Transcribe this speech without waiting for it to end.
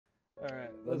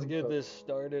Alright, let's get this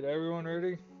started. Everyone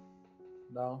ready?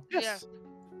 No. Yes.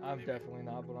 I'm definitely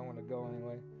not, but I'm gonna go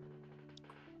anyway.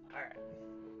 Alright.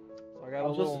 So I got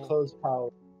I'll just close power.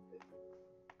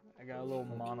 I got a little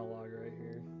monologue right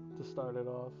here to start it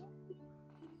off.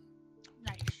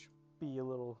 Nice. Be a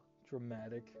little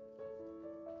dramatic.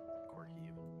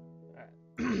 Quirky. Alright.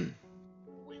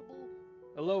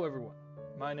 Hello everyone.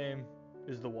 My name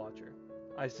is The Watcher.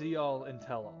 I see all and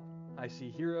tell all. I see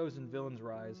heroes and villains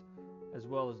rise, as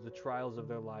well as the trials of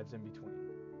their lives in between.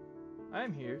 I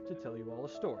am here to tell you all a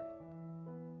story.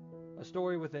 A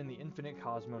story within the infinite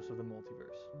cosmos of the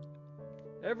multiverse.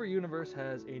 Every universe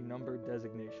has a numbered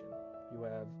designation. You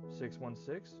have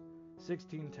 616,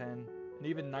 1610, and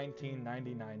even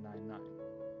 199999.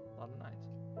 A lot of nines.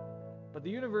 But the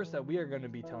universe that we are going to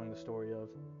be telling the story of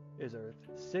is Earth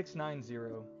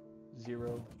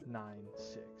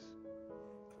 690096.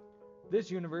 This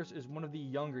universe is one of the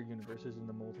younger universes in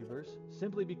the multiverse,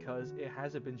 simply because it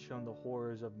hasn't been shown the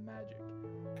horrors of magic,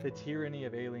 the tyranny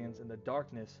of aliens, and the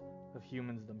darkness of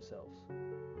humans themselves.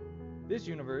 This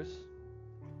universe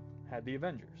had the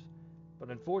Avengers, but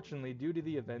unfortunately, due to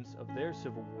the events of their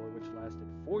civil war, which lasted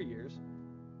 4 years,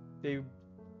 they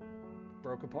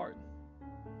broke apart.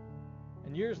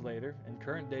 And years later, in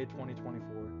current day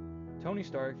 2024, Tony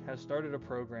Stark has started a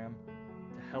program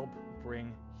to help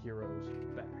bring heroes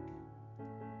back.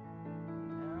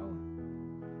 Now,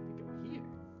 we go here.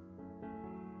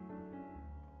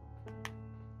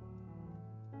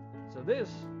 So this,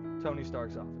 Tony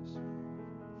Stark's office.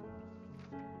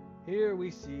 Here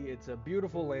we see it's a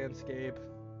beautiful landscape.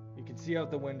 You can see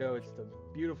out the window, it's the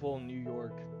beautiful New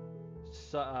York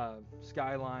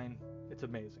skyline. It's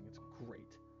amazing, it's great.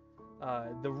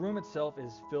 The room itself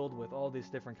is filled with all these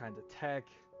different kinds of tech,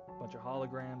 a bunch of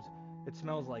holograms. It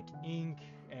smells like ink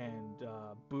and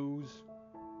booze.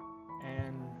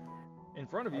 And in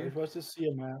front of Are you, we supposed to see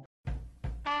a map?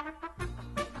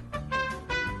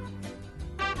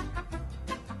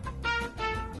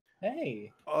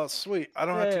 Hey. Oh, sweet. I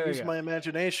don't have There to we use go. my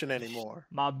imagination anymore.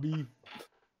 my B.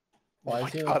 Why Oh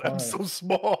is my he god, I'm fine? so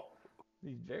small.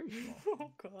 He's very small. Oh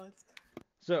god.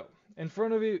 So, in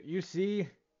front of you, you see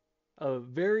a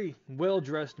very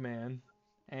well-dressed man,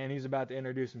 and he's about to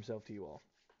introduce himself to you all.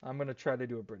 I'm going to try to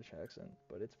do a British accent,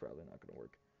 but it's probably not going to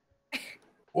work.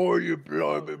 Oh, you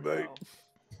blimey, mate.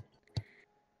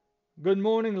 Good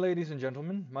morning, ladies and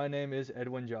gentlemen. My name is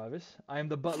Edwin Jarvis. I am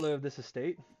the butler of this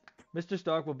estate. Mr.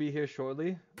 Stark will be here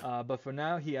shortly, but for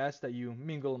now, he asks that you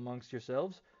mingle amongst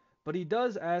yourselves, but he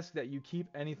does ask that you keep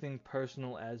anything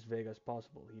personal as vague as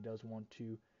possible. He does want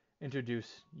to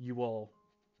introduce you all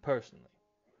personally.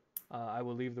 I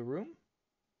will leave the room.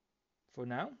 For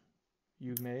now,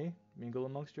 you may mingle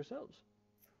amongst yourselves.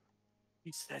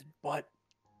 He said butler.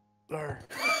 I'm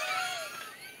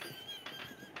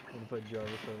gonna put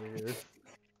Jarvis over here.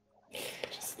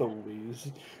 Just the wheeze.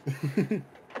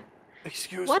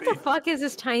 Excuse What me. the fuck is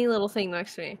this tiny little thing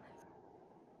next to me?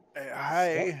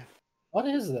 Hi. What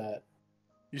is that?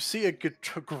 You see a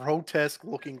grotesque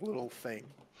looking little thing.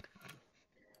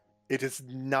 It is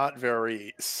not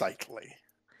very sightly.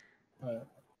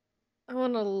 I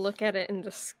want to look at it in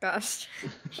disgust.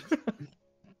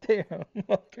 Damn,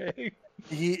 okay.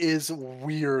 He is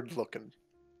weird looking.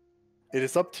 It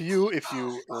is up to you if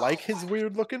you like his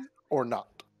weird looking or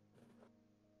not.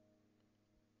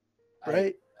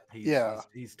 Right?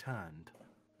 He's turned.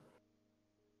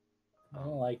 I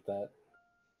don't like that.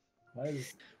 Why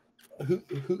is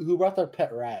who brought their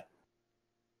pet rat?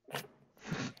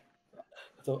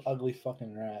 It's an ugly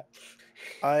fucking rat.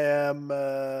 I am,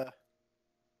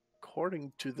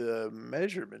 according to the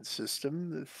measurement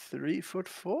system,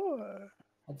 3'4".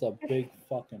 That's a big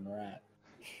fucking rat.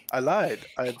 I lied.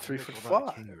 I am Look about 3'5".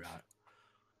 a king rat.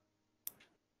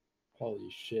 Holy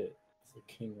shit. It's a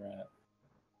king rat.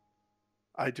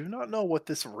 I do not know what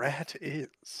this rat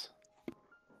is.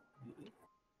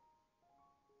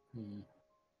 Hmm.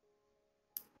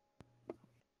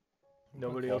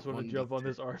 Nobody Okay, else want to one jump on to-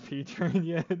 this RP train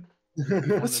yet?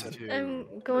 Listen,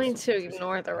 I'm going to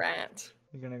ignore the rat.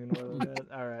 You're gonna ignore that?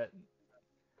 Alright.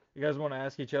 You guys want to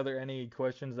ask each other any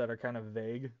questions that are kind of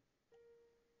vague?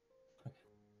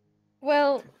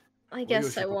 Well, I What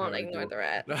guess you I won't preparing ignore to? the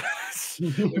rat.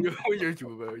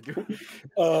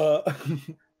 Uh,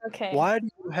 Okay. why do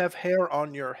you have hair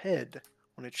on your head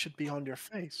when it should be on your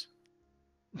face?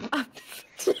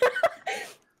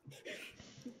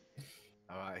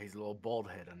 Alright, he's a little bald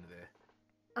head under there.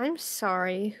 I'm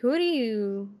sorry. Who do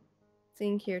you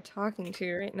think you're talking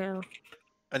to right now?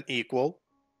 An equal.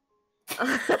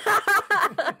 I'm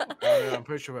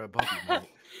pretty sure we're above you, mate.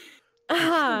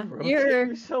 Ah, Rotate you're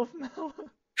yourself now.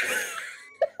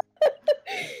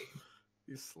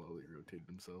 He slowly rotated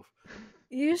himself.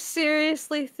 You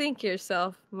seriously think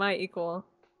yourself my equal?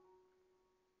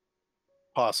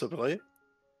 Possibly.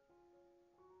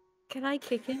 Can I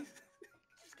kick him?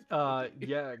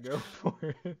 Yeah, go for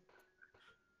it.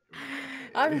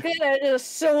 I'm gonna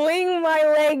just swing my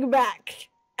leg back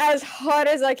as hard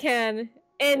as I can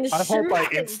and I hope I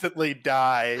smack him. instantly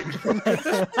die.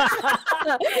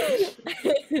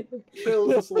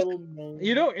 Phil is a little moan.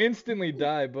 You don't instantly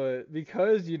die, but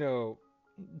because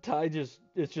Ty is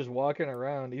just walking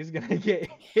around, he's gonna get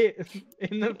hit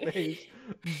in the face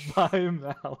by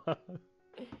Mala.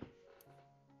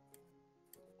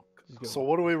 So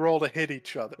what do we roll to hit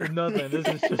each other? Nothing. This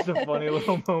is just a funny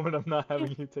little moment of not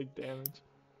having you take damage.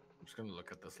 I'm just gonna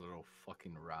look at this little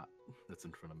fucking rat that's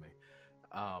in front of me.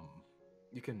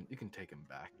 You can take him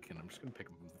back, and I'm just gonna pick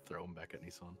him and throw him back at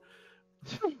Nissan.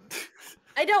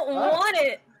 I don't want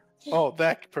it. Oh,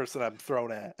 that person I'm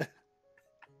thrown at.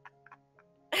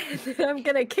 I'm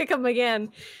gonna kick him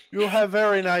again. You have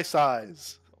very nice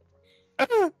eyes.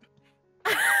 You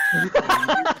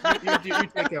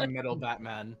take a middle,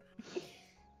 Batman.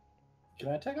 Can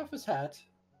I take off his hat?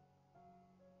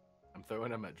 I'm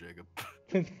throwing him at Jacob.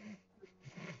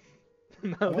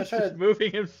 No, he's just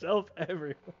moving himself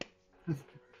everywhere.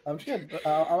 I'm just gonna.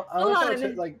 I'm Hold gonna try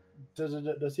on. to, like.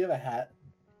 Does he have a hat?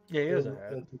 Yeah, he has a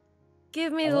hat.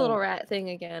 Give me the little rat thing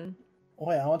again.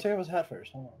 Wait, I want to take off his hat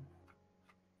first. Hold on.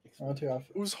 I want to take off.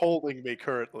 Who's holding me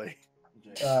currently?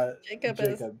 Jacob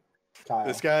is. Kyle.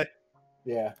 This guy?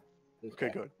 Yeah. This Okay,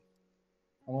 guy. good.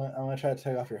 I'm gonna try to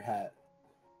take off your hat.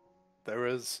 There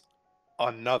is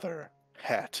another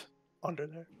hat under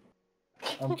there.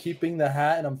 I'm keeping the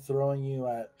hat and I'm throwing you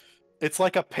at. It's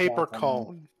like a paper Yeah,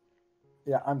 cone.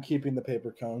 Yeah, I'm keeping the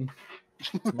paper cone.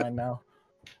 It's mine now.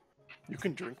 You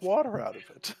can drink water out of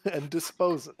it and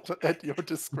dispose it at your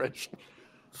discretion.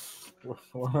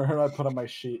 Where do I put on my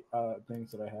sheet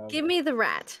things that I have? Give me the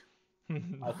rat.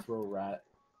 I throw rat.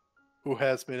 Who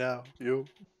has me now? You?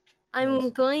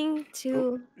 I'm going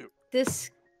to You.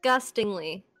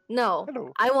 disgustingly. No,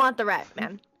 Hello. I want the rat,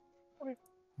 man. Okay.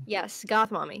 Yes,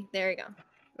 goth mommy. There you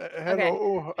go.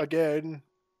 Hello again.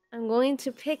 I'm going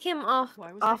to pick him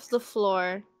off the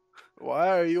floor. Why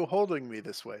are you holding me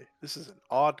this way? This is an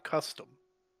odd custom.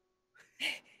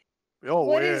 You're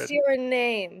What weird. is your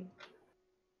name?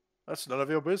 That's none of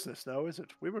your business now, is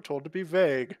it? We were told to be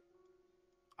vague.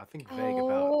 I think vague Oh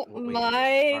about what we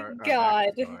my our God.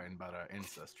 backstory and about our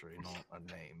ancestry, not our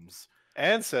names.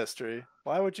 Ancestry?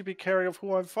 Why would you be caring of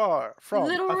who I'm from?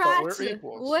 Little I rat, thought we were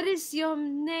equals. what is your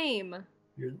name?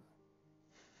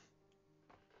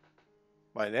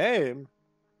 My name?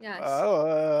 Yes.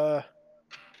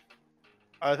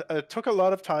 I took a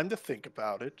lot of time to think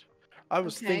about it. I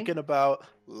was Okay. thinking about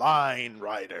Line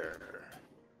Rider.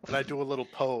 And I do a little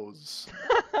pose.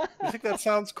 You think that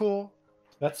sounds cool?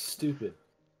 That's stupid.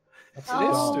 That's It is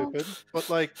Oh. stupid, but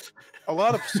like a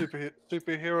lot of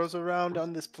superheroes around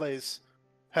on this place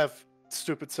have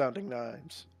stupid sounding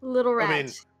names. Little rat. I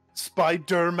mean,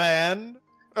 Spider-Man?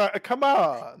 Come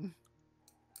on.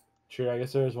 True, I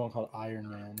guess there is one called Iron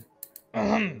Man.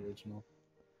 The original.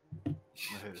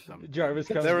 Jarvis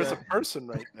comes There is a back. person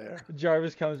right there.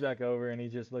 Jarvis comes back over and he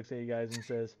just looks at you guys and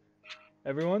says,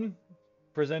 "Everyone,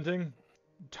 presenting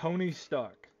Tony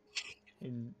Stark."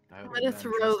 And I'm gonna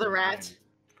throw the rat.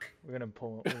 we're gonna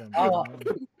pull. Oh.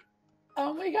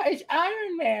 Oh my gosh,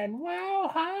 Iron Man! Wow,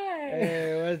 hi!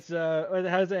 Hey,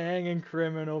 how's it hanging,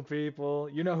 criminal people?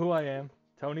 You know who I am.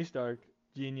 Tony Stark,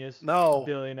 genius, No,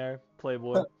 billionaire,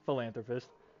 playboy, philanthropist.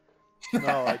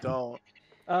 no, I don't.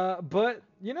 But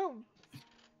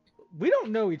we don't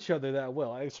know each other that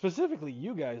well. Specifically,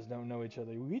 you guys don't know each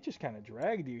other. We just kind of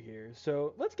dragged you here.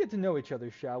 So let's get to know each other,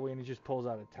 shall we? And he just pulls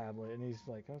out a tablet and he's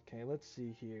like, okay, let's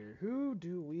see here. Who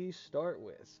do we start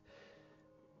with?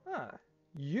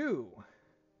 You.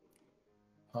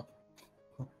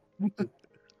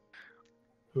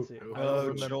 Let's see. I don't Oh,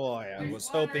 remember- joy. I was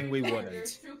hoping we wouldn't.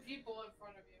 There's two people in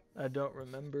front of you. I don't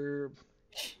remember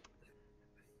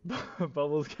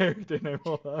Bubbles' character name.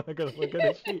 Hold on, I gotta look at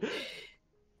his sheet.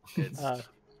 It's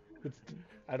It's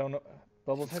I don't know.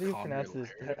 Bubbles, how do you Conrad pronounce this?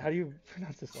 Larry. How do you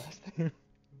pronounce this last name?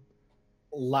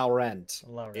 Laurent.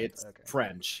 Laurent. It's Okay.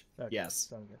 French. Okay, Yes.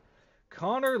 sounds good.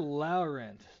 Connor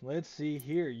Laurent. Let's see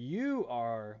here. You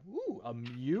are a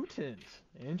mutant.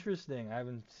 Interesting. I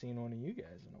haven't seen one of you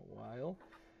guys in a while.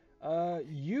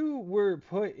 You were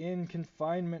put in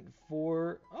confinement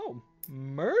for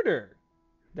murder.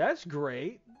 That's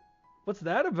great. What's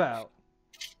that about?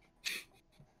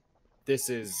 This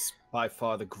is by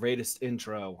far the greatest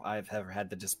intro I've ever had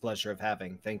the displeasure of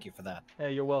having. Thank you for that.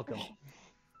 Hey, you're welcome.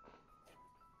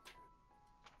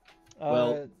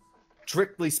 Well,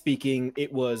 strictly speaking,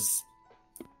 it was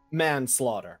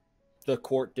manslaughter. The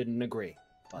court didn't agree,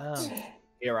 but Oh.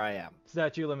 here I am.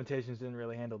 Statute of limitations didn't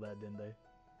really handle that, didn't they?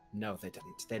 No, they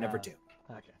didn't. They never Ah. do.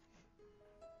 Okay.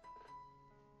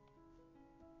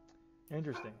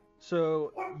 Interesting.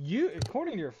 So you,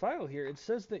 according to your file here, it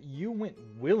says that you went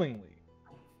willingly.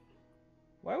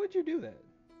 Why would you do that?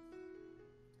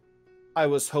 I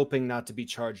was hoping not to be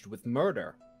charged with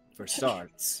murder, for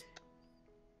starts.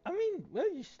 I mean,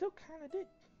 well, you still kind of did.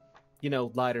 You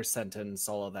know, lighter sentence,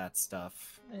 all of that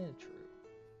stuff. True.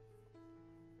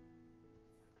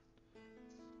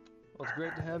 Well, it's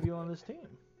great to have you on this team.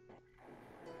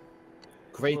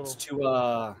 Great Little-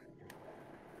 to,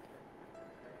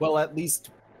 well, at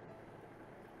least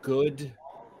good,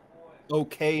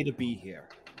 okay to be here.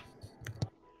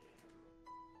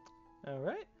 All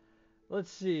right.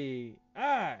 Let's see.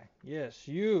 Yes,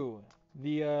 you,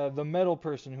 the metal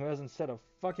person who hasn't said a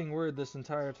fucking word this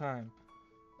entire time.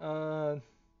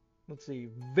 Let's see.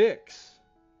 Vix,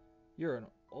 you're an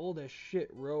old as shit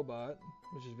robot,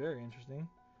 which is very interesting.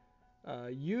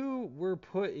 You were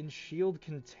put in shield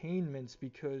containments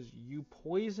because you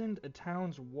poisoned a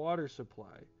town's water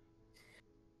supply.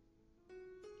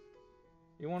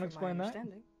 You want to explain that?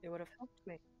 It would have helped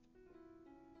me.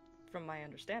 From my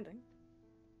understanding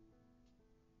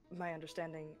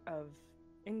of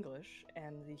English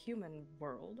and the human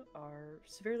world are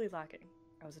severely lacking.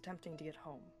 I was attempting to get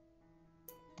home.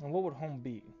 And what would home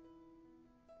be?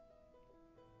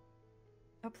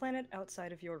 A planet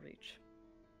outside of your reach.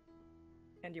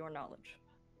 And your knowledge.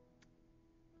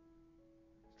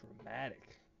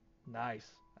 Dramatic.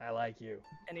 Nice. I like you.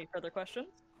 Any further questions?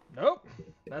 Nope.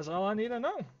 That's all I need to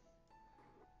know.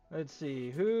 Let's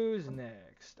see. Who's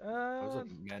next? I was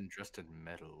a man dressed in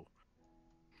metal,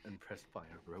 impressed by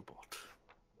a robot.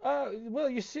 Well,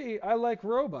 you see, I like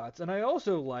robots, and I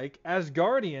also like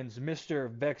Asgardians,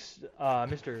 Mr. Vex, well,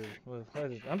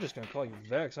 I'm just gonna call you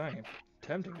Vex. I ain't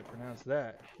attempting to pronounce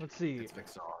that. Let's see. It's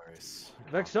Vexarius.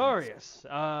 Vexarius,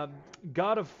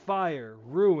 God of Fire,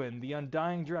 Ruin, the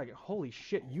Undying Dragon. Holy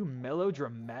shit, you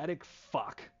melodramatic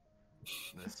fuck.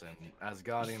 Listen,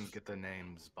 Asgardians get their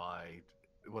names by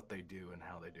what they do and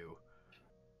how they do.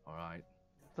 Alright?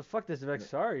 The fuck does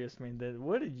Vexarius mean? Then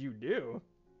what did you do?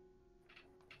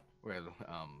 Well,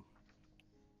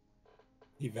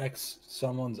 He vexed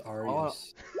someone's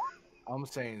Arius. all I'm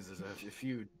saying is a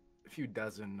few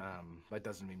dozen, that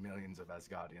doesn't mean millions of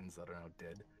Asgardians that are now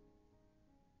dead.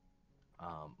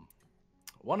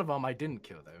 One of them I didn't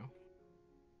kill though.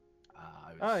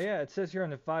 Oh yeah, it says here on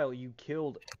the file you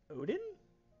killed Odin?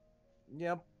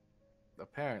 Yep.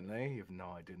 Apparently, even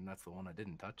though I didn't, that's the one I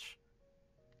didn't touch.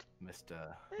 It's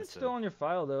still on your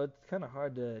file though. It's kind of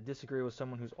hard to disagree with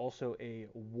someone who's also a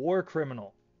war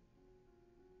criminal.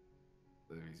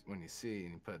 When you see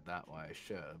and you put it that way,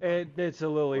 sure. It's a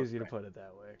little easy to put it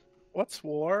that way. What's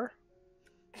war?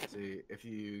 See, if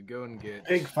you go and get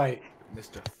Big fight.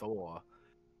 Mr. Thor,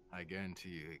 I guarantee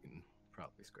you he can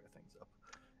probably square things up.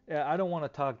 Yeah, I don't want to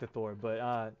talk to Thor,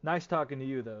 but nice talking to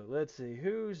you though. Let's see,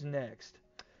 who's next?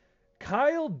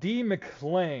 Kyle D.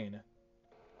 McLean.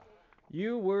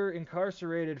 You were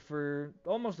incarcerated for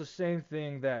almost the same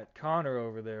thing that Connor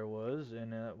over there was,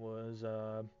 and that was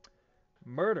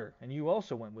murder, and you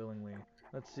also went willingly.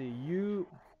 Let's see, you...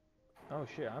 Oh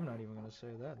shit, I'm not even gonna say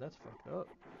that. That's fucked up.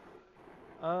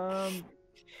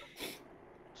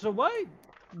 So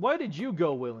why did you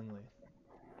go willingly?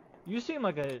 You seem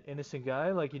like an innocent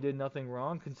guy, like you did nothing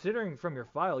wrong. Considering from your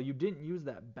file, you didn't use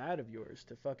that bat of yours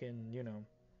to fucking, you know,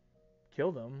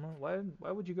 kill them.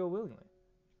 Why would you go willingly?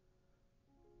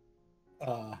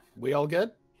 We all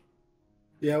good?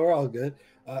 Yeah, we're all good.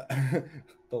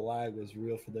 The lag was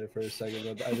real for a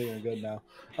second, but I think we're good now.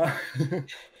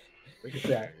 We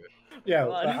can Yeah. figure it. Yeah,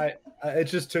 Go on. it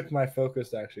just took my focus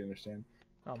to actually understand.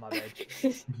 Oh my bad.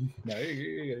 No,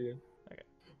 you're good. Okay.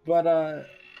 But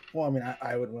well, I mean,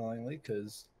 I would willingly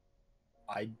because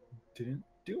I didn't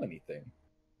do anything,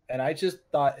 and I just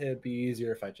thought it'd be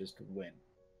easier if I just win.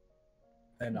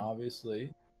 And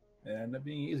obviously, it ended up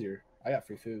being easier. I got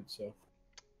free food, so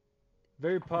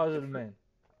Very positive man.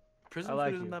 Prison I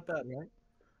like food isn't you. that bad, right?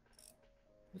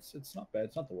 it's not bad.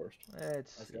 It's not the worst.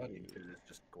 Let's That's see. got it. It's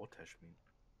just Gortesh meat.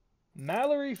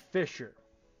 Mallory Fisher.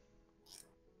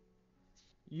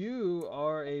 You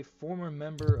are a former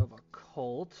member of a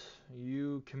cult.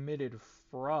 You committed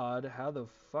fraud. How the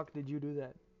fuck did you do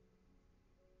that?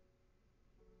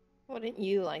 Wouldn't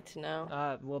you like to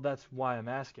know? Well, that's why I'm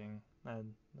asking.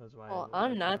 That's why. Well, I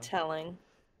I'm would not like to know. telling.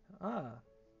 Ah.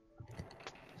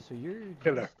 So you're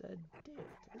Killer. just a dick.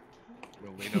 Okay.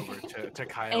 We'll lean over to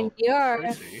Kyle. And you're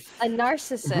Tracy. a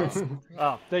narcissist.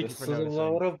 Oh, thank you This for is a noticing.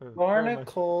 load of Very much.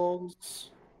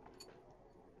 barnacles.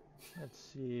 Let's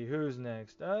see, who's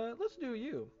next? Let's do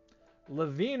you.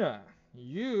 Lavina,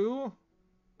 you...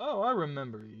 Oh, I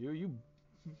remember you. You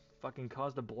fucking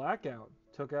caused a blackout.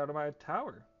 Took out my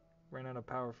tower. Ran out of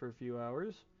power for a few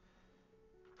hours.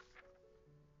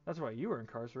 That's why you were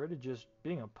incarcerated, just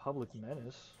being a public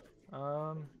menace.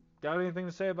 Got anything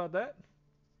to say about that?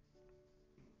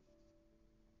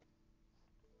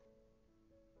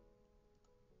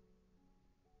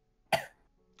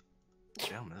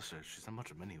 Damn, she's not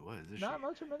much of many words, is Not she?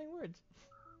 much of many words.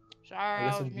 Sorry, I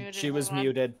was Listen, muted. She was hold on.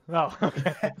 muted. Oh,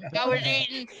 okay. I was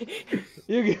eating.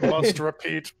 You can... Must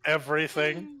repeat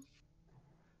everything.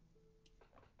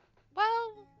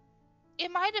 Well,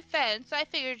 in my defense, I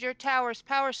figured your tower's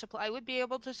power supply would be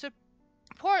able to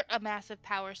support a massive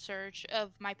power surge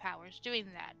of my powers doing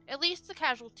that. At least the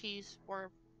casualties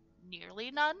were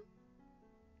nearly none.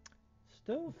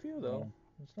 Still a few, though.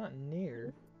 It's not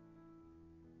near.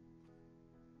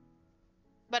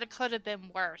 But it could have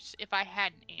been worse if I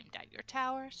hadn't aimed at your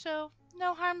tower, so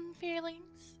no harm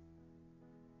feelings.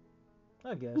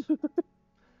 I guess.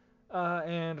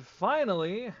 And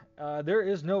finally, there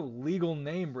is no legal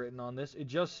name written on this. It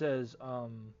just says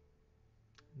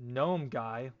gnome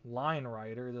guy, line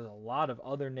writer. There's a lot of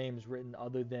other names written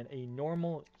other than a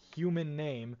normal human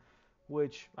name,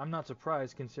 which I'm not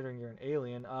surprised considering you're an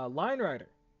alien. Line writer,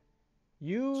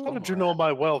 How did you know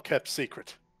my well-kept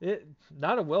secret?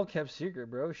 Not a well-kept secret,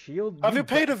 bro. Shield. Have you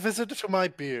paid a visit to my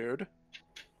beard?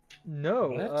 No,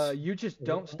 What? you just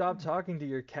don't stop talking to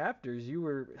your captors. You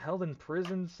were held in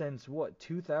prison since what,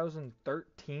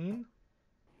 2013?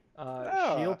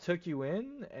 Yeah. Shield took you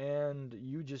in, and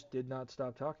you just did not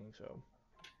stop talking. So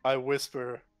I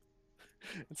whisper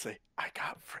and say, I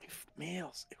got free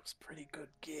meals. It was a pretty good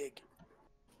gig.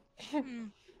 Hmm.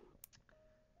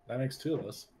 That makes two of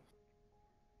us.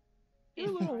 you're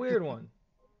a little weird one.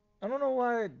 I don't know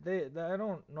why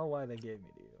they gave me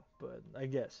to you, but I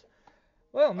guess.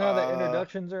 Well, now that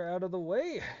introductions are out of the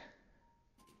way,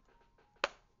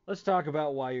 let's talk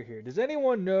about why you're here. Does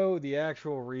anyone know the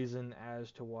actual reason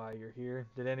as to why you're here?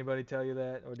 Did anybody tell you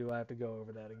that, or do I have to go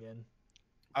over that again?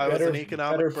 I was an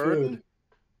economic burden. Food.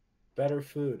 Better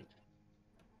food.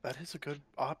 That is a good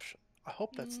option. I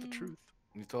hope that's the truth.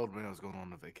 You told me I was going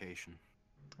on a vacation.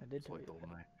 I did That's tell what you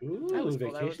you told me. Ooh, I was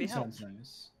told that would be vacation sounds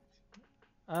nice.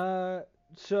 that.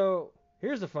 So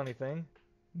here's the funny thing.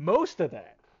 Most of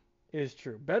that is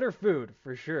true. Better food,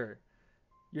 for sure.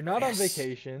 You're not on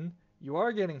vacation. You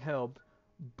are getting help.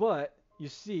 But, you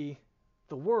see,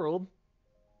 the world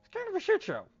is kind of a shit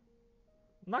show.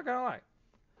 I'm not gonna lie.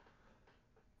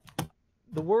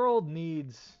 The world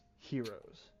needs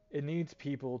heroes. It needs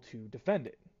people to defend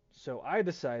it. So I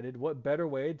decided what better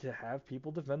way to have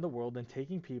people defend the world than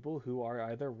taking people who are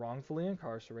either wrongfully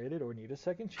incarcerated or need a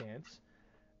second chance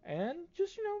and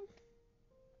just,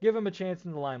 give them a chance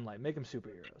in the limelight. Make them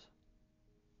superheroes.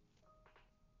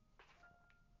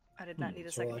 I did not need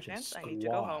a So second like a chance. I need to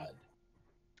go home.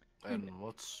 squad. And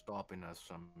what's stopping us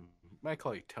from... I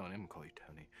call you Tony. I'm gonna call you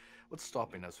Tony. What's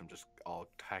stopping us from just all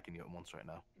attacking you at once right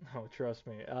now? Oh, trust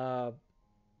me.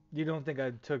 You don't think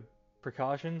I took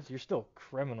precautions? You're still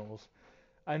criminals.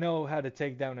 I know how to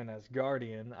take down an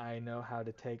Asgardian. I know how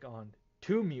to take on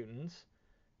 2 mutants,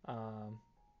 a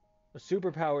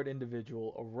superpowered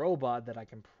individual, a robot that I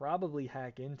can probably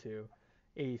hack into,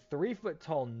 a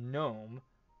 3-foot-tall gnome.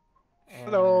 And,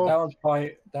 Hello. That one's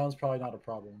probably not a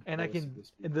problem. And I Most can. of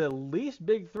these people. The least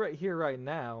big threat here right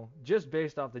now, just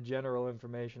based off the general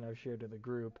information I've shared to the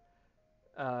group,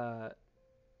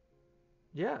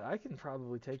 yeah, I can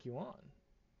probably take you on.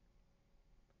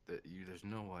 There's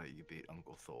no way you beat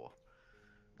Uncle Thor.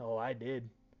 Oh, I did.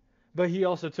 But he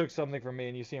also took something from me,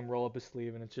 and you see him roll up his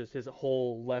sleeve, and it's just his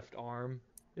whole left arm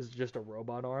is just a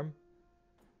robot arm.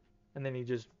 And then he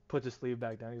just puts his sleeve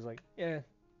back down. He's like, yeah,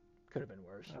 could have been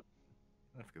worse.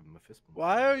 I have to give him a fist bump.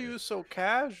 Why are you so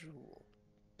casual?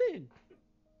 Dude,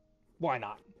 why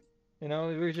not?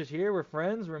 We're just here, we're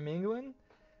friends, we're mingling.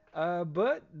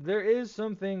 But there is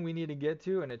something we need to get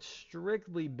to, and it's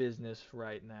strictly business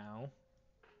right now.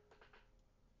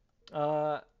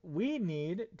 We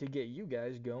need to get you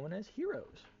guys going as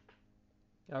heroes.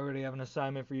 I already have an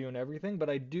assignment for you and everything, but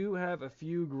I do have a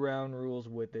few ground rules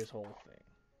with this whole thing.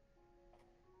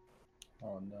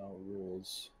 Oh no,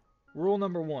 rules. Rule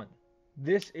number 1.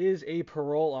 This is a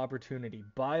parole opportunity.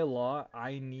 By law,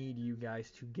 I need you guys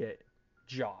to get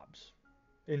jobs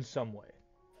in some way.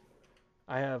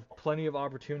 I have plenty of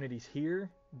opportunities here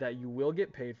that you will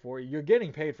get paid for. You're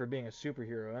getting paid for being a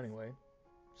superhero anyway,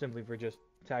 simply for just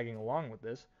tagging along with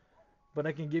this. but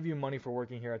I can give you money for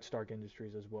working here at Stark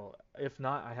Industries as well. If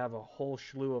not, I have a whole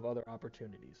slew of other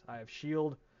opportunities. I have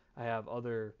Shield, I have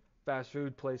other fast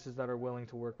food places that are willing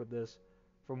to work with this.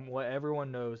 From what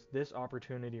everyone knows, this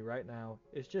opportunity right now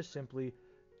is just simply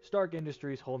Stark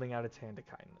Industries holding out its hand to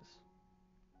kindness.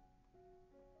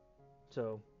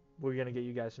 So, we're going to get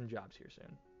you guys some jobs here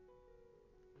soon.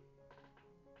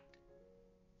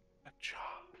 A job.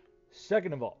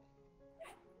 Second of all,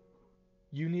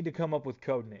 you need to come up with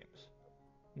code names.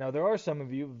 Now, there are some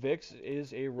of you, Vix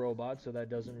is a robot, so that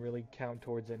doesn't really count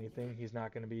towards anything. He's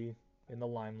not going to be in the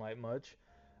limelight much.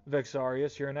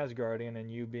 Vexarius, you're an Asgardian,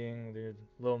 and you being the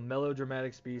little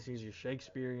melodramatic species, your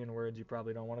Shakespearean words, you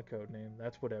probably don't want a code name.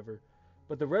 That's whatever.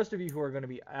 But the rest of you who are going to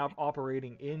be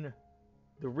operating in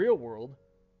the real world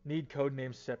need code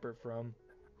names separate from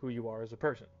who you are as a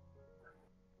person.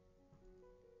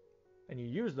 And you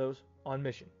use those on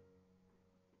mission.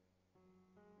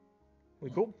 We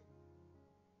cool?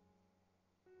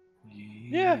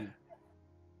 Yeah.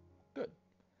 Good.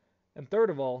 And third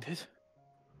of all,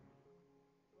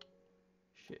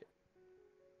 shit.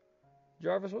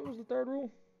 Jarvis, what was the third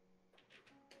rule?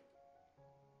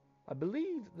 I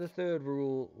believe the third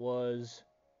rule was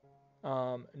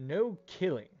no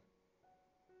killing.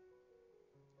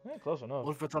 Yeah, close enough.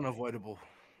 What if it's unavoidable?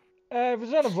 If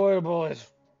it's unavoidable,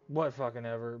 it's what fucking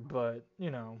ever. But, you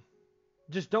know,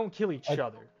 just don't kill each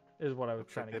other is what I was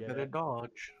trying to get better at.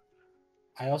 dodge.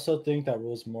 I also think that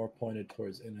rule's more pointed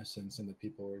towards innocence and the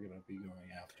people we're going to be going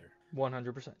after.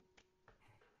 100%.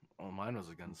 Well, mine was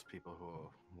against people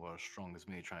who are as strong as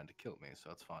me trying to kill me, so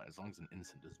that's fine. As long as an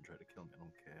innocent doesn't try to kill me, I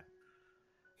don't care.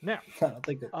 Now, I don't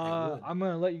think that they would. I'm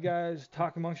going to let you guys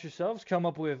talk amongst yourselves, come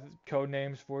up with code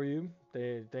names for you.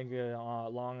 They think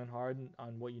long and hard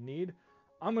on what you need.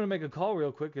 I'm going to make a call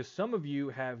real quick because some of you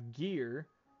have gear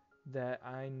that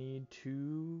I need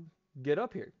to get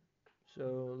up here.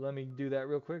 So let me do that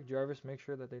real quick. Jarvis, make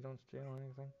sure that they don't steal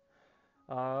anything.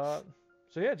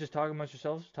 So yeah, just talk amongst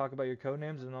yourselves, talk about your code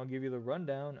names, and I'll give you the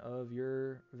rundown of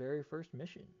your very first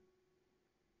mission.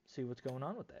 See what's going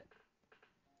on with that.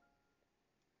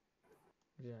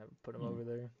 Yeah, put them over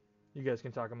there. You guys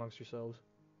can talk amongst yourselves.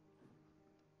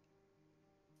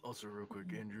 Also, real quick,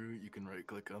 Andrew, you can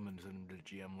right-click them and send them to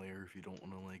GM layer if you don't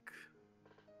want to, like,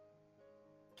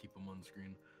 keep them on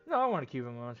screen. No, I want to keep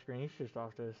him on screen. He's just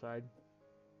off to the side.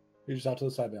 He's just out to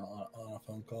the side on a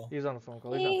phone call. He's on a phone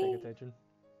call. He's not paying attention.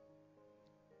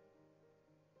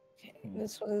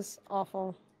 This was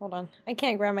awful. Hold on. I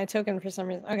can't grab my token for some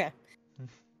reason. Okay.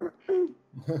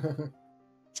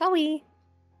 Sorry.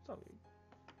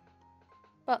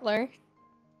 Butler,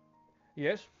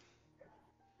 Yes?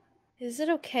 is it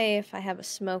okay if I have a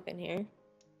smoke in here?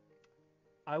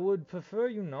 I would prefer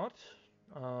you not.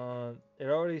 It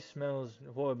already smells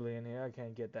horribly in here. I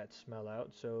can't get that smell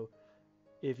out. So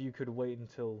if you could wait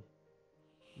until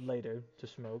later to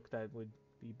smoke, that would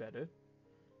be better.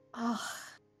 Oh,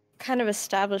 what kind of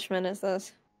establishment is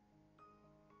this?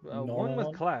 One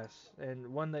with class, and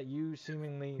one that you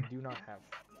seemingly do not have.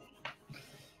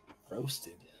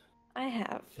 Roasted. I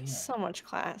have Damn. so much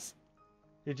class.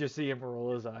 You just see him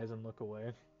roll his eyes and look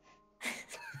away.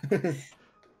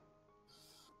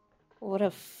 What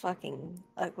a fucking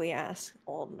ugly ass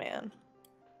old man.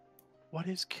 What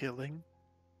is killing?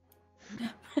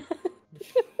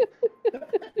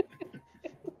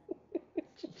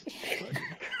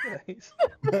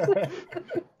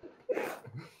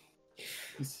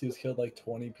 He's killed like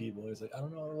 20 people. He's like, I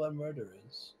don't know what murder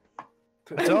is.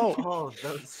 Don't. Oh,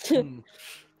 that's...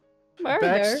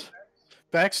 Murder?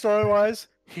 Backstory wise,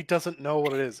 he doesn't know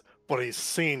what it is, but he's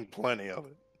seen plenty of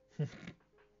it.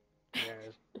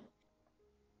 Yes.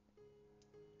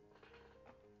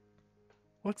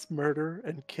 What's murder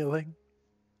and killing?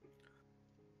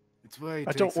 It's where you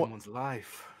I take don't wa- someone's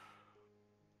life.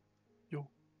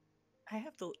 I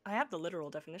have the literal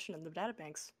definition in the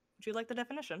databanks. Would you like the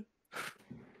definition?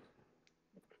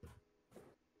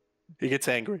 He gets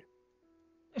angry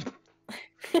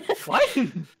What?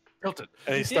 Hilton.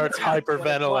 and he did starts ask what it was.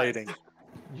 hyperventilating.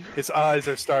 His eyes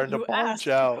are starting to You bulge asked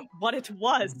out. what it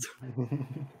was.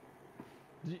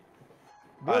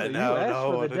 Brother, you now asked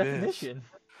know for what the it is. definition.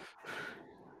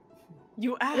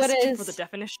 You What asked for is- the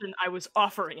definition. I was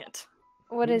offering it.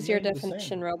 What You is your made the definition,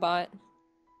 same. robot?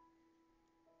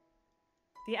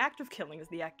 The act of killing is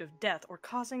the act of death or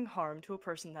causing harm to a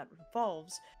person that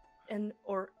involves an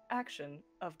or action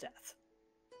of death.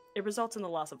 It results in the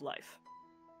loss of life.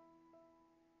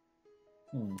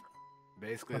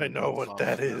 Basically, I the know blood what stops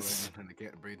that flowing is. And they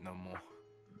can't breathe no more.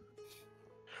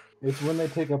 It's when they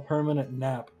take a permanent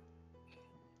nap.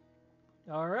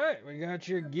 All right, we got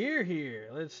your gear here.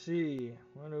 Let's see.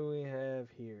 What do we have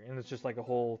here? And it's just like a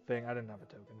whole thing. I didn't have a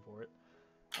token for it.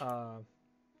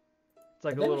 It's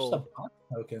like I a think it was just little. a box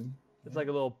token. It's like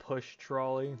a little push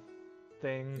trolley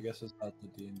thing. I guess it's not the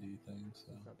D&D thing.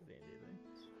 So. It's not the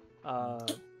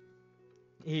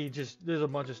D&D thing. There's a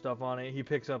bunch of stuff on it. He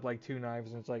picks up like 2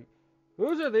 knives and it's like,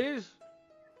 whose are these?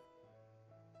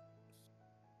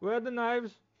 Who had the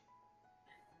knives?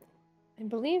 I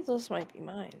believe those might be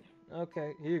mine.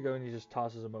 Okay, here you go, and he just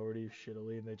tosses them over to you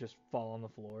shittily, and they just fall on the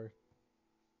floor.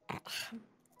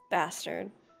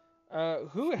 Bastard.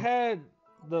 Who had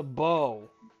the bow?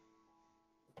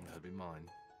 That'd be mine.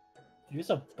 Use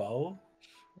a bow?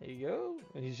 There you go.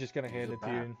 And he's just gonna Use hand a it to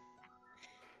you. bat.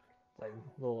 It's like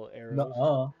little arrows.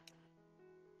 No.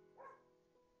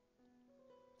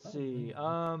 Let's see.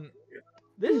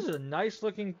 This is a nice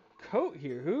looking coat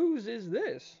here. Whose is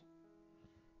this?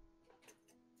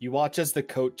 You watch as the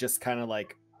coat just kind of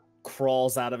like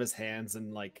crawls out of his hands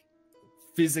and like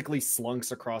physically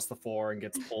slunks across the floor and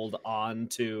gets pulled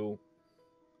onto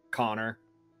Connor.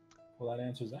 Well, that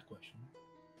answers that question.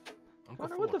 Uncle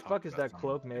Connor, Phil what the talked fuck is about that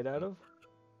cloak made out of?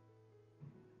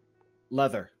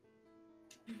 Leather.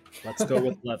 Let's go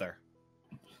with leather.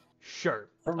 Sure.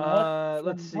 From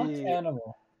Let's what see.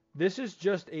 animal? This is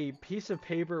just a piece of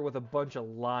paper with a bunch of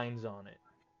lines on it.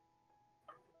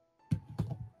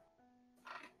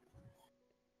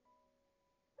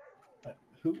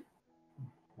 Who?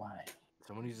 Why?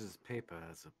 Someone uses paper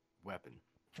as a weapon.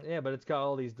 Yeah, but it's got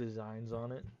all these designs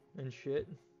on it and shit.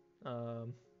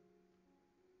 Line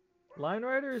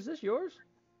Rider, is this yours?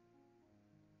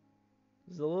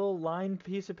 Is the little lined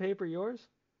piece of paper yours?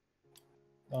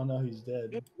 Oh no, he's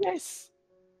dead. Yes.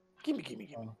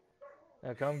 Gimme. Oh.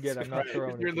 Now come get it. I'm not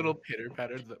throwing Your it. little pitter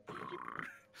patters. That...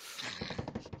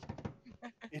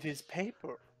 It is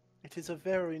paper. It is a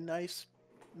very nice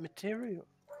material.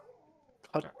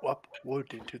 Cut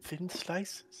upward into thin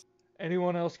slices.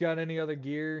 Anyone else got any other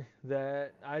gear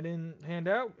that I didn't hand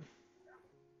out?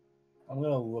 I'm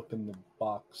gonna look in the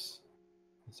box.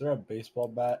 Is there a baseball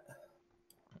bat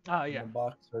Oh in yeah. the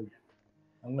box? Or...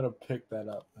 I'm gonna pick that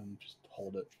up and just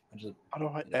hold it. How do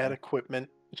I add equipment?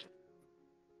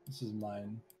 This is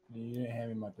mine. You didn't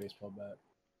hand me my baseball bat.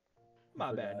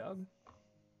 My I bad, forgot. dog.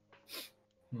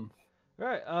 Hmm. All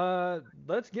right,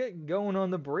 let's get going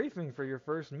on the briefing for your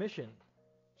first mission.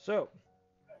 So,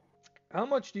 how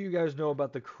much do you guys know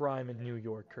about the crime in New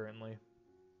York currently?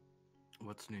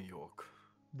 What's New York?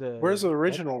 Where's the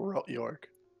original York?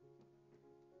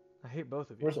 I hate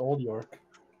both of you. Where's Old York?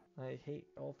 I hate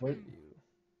all three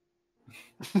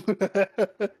Where- of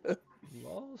you. You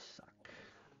all suck.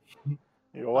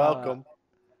 You're welcome.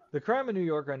 The crime in New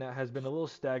York right now has been a little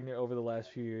stagnant over the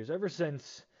last few years, ever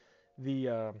since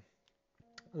the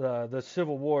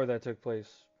Civil War that took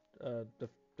place a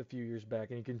few years back,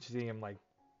 and you can see him like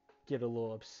get a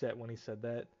little upset when he said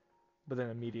that, but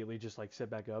then immediately just like sit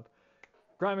back up.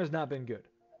 Crime has not been good.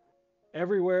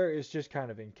 Everywhere is just kind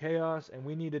of in chaos, and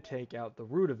we need to take out the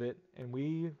root of it. And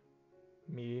me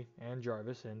and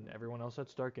Jarvis and everyone else at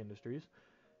Stark Industries,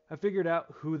 have figured out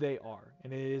who they are,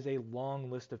 and it is a long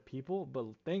list of people, but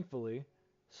thankfully,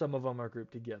 some of them are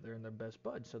grouped together and they're best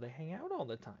buds, so they hang out all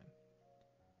the time.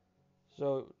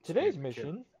 So today's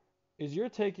mission is you're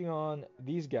taking on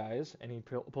these guys, and he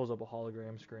pulls up a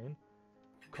hologram screen,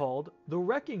 called the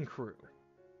Wrecking Crew.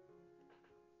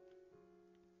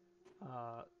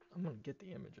 I'm gonna get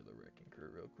the image of the Wrecking Crew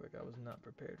real quick. I was not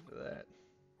prepared for that.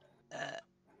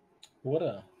 What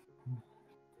a.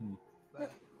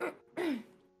 Let's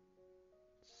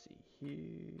see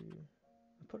here.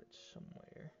 I put it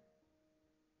somewhere.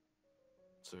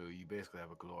 So you basically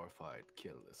have a glorified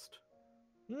kill list.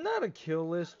 Not a kill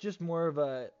list, just more of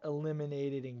a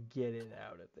eliminate it and get it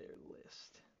out of their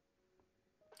list.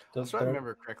 So I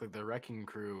remember correctly, the Wrecking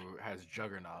Crew has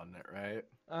Juggernaut in it, right?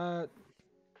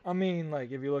 I mean,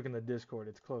 like if you look in the Discord,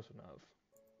 it's close enough.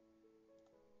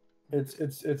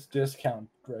 It's discount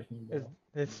Wrecking Ball.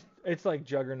 It's like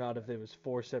Juggernaut if there was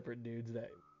 4 separate dudes that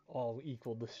all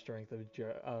equaled the strength of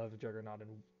Juggernaut,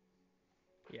 and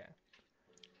yeah,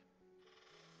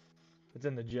 it's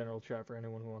in the general chat for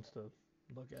anyone who wants to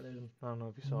look at it. I don't know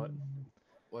if you saw it.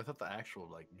 Well, I thought the actual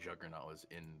like Juggernaut was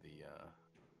in the.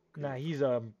 Nah, he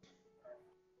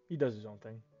does his own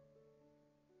thing.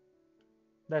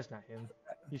 That's not him.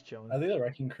 He's chilling. I think the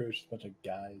Wrecking Crew is just a bunch of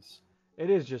guys. It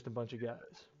is just a bunch of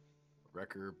guys.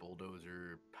 Wrecker,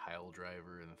 Bulldozer, Pile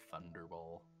Driver, and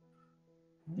Thunderball.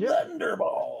 Yep.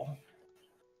 Thunderball.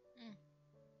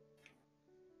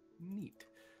 Neat.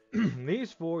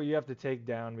 These 4 you have to take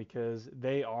down because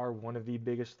they are one of the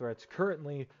biggest threats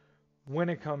currently when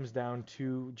it comes down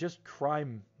to just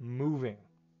crime moving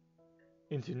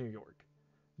into New York.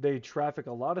 They traffic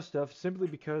a lot of stuff simply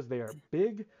because they are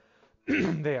big,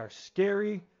 they are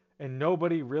scary, and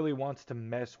nobody really wants to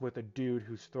mess with a dude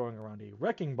who's throwing around a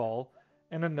wrecking ball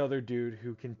and another dude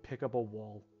who can pick up a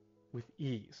wall with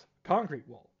ease. Concrete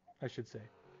wall, I should say.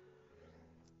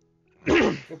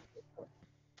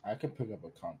 I could pick up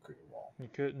a concrete wall. You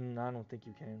couldn't, I don't think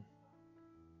you can.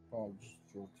 Well, just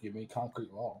give me a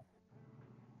concrete wall.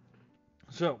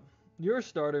 So, your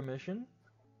starter mission,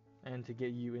 and to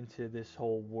get you into this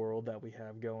whole world that we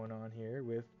have going on here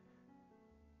with,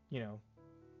 you know,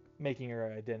 making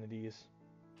our identities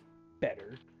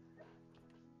better,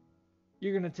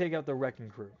 you're going to take out the wrecking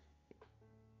crew.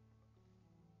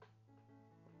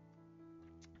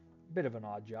 Bit of an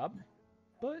odd job,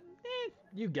 but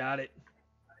you got it.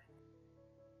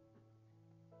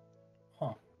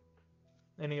 Huh.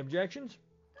 Any objections?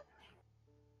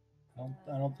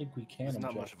 I don't think we can There's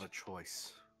not much object. of a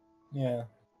choice. Yeah.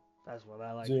 That's what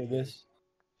I like Do to hear. this.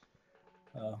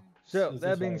 Oh. So, Is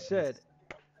that this being all it said, is?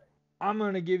 I'm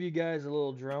going to give you guys a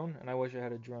little drone, and I wish I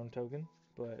had a drone token,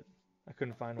 but I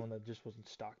couldn't find one that just wasn't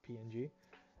stock PNG.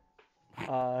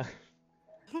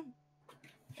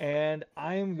 And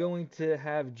I am going to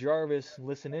have Jarvis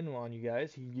listen in on you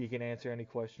guys. He can answer any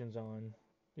questions on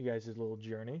you guys' little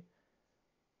journey.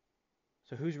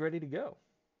 So who's ready to go?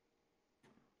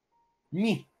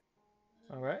 Me.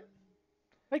 All right.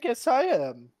 I guess I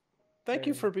am. Thank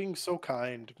you Fair for being so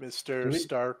kind, Mr. Do we-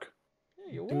 Stark.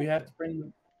 Yeah, you're Do we have welcome. to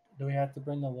bring? Do we have to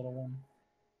bring the little one?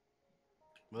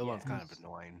 Little one's kind of Yes.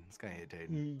 annoying. It's kind of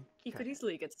irritating. He could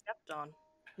easily get stepped on.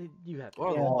 You have to.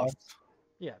 Or Yeah. lost.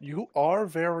 Yeah, You are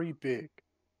very big.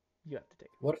 you have to take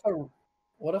it.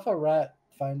 What if a rat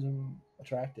finds him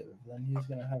attractive? Then he's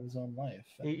gonna have his own life.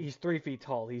 He's 3 feet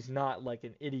tall. He's not like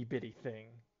an itty bitty thing.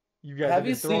 You guys Have have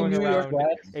you been seen throwing New York around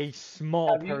rats? a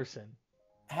small Have you- person.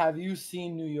 Have you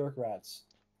seen New York rats?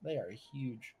 They are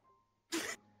huge. the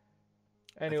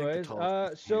Anyways,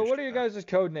 tallest so huge what are your cat. guys'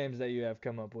 code names that you have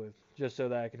come up with? Just so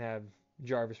that I can have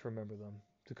Jarvis remember them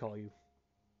to call you.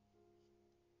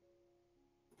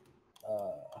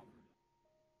 Huh.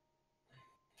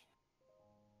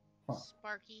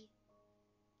 Sparky.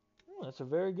 Oh, that's a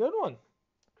very good one.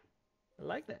 I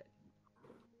like that.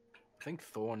 I think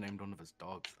Thor named one of his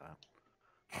dogs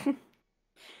that.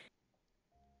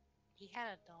 He had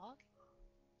a dog?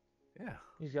 Yeah.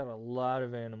 He's got a lot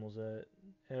of animals that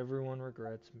everyone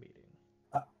regrets meeting.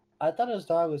 I thought his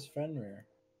dog was Fenrir,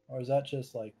 or is that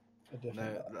just like a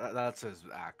different No, dog? that's his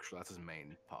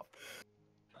main pup.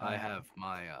 I Oh. have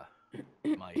my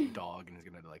my dog, and he's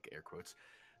gonna like air quotes.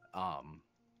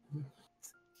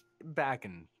 Back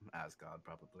in Asgard,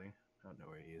 probably. I don't know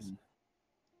where he is.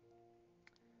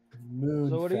 Moon.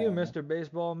 So what are you, Fang. Mr.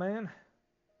 Baseball Man?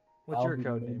 What's I'll your be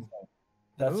code Moon name? Fang.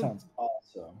 That Moon? sounds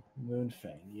awesome.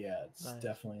 Moonfang. Yeah, it's Nice.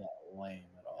 definitely not lame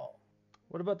at all.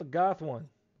 What about the goth one?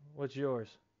 What's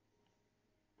yours?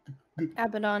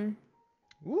 Abaddon.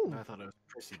 Ooh, I thought it was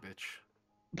prissy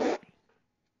bitch.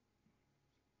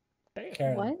 damn.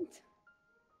 Karen. What?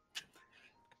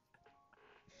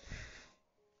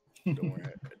 Don't worry.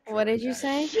 What did you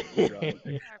say?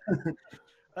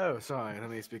 Oh, sorry. Let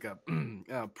me speak up.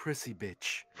 Prissy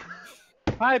bitch.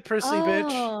 Hi, prissy bitch.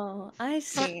 Oh, I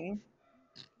see.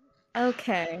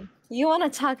 Okay. You want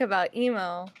to talk about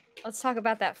emo? Let's talk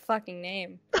about that fucking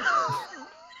name.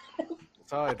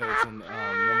 Sorry that it's an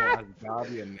normal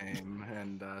Asgardian name,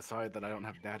 and sorry that I don't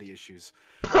have daddy issues.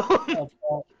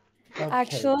 Okay.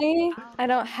 Actually, I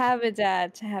don't have a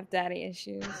dad to have daddy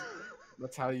issues.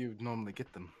 That's how you normally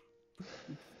get them.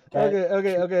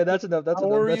 Okay, that's enough. That's How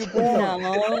enough. are That's you born? enough.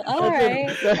 No, That's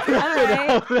alright. That's Alright.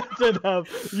 enough. That's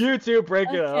enough. You two break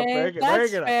it up. Okay, Break it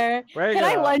that's up. fair. Break Can it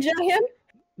I up. lunge at him?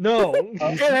 No.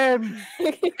 Get him!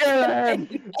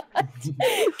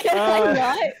 Can I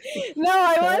not? No,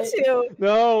 I want to.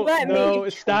 No, Let no, me.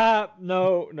 stop.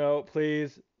 No,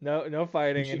 please. No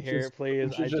fighting in should here, just- please.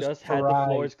 we should I just just had the try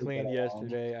floors to get cleaned along.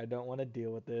 yesterday. I don't want to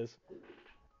deal with this.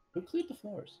 Who cleaned the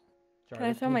floors? Can I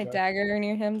Jarvis, throw my Jarvis. dagger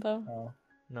near him though? Oh,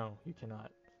 No, you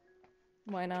cannot.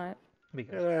 Why not?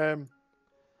 Because. that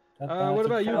What bastard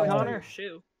about you, fell. Connor? Your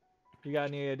shoe. You got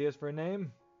any ideas for a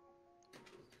name?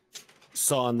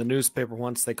 Saw in the newspaper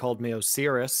once they called me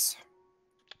Osiris.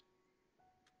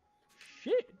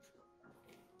 Shit.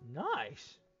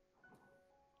 Nice.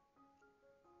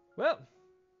 Well,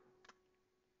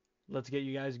 let's get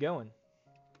you guys going.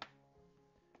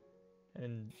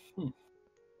 And you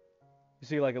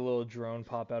see like a little drone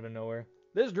pop out of nowhere.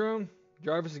 This drone,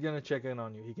 Jarvis is going to check in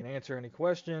on you. He can answer any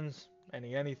questions,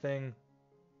 anything.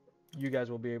 You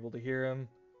guys will be able to hear him.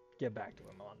 Get back to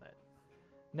him on that.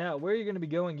 Now, where you're going to be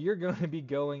going, you're going to be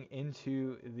going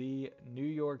into the New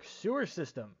York sewer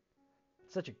system.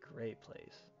 It's such a great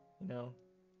place, you know?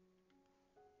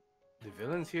 The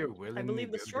villains here willingly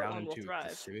believe the go short down one will into the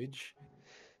thrive. sewage.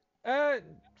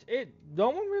 No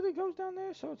one really goes down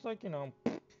there, so it's like, you know,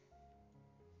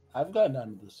 I've gotten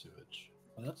under the sewage.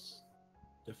 Well, that's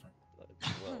different.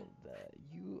 well,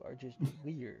 you are just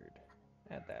weird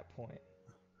at that point.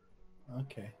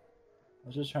 Okay. I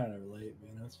was just trying to relate, but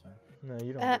that's fine. No,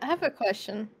 you don't. I have a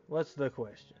question. What's the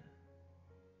question?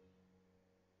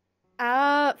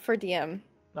 For DM,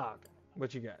 Ah,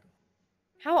 what you got?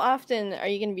 how often are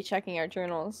you going to be checking our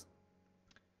journals?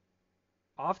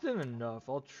 Often enough.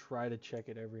 I'll try to check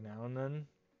it every now and then.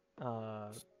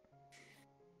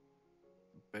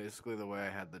 Basically, the way I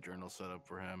had the journal set up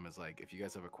for him is like, if you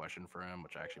guys have a question for him,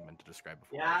 which I actually meant to describe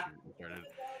before we started,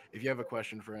 if you have a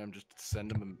question for him, just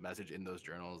send him a message in those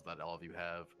journals that all of you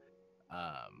have.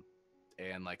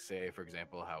 And like, say, for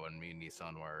example, how when me and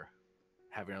Nissan were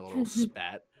having a little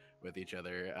spat with each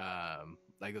other,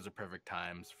 like those are perfect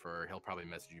times for he'll probably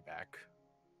message you back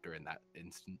during that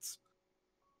instance.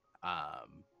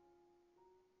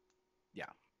 Yeah.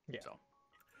 So.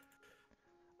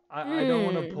 I don't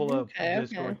want to pull up okay,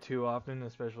 Discord too often,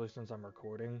 especially since I'm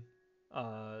recording.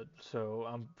 So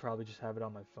I'm probably just have it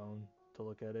on my phone to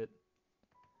look at it.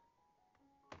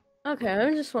 Okay,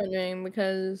 I'm just wondering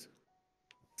because,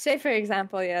 say for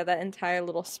example, yeah, that entire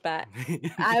little spat.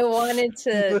 I wanted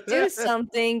to do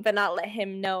something, but not let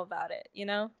him know about it. You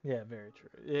know? Yeah, very true.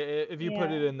 If you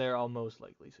put it in there, I'll most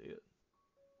likely see it.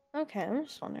 Okay, I'm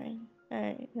just wondering. All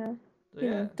right, yeah. So,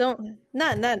 yeah. Don't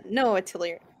no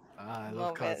Atelier. I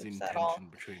love causing moments at all.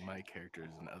 tension between my characters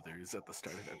and others at the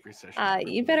start of every session.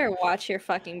 You better watch your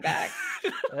fucking back.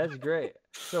 That's great.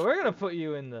 So we're gonna put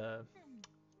you in the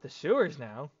sewers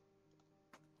now.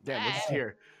 Damn, we're just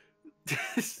here.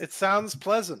 It sounds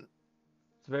pleasant.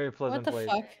 It's a very pleasant What the place.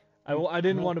 fuck? I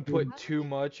didn't want to put too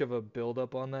much of a build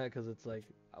up on that because it's like,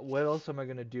 what else am I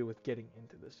gonna do with getting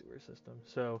into the sewer system?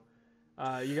 So,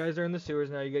 you guys are in the sewers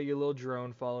now. You got your little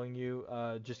drone following you.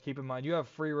 Just keep in mind you have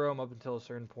free roam up until a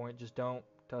certain point. Just don't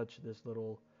touch this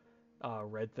little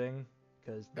red thing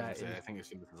because that is. I think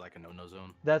this is like a no-no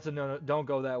zone. That's a no. Don't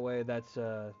go that way. That's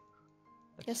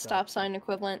Stop sign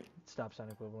equivalent. Stop sign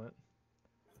equivalent.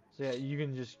 So yeah, you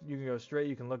can go straight.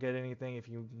 You can look at anything if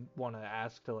you want to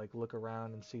ask to like look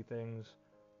around and see things.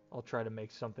 I'll try to make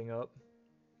something up.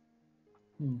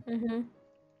 Mm-hmm.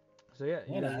 So yeah,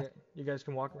 you guys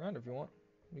can walk around if you want.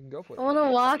 You can go for it. I want to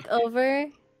walk over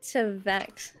to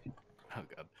Vex. Oh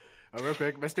god. Real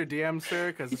quick, Mr. DM,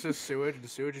 sir, because this is sewage. The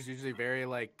sewage is usually very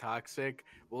like toxic.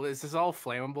 Well, is this all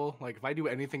flammable? Like, if I do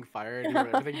anything fire, do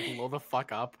everything blow the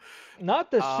fuck up?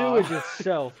 Not the sewage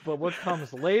itself, but what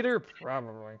comes later,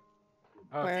 probably.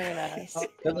 Burn us.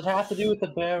 Does it have to do with the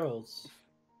barrels?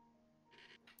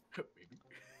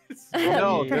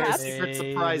 No, Maybe. there's a secret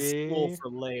surprise tool for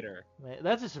later.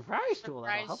 That's a surprise tool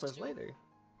that'll help us Surprise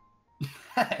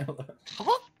later.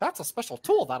 That's a special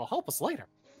tool that'll help us later.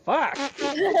 Fuck!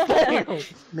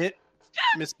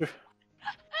 Mr.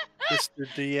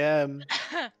 DM,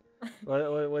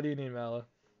 What do you need, Mallow?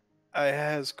 I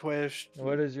has question.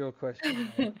 What is your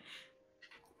question? Mallow?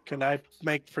 Can I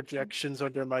make projections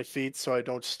under my feet so I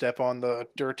don't step on the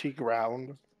dirty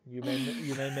ground? You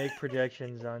may make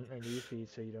projections on your feet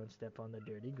so you don't step on the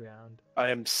dirty ground. I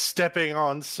am stepping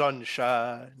on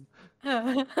sunshine.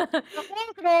 Walking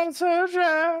on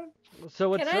sunshine. So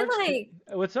what Can I, sucks? like-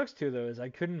 What sucks too though is I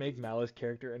couldn't make Mal's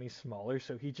character any smaller,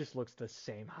 so he just looks the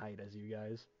same height as you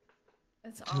guys.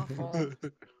 That's awful.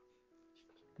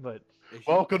 But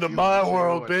Welcome to my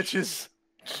world, bitches.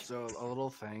 So a little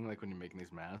thing, like when you're making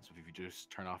these maps, if you just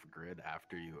turn off grid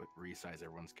after you resize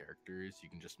everyone's characters, you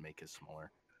can just make it smaller.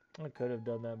 I could have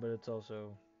done that, but it's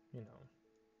also, you know,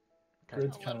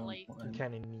 Grid's A kind little of late. you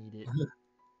kind of need it. You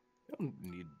don't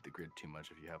need the grid too much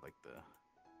if you have like the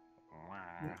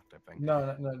type thing. No.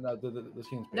 The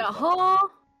scene's based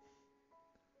off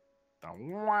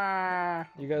No.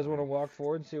 You guys want to walk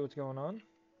forward and see what's going on?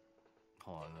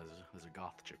 Hold on, there's a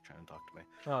goth chick trying to talk to me.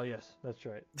 Oh yes, that's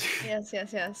right. Yes.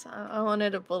 I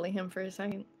wanted to bully him for a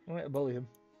second. All right, bully him.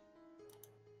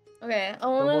 Okay, I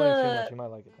Don't bully him too wanna. much. He might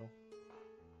like it though.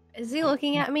 Is he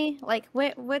looking at me? Like,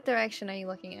 what direction are you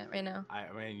looking at right now? I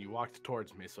mean, you walked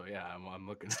towards me, so yeah, I'm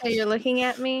looking. So you're looking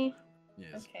at me?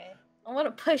 Yes. Okay. I want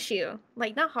to push you.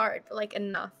 Like, not hard, but like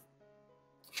enough.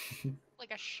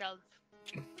 Like a shove.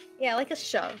 Yeah, like a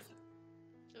shove.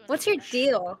 Doing What's a your shove.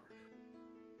 deal?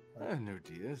 No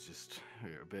deal. It's just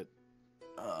you're a bit.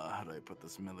 How do I put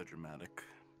this melodramatic?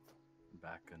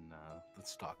 Back in the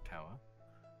stock tower.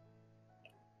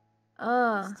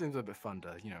 Seems a bit fun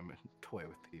to, toy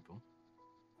with people.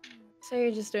 So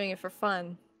you're just doing it for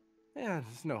fun. Yeah,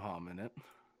 there's no harm in it.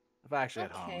 If I actually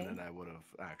had harm in Okay. it, I would have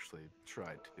actually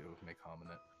tried to make harm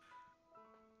in it.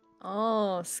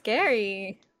 Oh,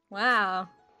 scary. Wow.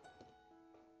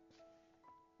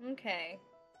 Okay.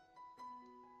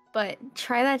 But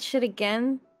try that shit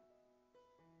again,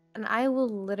 and I will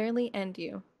literally end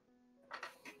you.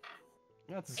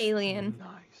 That's Alien.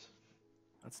 Nice.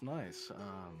 That's nice.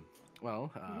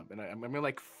 And I'm gonna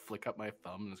like flick up my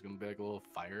thumb, and there's gonna be like a little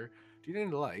fire. Do you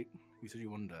need a light? You said you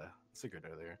wanted a cigarette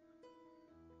earlier.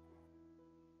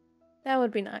 That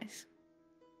would be nice.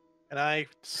 And I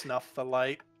snuff the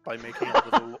light by making a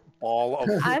little ball of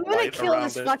I'm gonna light kill around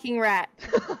this it. fucking rat.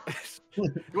 You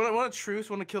want a truce?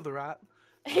 Want to kill the rat?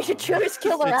 Truce,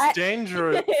 kill the It's rat.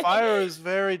 dangerous. Fire is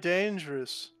very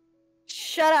dangerous.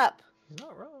 Shut up. He's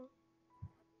not wrong.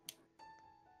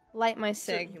 Light my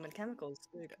Certain cig. human chemicals.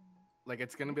 Like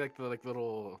it's gonna be like the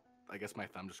little. I guess my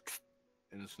thumb just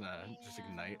and it's gonna just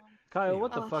ignite. Kyle,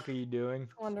 what the Oh. fuck are you doing?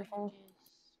 Wonderful.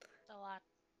 Just a lot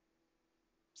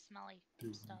smelly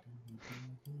stuff.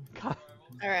 Kyle.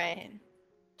 All right.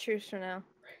 Truce for now.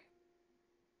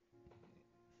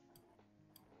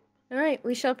 All right,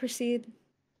 we shall proceed.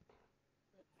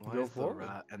 Why Go is the forward.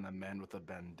 rat and the man with the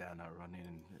bandana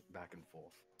running back and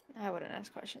forth? I wouldn't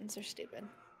ask questions. They're stupid.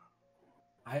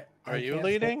 Are you can't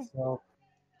leading? say so.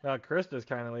 Krista's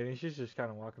kind of leading. She's just kind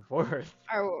of walking forward.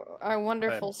 Our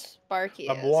wonderful Sparky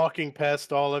I'm is. walking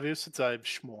past all of you since I'm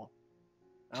Schmore.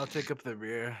 I'll take up the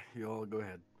rear. You all go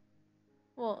ahead.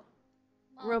 Well,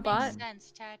 Well, it Robot? makes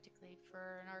sense tactically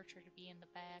for an archer to be in the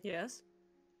back. Yes.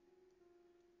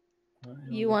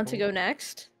 you want to go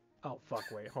next? Oh fuck!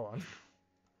 Wait, hold on.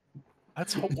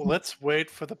 Let's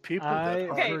wait for the people. I- That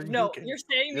Okay, Are no, you- you're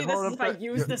saying me You're this holding as if I up that-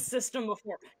 used you're- this system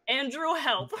before. Andrew,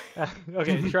 help!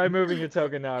 Okay, try moving your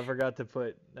token now. I forgot to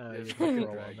put Yeah, your just click click and and roll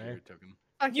on drag there. your token.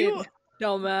 Fuck You-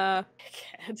 dumbass.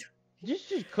 Can't.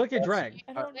 Just click and drag.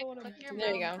 I don't know what I'm Click your doing.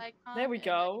 There you mouse go. icon There we and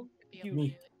go. then you'll be able to You-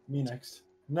 do it. Me next.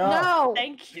 No. No.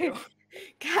 Thank you.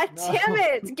 God No. damn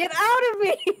it! Get out of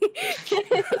me!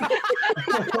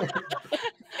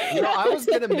 I was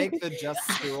gonna make the just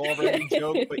screw over me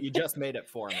joke, but you just made it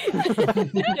for me.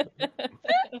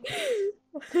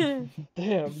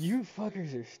 Damn, you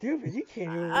fuckers are stupid. You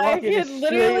can't even I walk in a can straight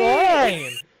literally-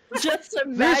 line. Just There's a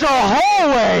imagine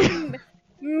hallway.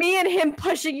 me and him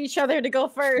pushing each other to go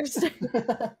first.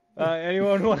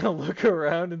 Anyone want to look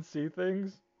around and see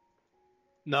things?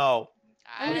 No,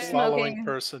 I'm I'm just following smoking.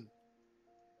 person.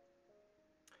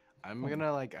 I'm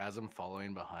gonna as I'm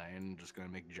following behind, just gonna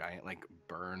make giant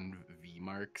burn V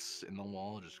marks in the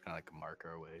wall, just kind of mark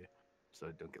our way, so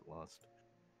I don't get lost.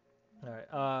 All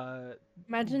right.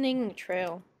 Imagining the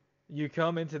trail. You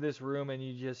come into this room and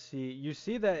you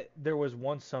see that there was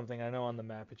once something. I know on the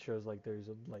map it shows there's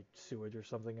sewage or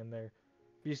something in there.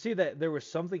 You see that there was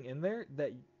something in there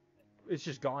that it's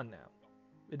just gone now.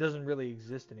 It doesn't really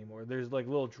exist anymore. There's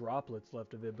little droplets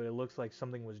left of it, but it looks like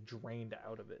something was drained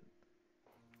out of it.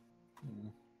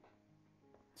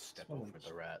 Step over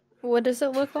the rat. What does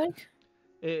it look like?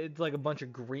 It's like a bunch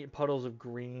of green puddles of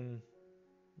green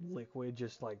liquid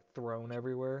just thrown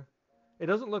everywhere. It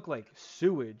doesn't look like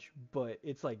sewage, but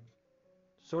it's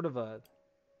sort of a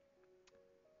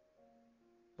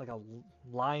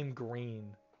lime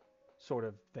green sort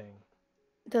of thing.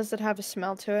 Does it have a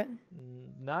smell to it?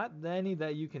 Not any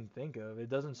that you can think of. It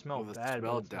doesn't smell Well, the bad,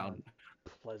 smell but it's down-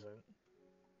 not pleasant.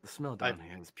 The smell down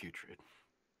here is putrid.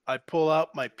 I pull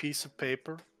out my piece of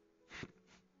paper.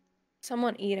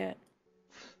 Someone eat it.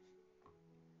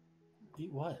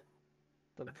 Eat what?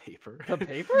 The paper. The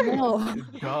paper? No,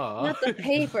 Duh. not the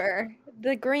paper.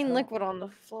 The green liquid on the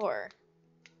floor.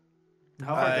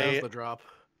 How far down I- is the drop?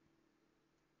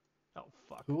 Oh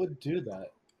fuck. Who would do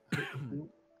that?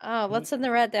 Oh, let's send the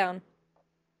rat down.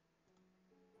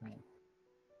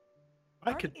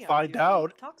 I could Aren't find usually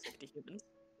out. Toxic to humans.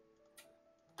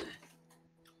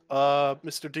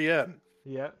 Mr. DM,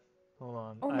 Yeah. Hold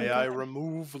on. Oh my may I God.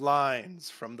 remove lines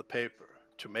from the paper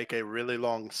to make a really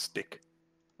long stick?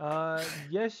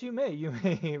 Yes, you may. You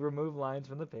may remove lines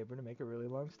from the paper to make a really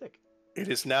long stick. It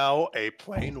is now a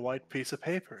plain white piece of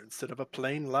paper instead of a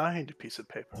plain lined piece of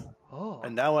paper. Oh.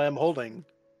 And now I am holding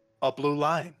a blue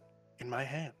line in my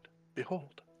hand.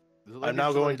 Behold. Is it I'm now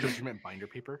just going to- legitimate binder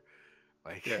paper.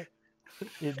 Yeah.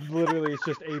 It literally is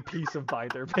just a piece of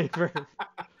binder paper.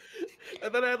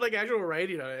 And then I had actual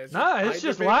writing on it. Nah, it's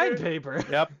just lined paper.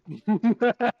 Yep.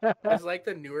 It's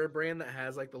the newer brand that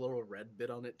has the little red bit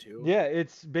on it too. Yeah,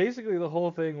 it's basically the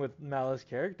whole thing with Malice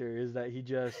character is that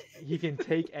he can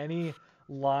take any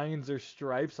lines or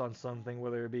stripes on something,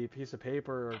 whether it be a piece of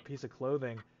paper or a piece of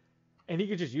clothing, and he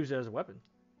could just use it as a weapon.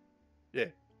 Yeah.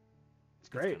 It's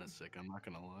great. Kind of sick. I'm not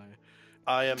gonna lie.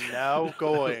 I am now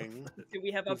going.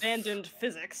 We have abandoned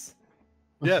physics.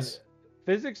 Yes.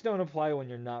 Physics don't apply when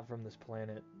you're not from this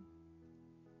planet.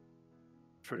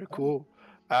 Pretty cool.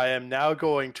 I am now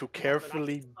going to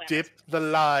carefully dip the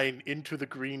line into the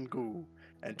green goo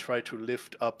and try to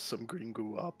lift up some green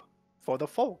goo up for the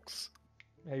folks.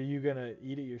 Are you gonna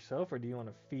eat it yourself, or do you want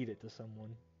to feed it to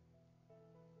someone?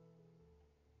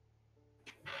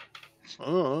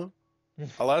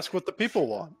 I'll ask what the people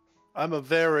want. I'm a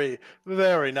very,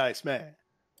 very nice man.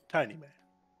 Tiny man.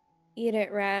 Eat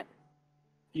it, rat.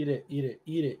 Eat it, eat it,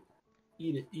 eat it.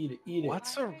 Eat it, eat it, eat it.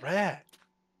 What's a rat?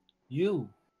 You.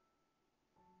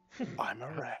 I'm a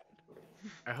rat.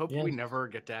 I hope Yeah. we never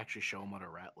get to actually show him what a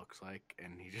rat looks like,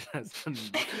 and he just has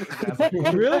to.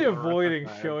 I'm really avoiding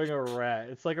showing a rat.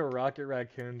 It's like a Rocket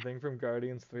Raccoon thing from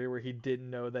Guardians 3 where he didn't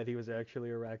know that he was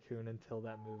actually a raccoon until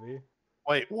that movie.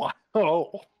 Wait, what?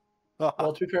 Oh.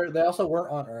 Well, to be fair, they also weren't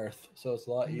on Earth, so it's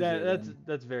a lot easier.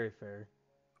 That's very fair.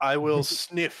 I will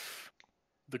sniff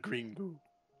the green goo.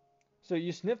 So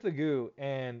you sniff the goo,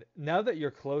 and now that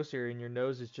you're closer and your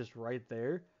nose is just right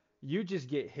there, you just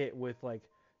get hit with like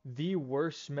the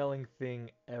worst smelling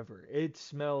thing ever. It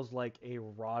smells like a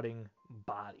rotting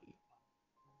body.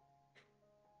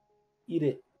 Eat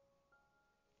it.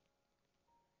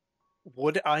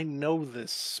 Would I know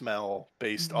this smell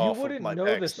based You off of wouldn't my know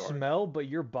the backstory? smell, but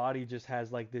your body just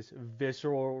has like this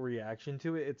visceral reaction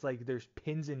to it. It's like there's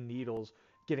pins and needles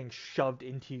getting shoved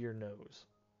into your nose.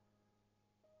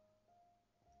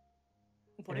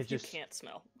 What And if it you just- can't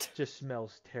smell? Just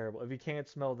smells terrible. If you can't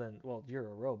smell, then well, you're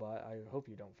a robot. I hope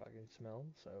you don't fucking smell.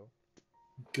 So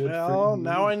Good Well, for you.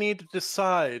 now I need to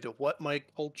decide what my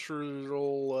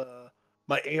cultural,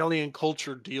 my alien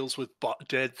culture deals with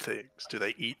dead things. Do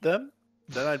they eat them?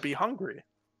 Then I'd be hungry.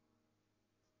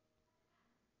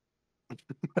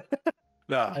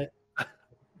 No,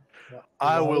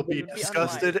 I will Well, be It would be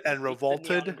disgusted unwise to and eat the neon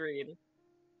revolted green.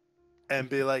 and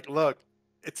be like, "Look,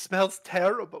 it smells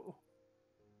terrible,"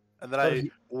 and then But I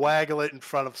he- waggle it in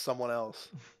front of someone else.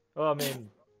 well, I mean,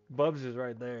 Bubs is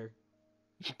right there.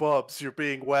 Bubs, you're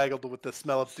being waggled with the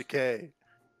smell of decay.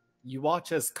 You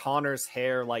watch as Connor's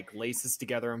hair like laces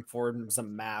together and forms a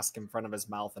mask in front of his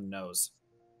mouth and nose.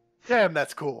 Damn,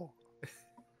 that's cool.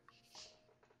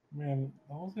 Man,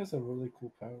 those guys have really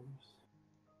cool powers.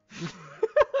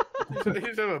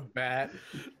 He's have a bat.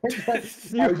 I do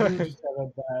just have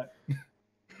a bat,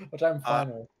 which I'm fine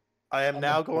with. I am I'm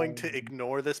now a going to clown.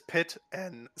 ignore this pit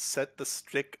and set the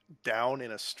stick down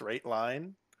in a straight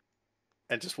line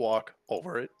and just walk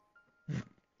over it.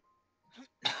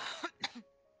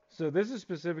 So this is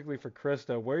specifically for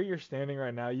Krista. Where you're standing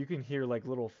right now, you can hear like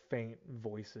little faint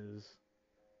voices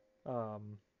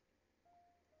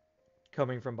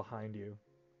coming from behind you.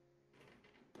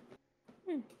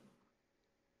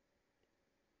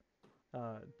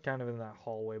 Kind of in that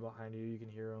hallway behind you, you can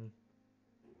hear them.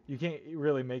 You can't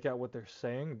really make out what they're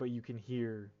saying, but you can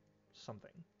hear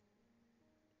something.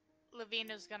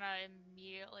 Lavina's gonna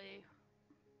immediately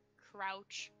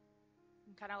crouch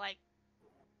and kind of like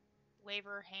wave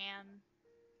her hand.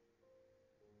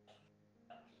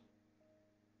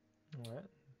 All right.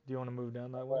 Do you want to move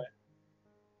down that way?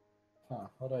 Huh,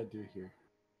 what do I do here?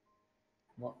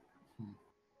 What?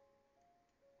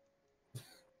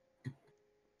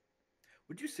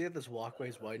 Would you say this walkway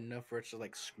is wide enough for us to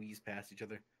like squeeze past each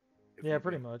other? If Yeah, we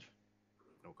pretty did? much.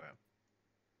 Okay.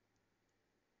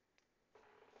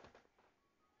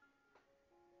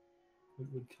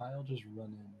 Would Kyle just run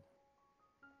in?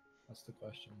 That's the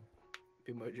question.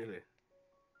 Pimojelly.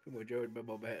 Pimojelly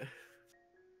Babobat.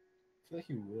 I feel like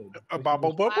he would. Baba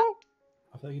Bubba?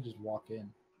 I feel like he'd just walk in.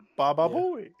 Baba Yeah.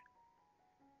 Boy.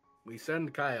 We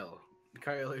send Kyle.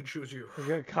 Kyle, I choose you.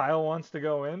 Okay, Kyle wants to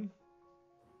go in.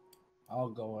 I'll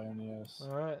go in, yes. All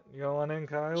right, you going in,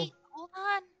 Kyle? Wait, hold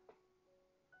on.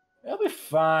 It'll be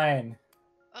fine.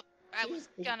 I was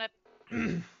gonna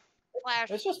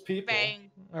flash It's just people. bang.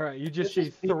 All right, you just It's see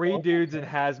just people. three dudes in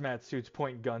hazmat suits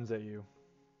point guns at you.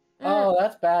 Oh,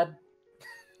 that's bad.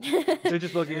 They're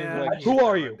just looking at you like, he's "Who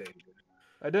are not you? dangerous.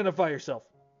 Identify yourself."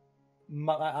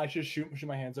 I should shoot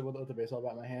my hands up with the baseball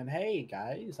bat in my hand. Hey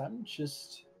guys, I'm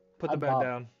just Put the I'm bat Bob.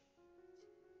 down.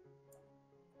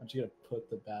 I'm just gonna put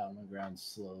the bat on the ground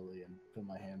slowly and put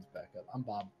my hands back up. I'm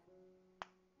Bob.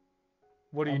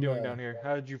 What are you I'm doing the- down here?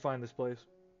 How did you find this place?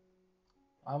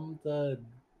 I'm the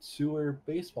sewer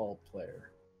baseball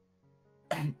player.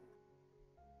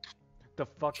 The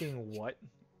fucking what?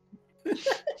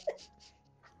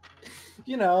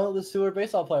 You know, the sewer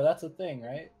baseball player. That's a thing,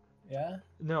 right? Yeah.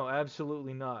 No,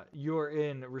 absolutely not. You're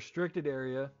in restricted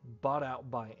area bought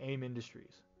out by AIM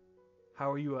Industries.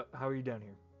 How are you down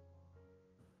here?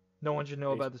 No one should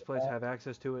know about this place, have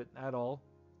access to it at all.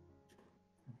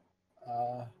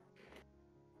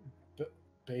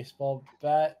 Baseball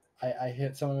bat. I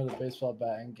hit someone with a baseball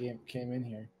bat and came in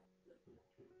here.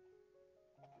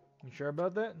 You sure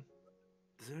about that?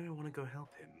 Does anyone want to go help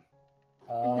him?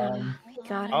 We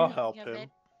got it. I'll help Give him. it.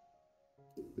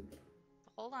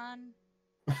 Hold on.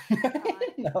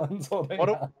 No one's holding What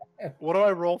do- on. What do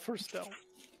I roll for stealth?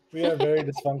 We are very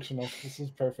dysfunctional. This is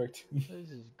perfect. This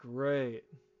is great.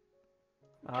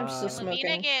 I'm still We need to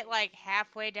smoking. get like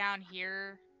halfway down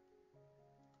here,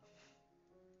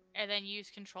 and then use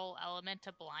control element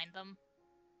to blind them.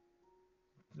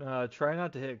 Try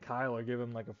not to hit Kyle or give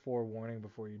him like a forewarning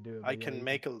before you do it. I but yeah, can you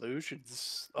make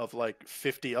illusions of like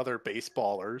 50 other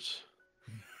baseballers.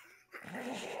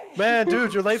 Man,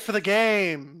 dude, you're late for the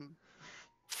game.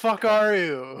 Fuck are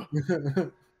you?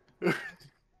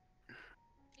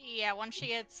 Yeah, once she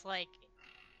gets like,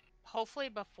 hopefully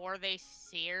before they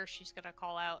see her, she's gonna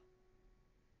call out,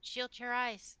 "Shield your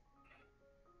eyes,"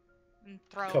 and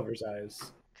throw Covers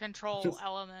eyes. control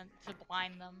element to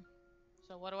blind them.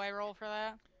 So what do I roll for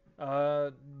that?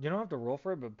 You don't have to roll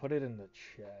for it, but put it in the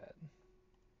chat.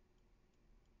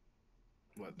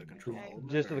 What, the control? Okay.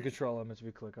 element, Just or- the control elements if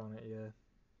you click on it, yeah.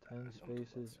 10 don't click on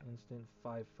spaces, it. instant,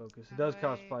 5 focus. It does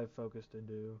cost Alright. 5 focus to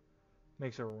do.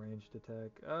 Makes a ranged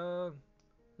attack.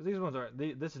 These ones aren't.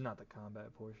 This is not the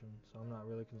combat portion, so I'm not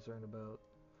really concerned about.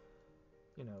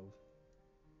 You know,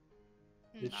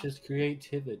 It's No. just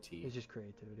creativity. it's just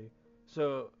creativity.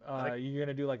 So, you're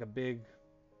gonna do like a big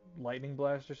lightning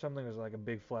blast or something, or is it like a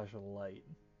big flash of light?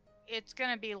 It's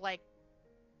gonna be like,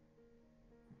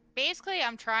 basically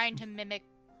I'm trying to mimic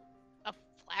a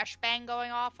flashbang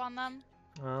going off on them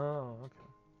Oh, okay.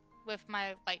 with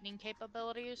my lightning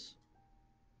capabilities.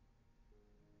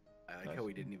 I like Nice. how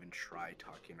we didn't even try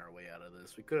talking our way out of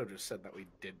this. We could have just said that we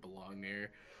did belong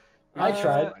here. I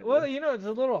tried. Well, you know, it's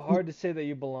a little hard to say that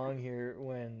you belong here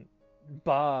when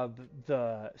Bob,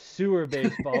 the sewer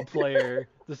baseball player,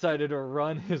 decided to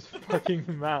run his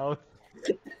fucking mouth.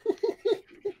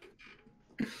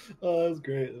 Oh, that was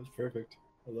great. That was perfect.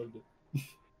 I loved it.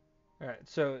 All right,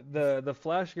 so the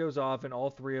flash goes off, and all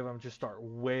three of them just start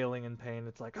wailing in pain.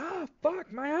 It's like, ah,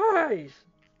 fuck my eyes!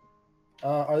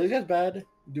 Are these guys bad?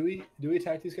 Do we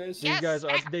attack these guys? These Yes, guys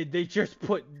are smack! they just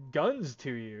put guns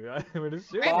to you. I would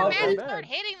assume Rip Bob, them that's out and it- start bad.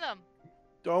 hitting them!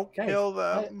 Don't Guys, kill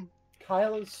them.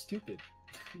 Kyle is stupid.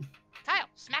 Kyle,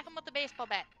 smack him with the baseball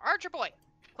bat. Archer boy,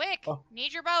 quick! Oh.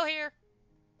 Need your bow here.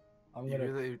 I'm You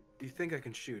gonna. really, do you think I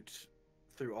can shoot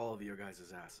through all of your guys'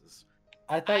 asses?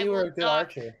 I thought I you were will a good duck.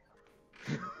 archer.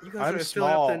 You guys I'm are filling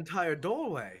up small. the entire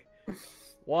doorway.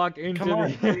 Walk into Come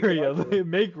on, the area.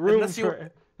 Make room Unless you-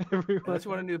 for everyone. Unless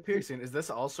you want to do a piercing, is this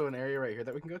also an area right here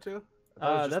that we can go to? I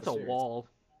thought it was just That's the a stairs. wall.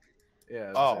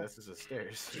 Yeah, Oh. this is a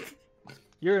stairs.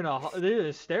 You're in there's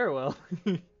a stairwell.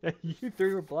 You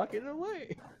three were blocking the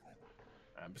way.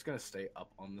 I'm just gonna stay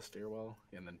up on the stairwell,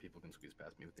 and then people can squeeze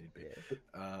past me if need be.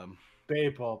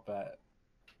 Baseball bat.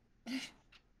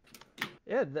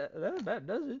 Yeah, that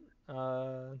does it.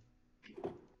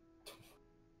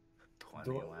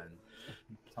 21.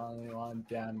 21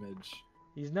 damage.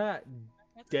 He's not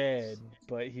That's dead,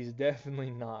 but he's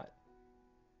definitely not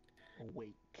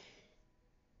awake.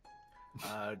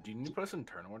 Do you need to put us in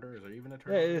turn order? Is there even a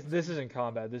turn Yeah, order? this isn't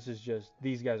combat. This is just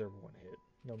these guys are one hit,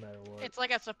 no matter what. It's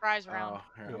like a surprise round. Oh,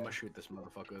 here, I'm Yeah. gonna shoot this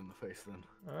motherfucker in the face then.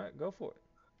 All right, go for it.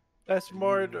 That's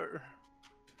murder.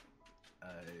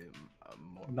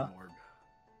 Not- Morb.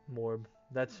 Morb.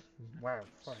 That's wow.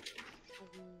 Fuck.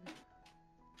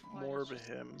 What Morb is-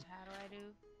 him. How do I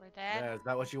do? Like that? Yeah, is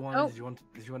that what you wanted? Oh. Did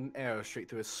you want an arrow straight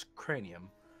through his cranium?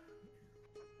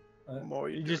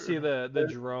 You just see the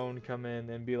drone come in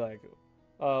and be like,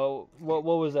 what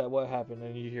was that? What happened?"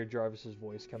 And you hear Jarvis's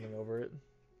voice coming over it.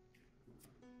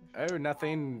 Oh,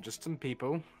 nothing. Just some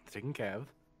people taking care of.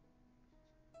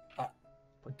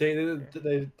 They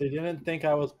didn't think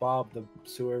I was Bob, the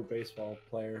sewer baseball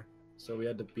player, so we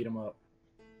had to beat him up.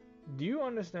 Do you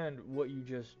understand what you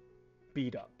just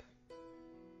beat up?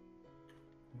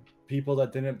 People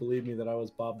that didn't believe me that I was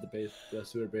Bob, the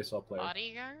sewer baseball player.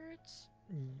 Bodyguards?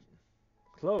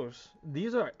 Close.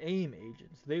 These are AIM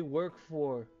agents. They work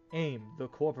for AIM, the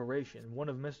corporation, one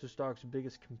of Mr. Stark's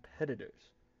biggest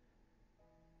competitors.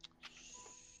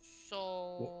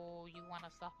 So you want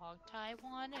us to hogtie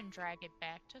one and drag it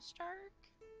back to Stark?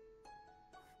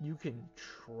 You can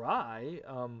try.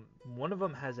 One of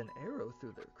them has an arrow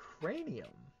through their cranium,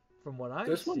 from what I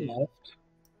There's one see. left.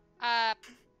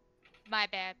 My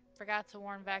bad. Forgot to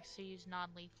warn Vex to use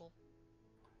non-lethal.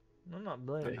 I'm not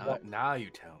blaming you. Now you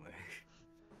tell me.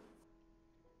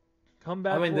 Come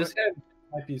back. I mean, for this guy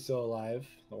might be still alive.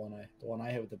 The one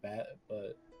I hit with the bat,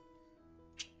 but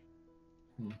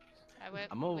I went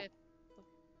I'm a- with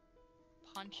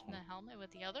the punch in the helmet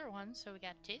with the other one, so we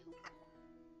got 2.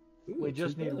 We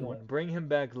just need one. Bring him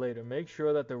back later. Make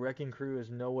sure that the wrecking crew is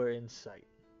nowhere in sight.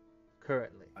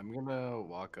 Currently. I'm gonna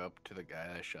walk up to the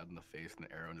guy I shot in the face with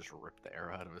an arrow and just rip the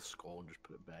arrow out of his skull and just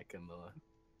put it back in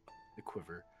the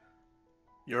quiver.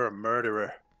 You're a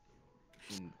murderer.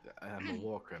 And I'm a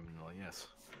war criminal, yes.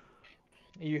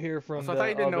 You hear from Also, I the thought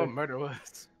you didn't know other- what murder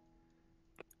was.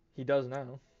 He does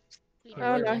now. We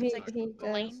Oh, no, just he does.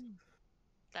 explained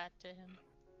that to him.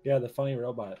 Yeah, the funny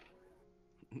robot.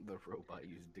 The robot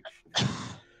used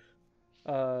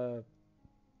dictionary.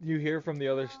 You hear from the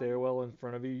other stairwell in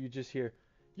front of you. You just hear,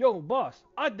 "Yo, boss,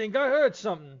 I think I heard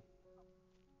something."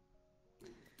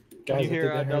 Guys, You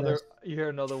hear I think I heard us.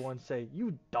 another one say,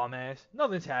 "You dumbass,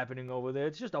 nothing's happening over there.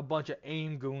 It's just a bunch of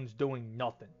AIM goons doing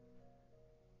nothing."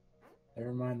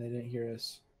 Never mind, they didn't hear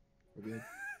us. We're good.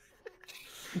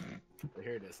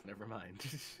 Here it is. Never mind.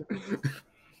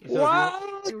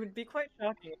 So It would be quite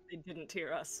shocking if they didn't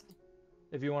hear us.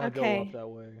 if you want to Okay. go up that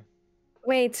way.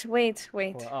 Wait.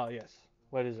 Well, oh, yes.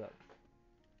 What is up?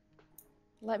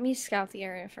 Let me scout the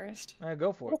area first.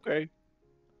 Go for it. Okay.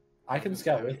 I can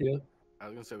scout with you. I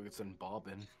was gonna say we could send Bob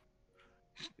in.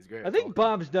 He's great. I at think talking.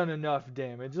 Bob's done enough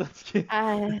damage. Let's give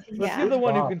Yeah. the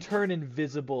one who Bob. can turn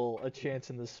invisible a chance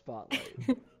in the spotlight.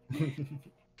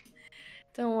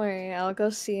 Don't worry, I'll go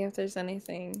see if there's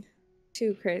anything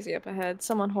too crazy up ahead.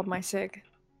 Someone hold my sig.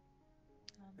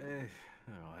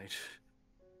 Alright.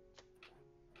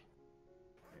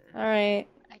 Alright.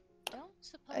 I don't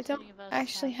suppose I don't any of us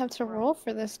actually have to roll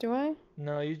for this, do I?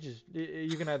 No, you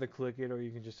can either click it or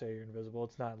you can just say you're invisible.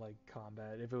 It's not like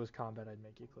combat. If it was combat, I'd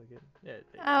make you click it.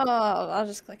 Yeah. Oh, I'll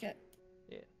just click it.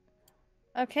 Yeah.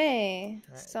 Okay,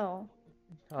 Alright. so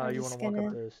You I'm want just to walk up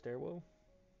gonna- the stairwell?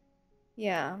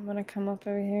 yeah, I'm gonna come up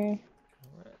over here.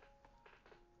 Alright.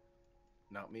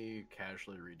 Not me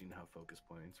casually reading how focus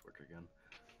points work again.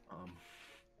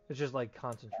 It's just like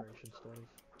concentration stuff.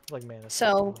 It's like mana.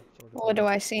 So, sort of what thing. do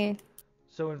I see?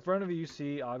 So in front of you, you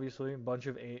see obviously a bunch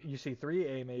of you see 3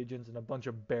 AIM agents and a bunch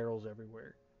of barrels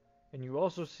everywhere, and you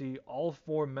also see all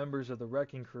 4 members of the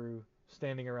wrecking crew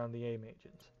standing around the AIM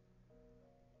agents.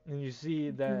 And you see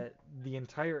that the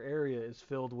entire area is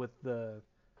filled with the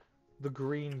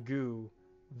green goo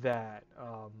that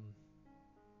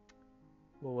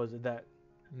what was it that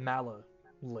Mala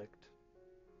licked.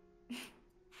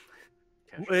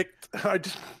 Licked. I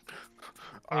just.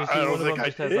 And you I see don't one of think them I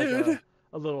just has did. like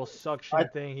a little suction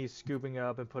thing he's scooping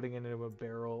up and putting it into a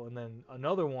barrel, and then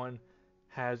another one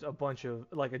has a bunch of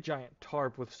like a giant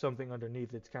tarp with something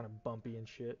underneath it's kind of bumpy and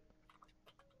shit.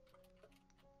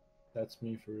 That's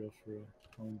me for real, for real.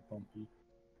 I'm bumpy.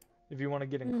 If you want to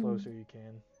get in closer, you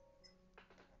can.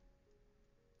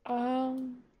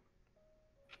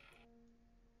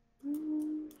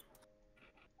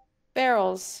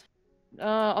 Barrels.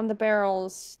 On the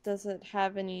barrels, does it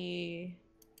have any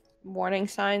warning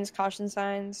signs, caution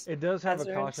signs? It does have a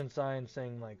Hazards. caution sign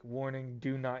saying like warning,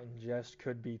 do not ingest,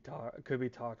 could be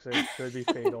toxic, could be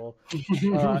fatal.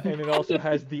 And it also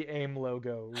has the AIM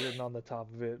logo written on the top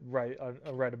of it, right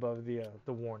above the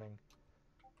warning.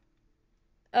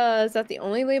 Is that the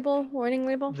only label? Warning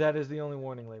label? That is the only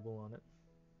warning label on it.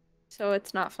 So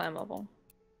it's not flammable.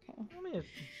 Okay. I mean, it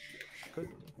could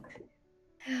be.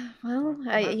 Well,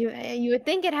 you would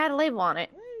think it had a label on it.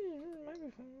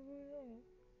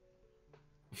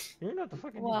 You're not the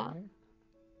fucking Well, designer.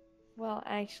 Well,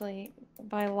 actually,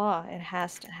 by law, it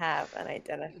has to have an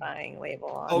identifying label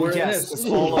on Oh it. yes, this.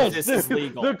 all of Yes, this is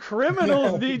legal. The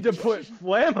criminals need to put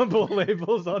flammable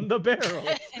labels on the barrels.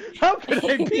 How could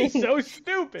I be so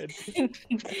stupid?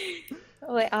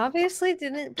 Well, they obviously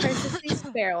didn't purchase these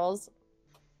barrels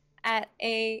at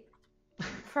a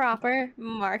proper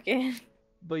market.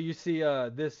 But you see,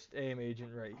 this AIM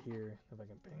agent right here. If I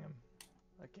can ping him,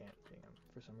 I can't ping him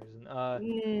for some reason.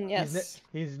 Yes.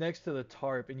 He's next to the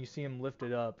tarp, and you see him lift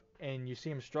it up, and you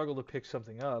see him struggle to pick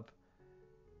something up,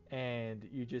 and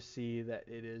you just see that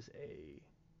it is a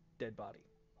dead body.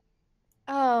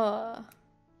 Oh.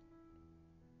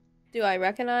 Do I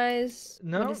recognize?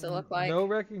 No, What does it look like? no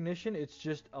recognition. It's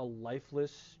just a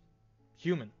lifeless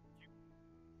human.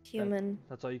 Human.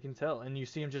 That's all you can tell. And you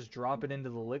see him just drop it into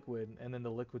the liquid, and then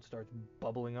the liquid starts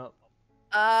bubbling up.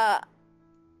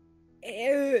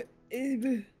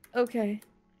 Okay.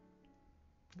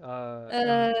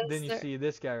 And then you sir- see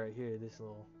this guy right here, this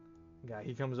little guy.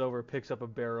 He comes over, picks up a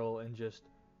barrel, and just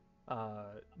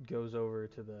goes over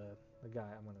to the guy.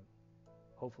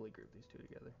 hopefully group these two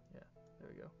together. Yeah, there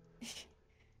we go.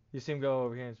 You see him go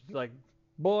over here and he's like,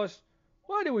 boss,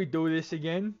 why do we do this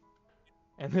again?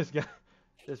 And this guy,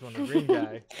 this one, the green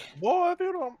guy, Boy, if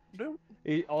you don't do.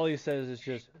 all he says is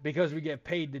just, because we get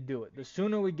paid to do it. The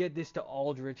sooner we get this to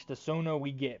Aldrich, the sooner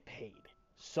we get paid.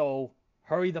 So,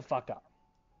 hurry the fuck up.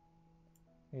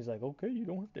 He's like, okay, you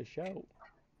don't have to shout.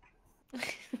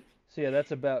 So yeah,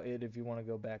 that's about it if you want to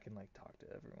go back and like talk to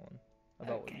everyone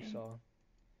about what you Okay. saw.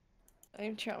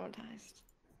 I'm traumatized.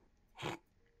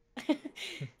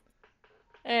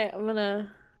 Alright, I'm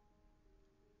gonna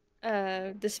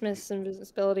dismiss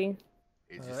invisibility.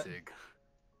 Easy Alright. sig.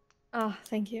 Oh,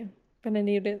 thank you. Gonna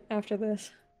need it after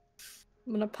this.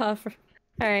 I'm gonna puff.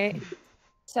 Alright.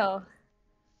 So,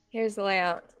 here's the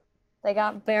layout. They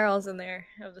got barrels in there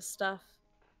of the stuff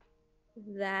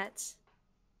that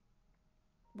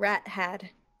Rat had.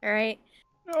 Alright?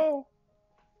 No.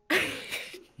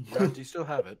 Rat, do you still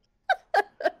have it?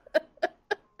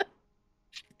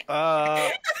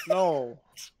 No.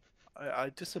 I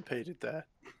dissipated that.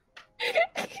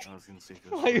 I was gonna see if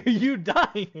it was Why are you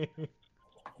dying?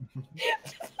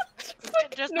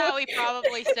 Just now he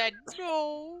probably said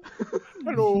no.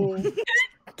 Hello.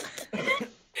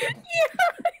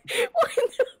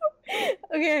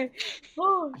 Okay.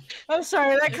 Oh, I'm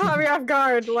sorry, that caught me off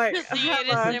guard. Like, The hold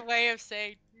on. innocent way of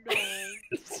saying no.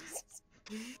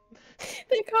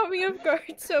 They caught me off guard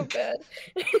so bad.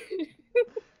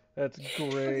 That's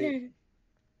great.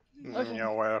 Okay.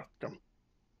 You're welcome.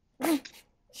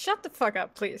 Shut the fuck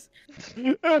up, please.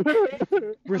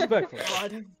 Respectfully.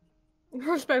 God.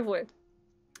 Respectfully.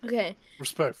 Okay.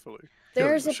 Respectfully.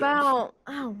 There's Kill yourself.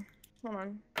 about hold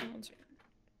on. 1 second.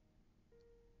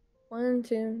 1,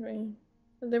 2,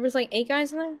 3. There was like 8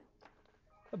 guys in there?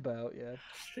 About,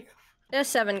 yeah. There's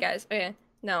 7 guys. Okay.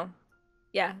 No.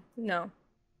 Yeah, no.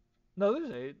 No,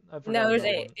 there's 8. I forgot No, there's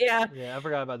about 8. one. Yeah. Yeah, I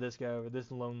forgot about this guy over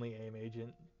this lonely AIM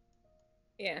agent.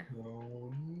 Yeah.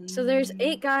 So there's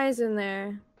 8 guys in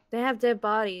there. They have dead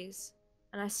bodies.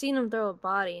 And I seen them throw a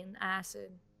body in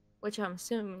acid, which I'm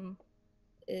assuming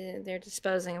they're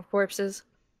disposing of corpses.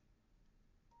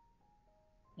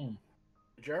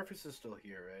 Jarvis is still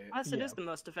here, right? Acid Yeah. is the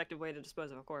most effective way to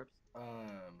dispose of a corpse.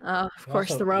 Of course,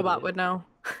 also the robot eat it. would know.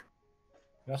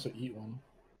 You also eat one.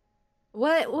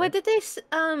 What did they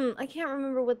I can't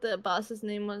remember what the boss's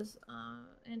name was.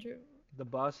 Andrew. The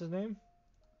boss's name?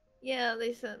 Yeah,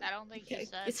 they said. I don't think he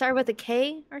said. It started with a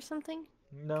K or something.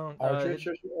 No.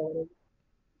 Archer.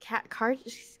 Cat card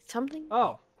something.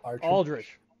 Oh, Archer.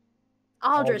 Aldrich.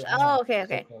 Aldrich. Oh, okay,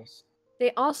 So okay. close.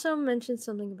 They also mentioned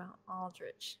something about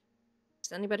Aldrich.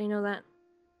 Does anybody know that?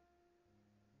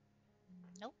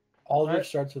 Nope. Aldrich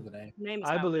starts with an A. Name's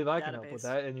I out believe in I the can help with database.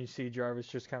 that, and you see Jarvis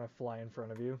just kind of fly in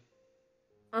front of you.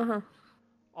 Uh-huh.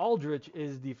 Aldrich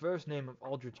is the first name of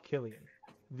Aldrich Killian,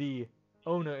 the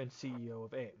owner and CEO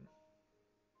of AIM.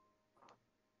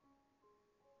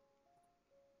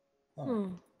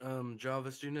 Oh.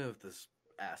 Jarvis, do you know if this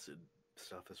acid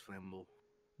stuff is flammable?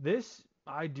 This,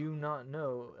 I do not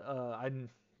know.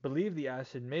 Believe the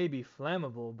acid may be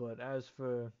flammable, but as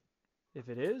for if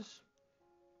it is,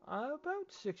 I'm about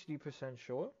 60%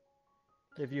 sure.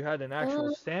 If you had an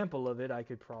actual sample of it, I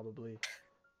could probably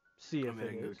see I if mean, I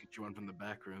it can go is. get you one from the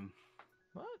back room.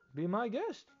 What? Be my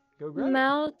guest. Go grab it.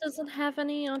 Mal doesn't have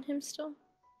any on him still.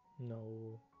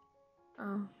 No.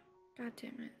 Oh, god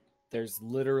damn it. There's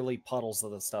literally puddles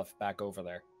of the stuff back over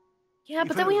there. Yeah, You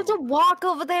but then we have better- to walk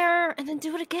over there and then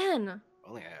do it again.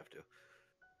 Only I have to.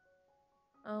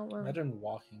 Oh well. Imagine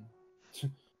walking.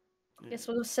 Guess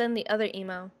we'll send the other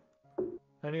email.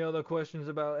 Any other questions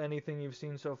about anything you've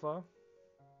seen so far?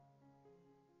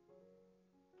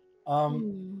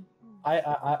 Hmm.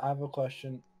 I have a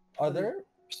question. Are there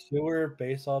sewer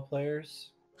baseball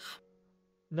players?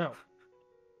 No.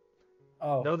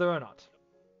 Oh, No, there are not.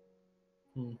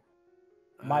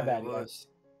 my bad, Well, guys.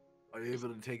 Are you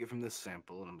able to take it from this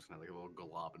sample? And I'm just gonna like a little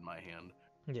glob in my hand.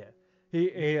 Yeah.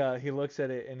 He looks at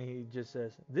it and he just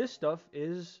says, "This stuff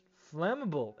is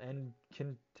flammable and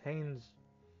contains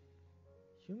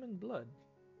human blood.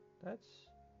 That's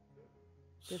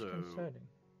So, disconcerting."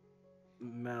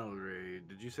 Mallory,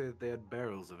 did you say that they had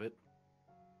barrels of it?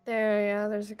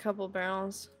 There's a couple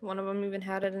barrels. One of them even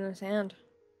had it in his hand.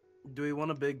 Do we want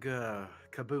a big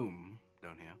kaboom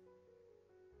down here?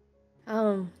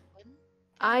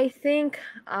 I think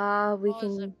we Was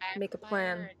it can make a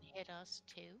backfire plan. and hit us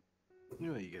too.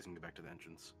 Anyway, you guys can go back to the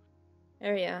entrance.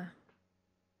 Oh yeah.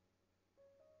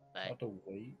 I But have to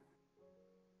wait.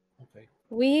 Okay.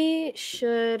 We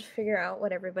should figure out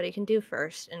what everybody can do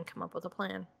first and come up with a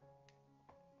plan.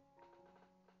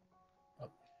 Oh.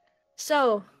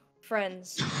 So,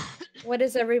 Friends, what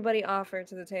does everybody offer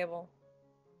to the table?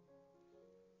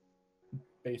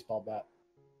 Baseball bat.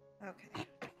 Okay.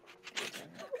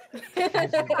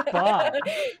 Bob,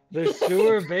 the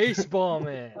sewer baseball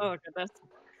man. Oh goodness.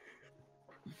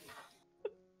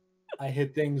 I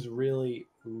hit things really,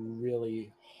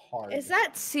 really hard. Is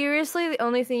that seriously the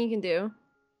only thing you can do?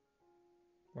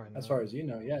 Right As now. far as you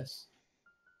know, yes.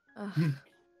 Ugh.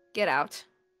 Get out.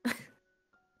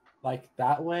 Like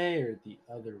that way or the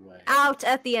other way? Out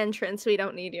at the entrance. We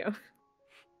don't need you.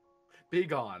 Be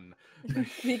gone.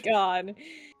 Be gone.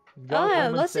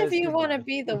 Godwoman Let's see if says you want to goodbye.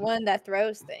 be the one that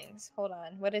throws things. Hold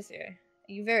on. What is your? Are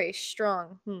you very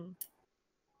strong?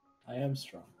 I am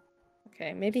strong.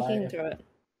 Okay, maybe he can throw it.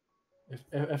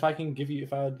 If I can give you,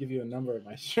 if I would give you a number of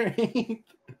my strength,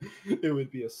 it would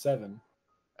be a 7.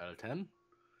 Out of 10?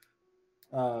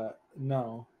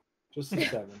 No, just a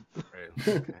 7. Right.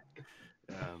 Okay.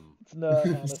 It's not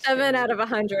on a 7 scale. out of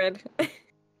 100.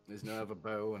 There's no have a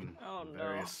bow and Oh, no.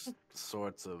 various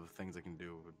sorts of things I can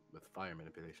do with fire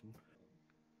manipulation.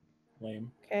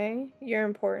 Lame. Okay, you're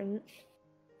important.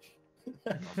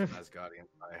 Also, as Guardian,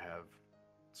 I have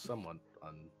somewhat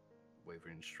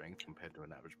unwavering strength compared to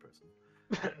an average person.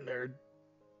 Nerd.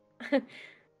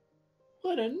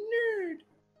 What a nerd!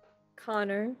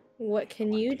 Connor, what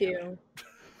can you do?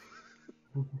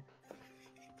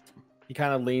 He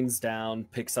kind of leans down,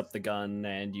 picks up the gun,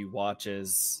 and you watch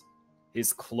as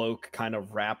his cloak kind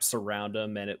of wraps around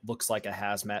him, and it looks like a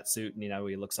hazmat suit. And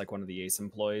he looks like one of the Ace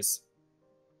employees.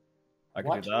 I can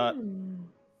What? do that.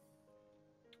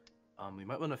 You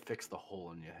might want to fix the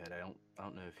hole in your head. I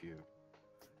don't know if you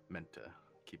meant to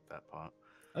keep that part.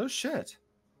 Oh shit!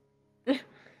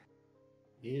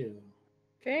 Ew.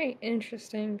 Very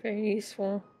interesting, very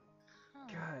useful.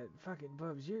 God, fucking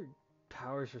Bubs, your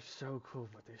powers are so cool,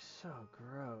 but they're so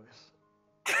gross.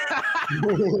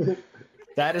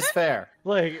 That is fair.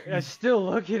 Like, I'm still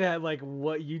looking at like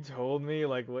what you told me,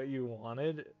 like what you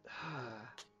wanted.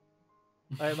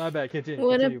 Alright, my bad. Continue.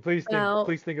 What Continue. Please think. about-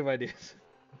 Please think of ideas.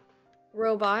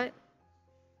 Robot,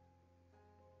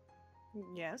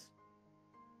 Yes.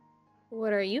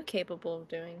 what are you capable of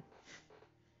doing?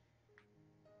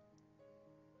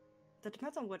 That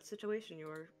depends on what situation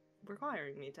you're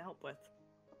requiring me to help with.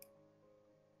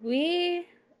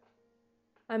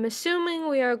 I'm assuming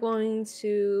we are going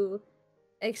to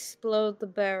explode the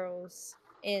barrels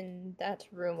in that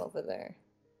room over there.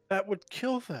 That would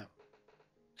kill them.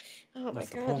 Oh my That's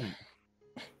the god. point.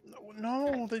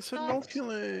 No, they said no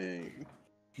killing.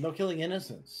 No killing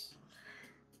innocents.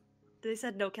 They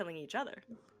said no killing each other.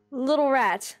 Little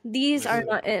rats, these are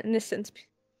not innocent.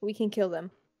 We can kill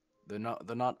them. They're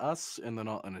not us, and they're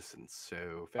not innocent.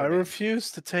 So I fair game.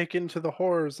 refuse to take into the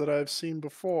horrors that I've seen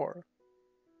before.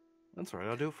 That's all right.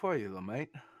 I'll do it for you, little mate.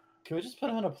 Can we just put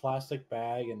them in a plastic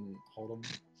bag and hold them?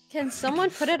 Can someone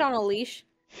put it on a leash?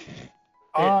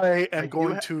 I am I do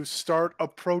going ha- to start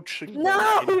approaching them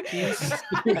No! in peace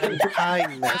and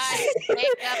kindness. Guys,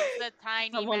 pick up the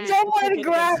tiny Someone- man. Someone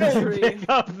grab it! Pick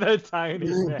up the tiny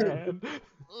man.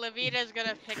 Levita's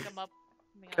gonna pick him up.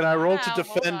 Can I roll to Now,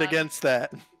 hold defend on. against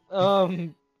that?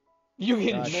 You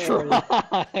can God.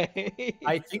 try.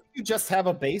 I think you just have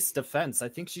a base defense. I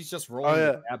think she's just rolling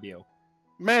yeah. to grab you.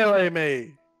 Melee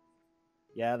me.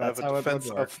 Yeah, I that's have how a it would defense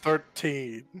work. of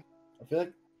 13. I feel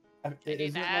like isn't it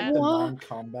like that? the What?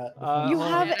 non-combat? You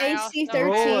defense? have And I AC also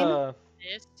 13? Roll,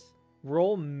 This.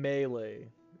 roll melee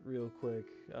real quick,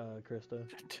 Krista.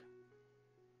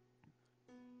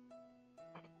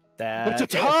 That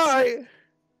It's a hits. tie!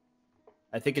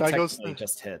 I think it That goes technically to-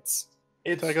 just hits.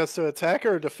 It's Take us to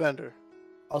attacker or defender?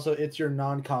 also it's your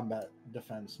non-combat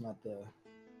defense, not the.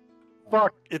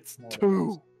 Fuck, it's no,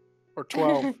 2 or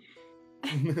 12.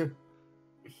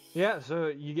 Yeah, so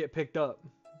you get picked up.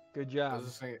 Good I job. was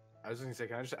just gonna say,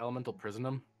 can I just elemental prison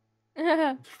him?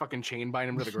 Well, Just fucking chain bind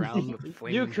him to the ground with You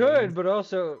flaming could, chains? but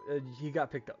also he got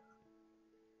picked up.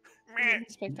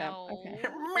 he's picked up. No. Okay.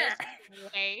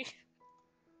 This way.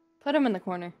 Put him in the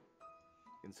corner.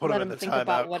 Can Put him Let in him the think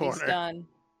about timeout what he's corner. done.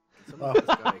 someone just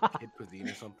got like kid cuisine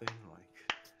or something?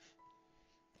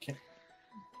 Like,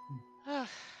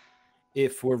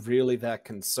 If we're really that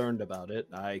concerned about it,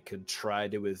 I could try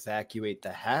to evacuate the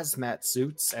hazmat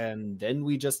suits, and then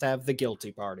we just have the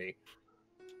guilty party.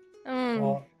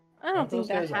 Well, I don't aren't think those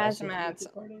the guys also hazmats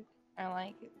guilty party? are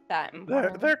like that they're,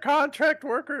 important. they're contract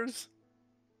workers.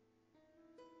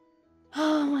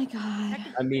 Oh my god.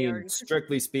 I They mean, are-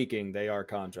 strictly speaking, they are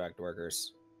contract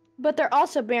workers. But they're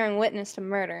also bearing witness to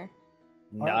murder.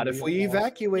 Not if we we also-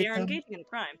 evacuate They are them. engaging in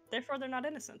crime. Therefore, they're not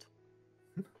innocent.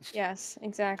 Yes,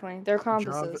 exactly. They're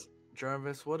accomplices.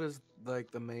 Jarvis, what is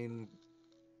like the main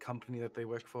company that they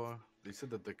work for? They said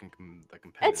that the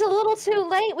competitive. It's a little too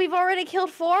late. We've already killed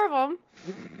 4 of them.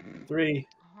 3.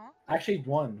 Uh-huh. Actually,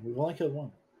 1. We've only killed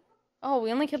 1. Oh,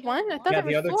 we only killed 1? I thought Yeah, there the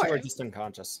was other 4. 2 are just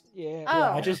unconscious. Yeah. Oh.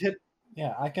 Yeah, I just hit.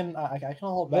 Yeah, I can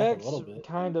hold back Vex a little bit.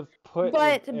 kind of put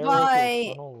But an arrow to by- the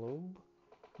frontal lobe.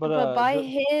 But by the-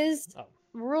 his oh.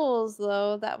 rules,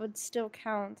 though, that would still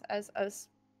count as us,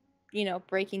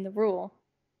 breaking the rule.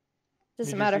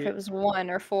 Doesn't Did you matter see if it it? was 1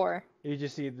 or 4. You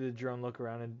just see the drone look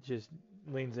around and just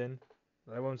leans in.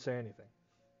 I won't say anything.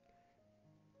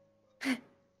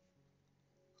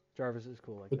 Jarvis is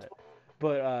cool like that.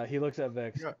 But he looks at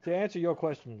Vex. Yeah. To answer your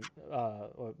question,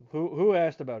 who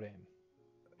asked about AIM?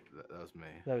 That was me.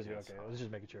 That was you. Yes. Okay, I was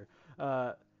just making sure.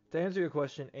 To answer your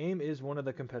question, AIM is one of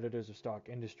the competitors of Stark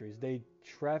Industries. They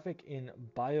traffic in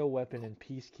bioweapon and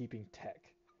peacekeeping tech.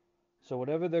 So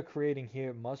whatever they're creating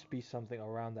here must be something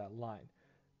around that line.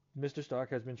 Mr. Stark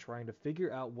has been trying to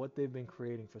figure out what they've been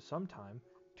creating for some time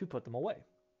to put them away.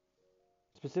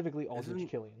 Specifically Aldrich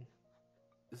Killian.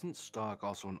 Isn't Stark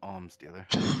also an arms dealer?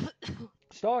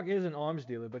 Stark is an arms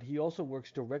dealer, but he also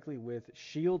works directly with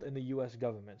S.H.I.E.L.D. and the U.S.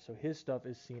 government, so his stuff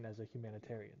is seen as a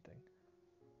humanitarian thing.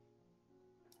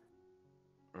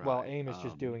 While AIM is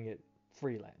just doing it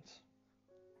freelance.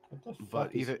 What the But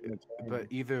fuck is either, humanitarian? but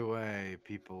either way,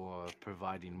 people are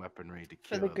providing weaponry to For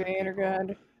kill the other greater people.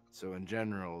 good. So in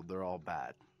general, they're all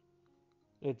bad.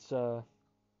 It's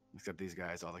Except these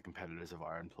guys are the competitors of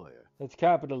our employer. it's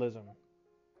capitalism.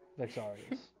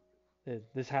 Vexarius.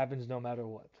 This happens no matter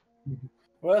what.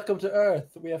 Welcome to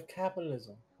Earth. We have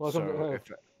capitalism. Welcome to So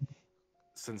Earth.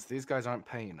 since these guys aren't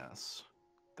paying us,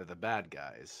 they're the bad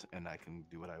guys, and I can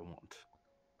do what I want.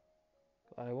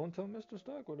 I won't tell Mr.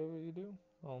 Stark whatever you do.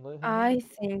 I'll let him I know.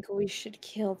 think we should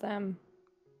kill them.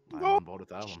 I'm on board with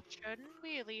that one. Shouldn't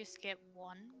we at least get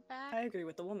one back? I agree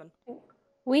with the woman.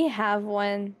 We have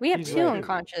 1. We have He's 2 right.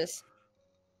 unconscious.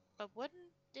 But wouldn't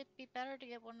it be better to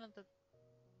get one of the?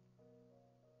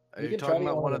 Are You you can try talking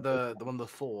to about get one one of of the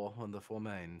one of the four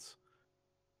mains?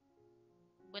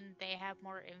 Wouldn't they have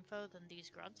more info than these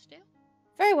grunts do?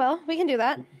 Very well. We can do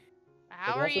that.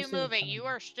 How they are also you seem moving? kind You of-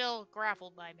 are still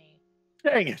grappled by me.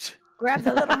 Dang it. Grab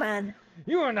the little man.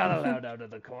 You are not allowed out of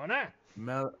the corner.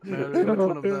 Mary, which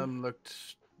one of them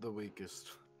looked the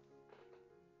weakest?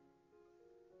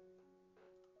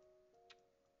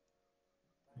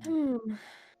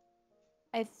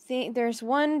 I think there's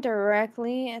one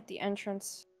directly at the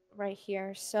entrance right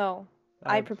here. So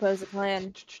I propose a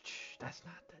plan. That's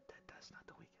not the weakest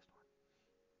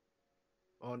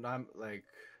one. Oh, no, I'm like,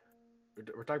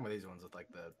 we're talking about these ones with like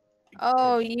the.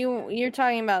 Oh, edge. you're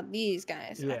talking about these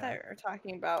guys. I Yeah. thought you were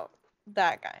talking about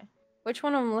that guy. Which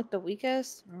one of them looked the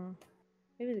weakest?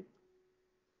 Maybe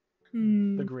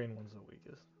The green one's the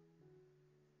weakest.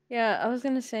 Yeah, I was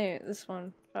gonna say this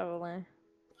one probably.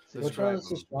 Which one is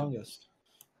the strongest?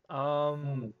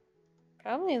 Probably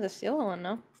the steel one,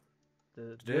 no?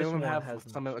 Did This anyone one have has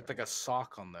something that looked like a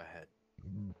sock on their head?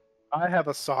 I have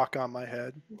a sock on my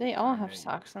head. They all have Alright.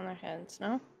 socks on their heads,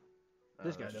 no?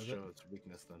 This guy That doesn't. shows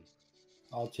weakness then.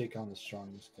 I'll take on the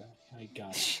strongest guy. I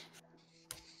got it.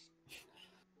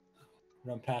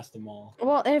 Run past them all.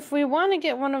 Well, if we want to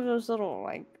get one of those little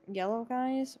like yellow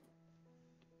guys,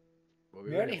 Well,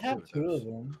 We already have 2 those. of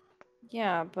them.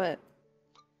 yeah, but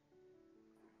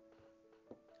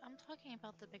I'm talking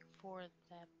about the big four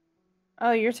that.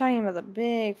 oh, you're talking about the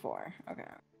big 4. Okay.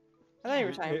 I thought you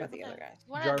were Yeah. talking It- about the other guys.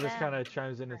 One of Jarvis them, kind of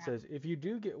chimes in and perhaps. says, if you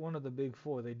do get one of the big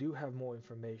 4, they do have more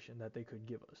information that they could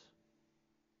give us.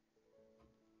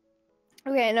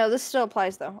 Okay, no, this still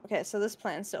applies though. Okay, so this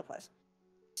plan still applies.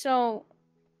 So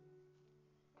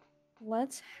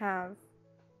let's have.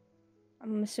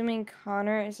 I'm assuming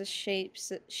Connor is a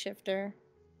shapeshifter,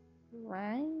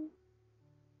 right?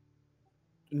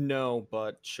 No,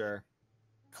 but sure.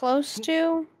 Close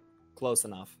to. Close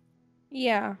enough.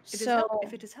 Yeah.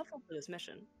 If it is helpful for this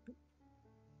mission,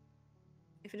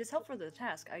 if it is helpful for the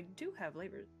task, I do have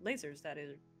lasers that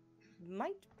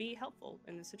might be helpful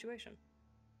in this situation.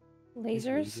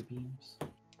 Laser Lasers, beams.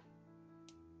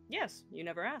 Yes, you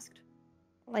never asked.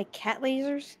 like cat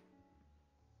lasers.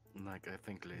 Like I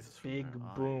think lasers from Big their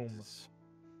boom. eyes.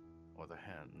 Or their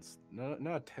hands. No,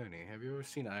 not Tony. Have you ever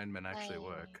seen Iron Man actually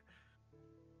work?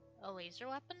 A laser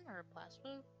weapon or a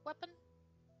plasma weapon?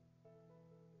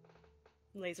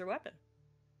 Laser weapon.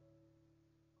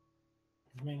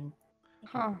 I mean,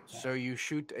 Huh. So you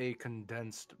shoot a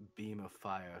condensed beam of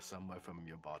fire somewhere from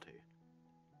your body.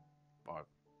 Or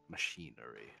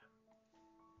machinery.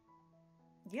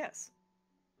 Yes.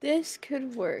 This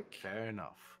could work. Fair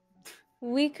enough.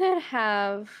 We could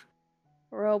have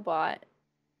robot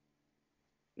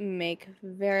make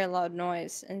very loud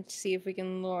noise and see if we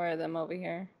can lure them over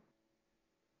here.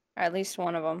 Or at least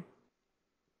one of them.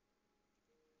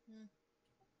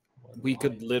 We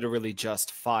could literally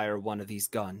just fire one of these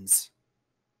guns.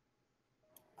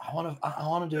 I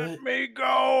want to do it. Let me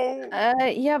go.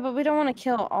 Yeah, but we don't want to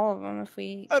kill all of them if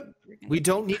we. We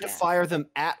don't need to Yeah. fire them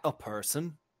at a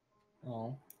person.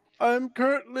 Oh. I'm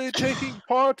currently taking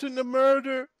part in a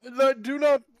murder that I do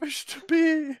not wish to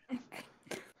be.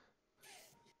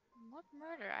 What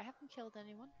murder? I haven't killed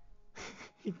anyone.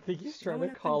 I think he's trying No to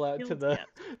one has call been out to killed the yet.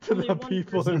 to Only the one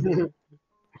people. person.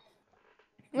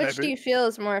 Which do Maybe. you feel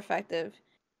is more effective?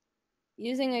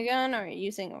 Using a gun or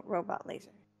using a robot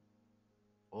laser?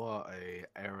 Or a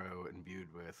arrow imbued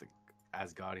with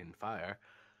Asgardian fire.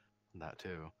 That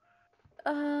too.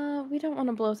 We don't want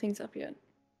to blow things up yet.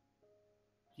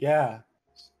 Yeah.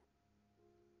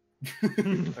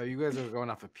 Oh, you guys are going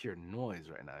off of pure noise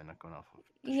right now. You're not going off of.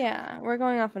 Yeah, we're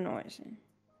going off of noise.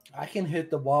 I can hit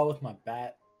the wall with my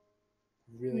bat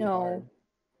really No. hard.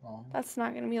 Oh. That's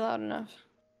not gonna be loud enough.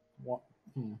 What?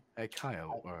 Hey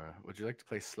Kyle, or would you like to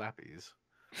play Slappies?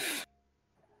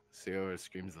 See who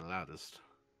screams the loudest.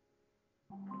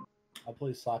 I'll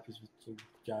play slappies with the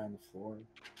guy on the floor.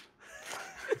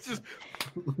 It's just.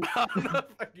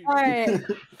 Alright.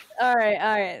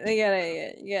 Alright.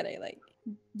 You gotta like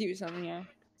do something here.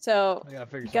 So I gotta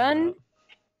figure something gun? out.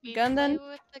 You Gun play then?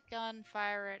 with the gun,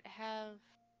 fire it, have...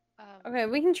 Okay,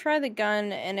 we can try the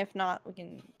gun, and if not, we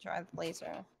can try the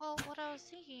laser. Well, what I was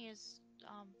thinking is,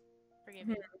 forgive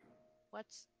me.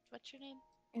 What's your name?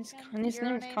 His Again? name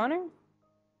Hero is name? Connor?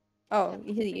 Oh,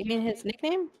 Yeah, you mean his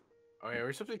nickname? Oh yeah,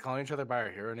 we're supposed to be calling each other by our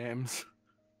hero names.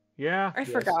 Yeah, I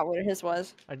forgot what his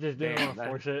was. I just didn't Damn, want to that-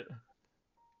 force it.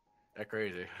 That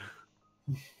crazy.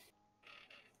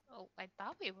 Oh, I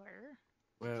thought we were.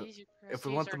 Well, Use your if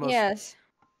we use want our- the most, Yes.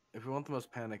 if we want the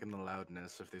most panic and the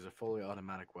loudness, if these are fully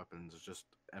automatic weapons, just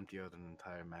empty out an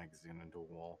entire magazine into a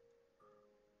wall.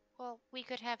 Well, we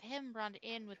could have him run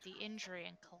in with the injury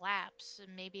and collapse,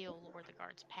 and maybe it'll lure the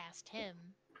guards past him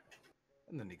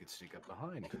And then he could sneak up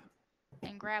behind.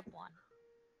 and grab one.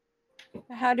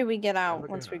 How do we get out Have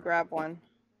a once we gun. grab one?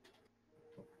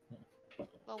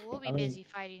 Well, we'll be I mean- busy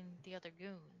fighting the other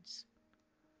goons.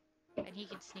 And he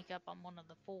can sneak up on one of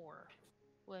the four,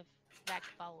 with Vec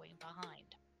following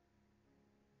behind.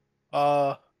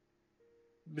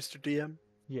 Mr. DM,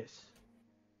 Yes.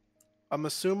 I'm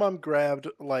assuming I'm grabbed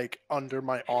like under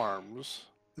my arms.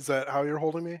 Is that how you're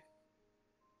holding me?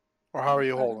 Or how are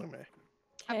you holding me?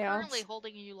 I'm Chaos. currently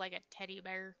holding you like a teddy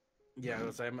bear. Yeah,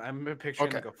 I'm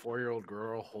picturing like Okay. a 4-year-old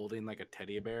girl holding like a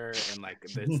teddy bear, and like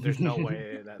there's no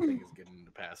way that thing is getting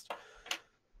past.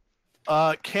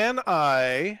 Can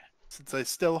I, since I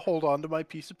still hold on to my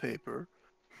piece of paper,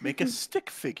 make a stick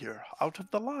figure out of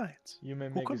the lines? You may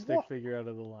Who make a could stick walk? figure out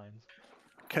of the lines.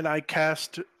 Can I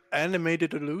cast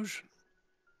animated illusion?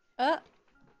 Uh,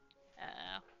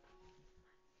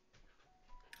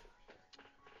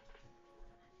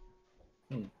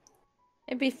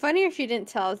 it'd be funnier if you didn't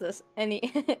tell us this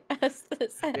us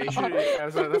this at Yeah, you all.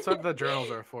 should, that's what the journals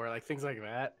are for, like things like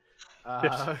that.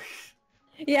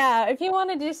 Yeah, if you want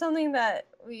to do something that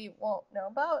we won't know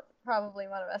about, probably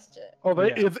want to message Oh,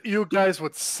 but Yeah. if you guys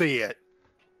would see it.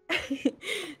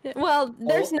 it. Well,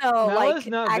 there's no Nala's like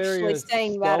not very actually a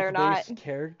saying that or not. stealth-based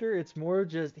character. It's more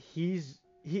just he.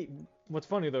 What's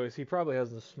funny though is he probably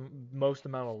has the most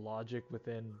amount of logic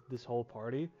within this whole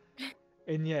party,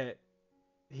 and yet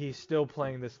he's still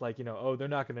playing this like oh they're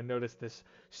not gonna notice this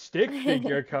stick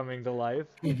figure coming to life.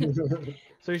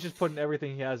 So he's just putting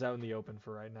everything he has out in the open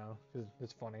for right now.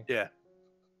 It's funny. Yeah.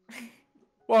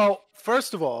 Well,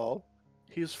 first of all,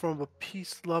 he's from a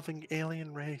peace-loving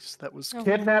alien race that was Oh.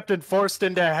 kidnapped and forced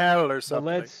into hell or So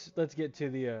something. let's get to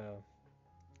the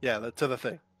To the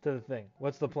thing. thing.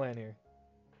 What's the plan here?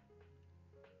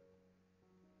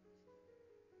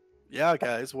 Yeah,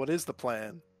 guys, what is the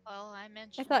plan? well, I I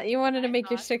mentioned. thought you wanted to I make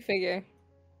your thought- stick figure.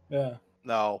 Yeah.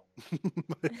 No. Well,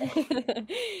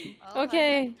 I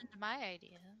Okay. mentioned my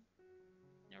idea.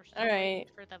 We're still All waiting right.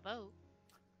 for the vote.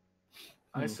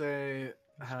 I say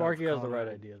have Sparky has the right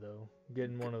Connor- idea though.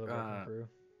 Getting one of the wrecking crew.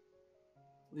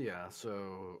 Yeah,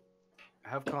 so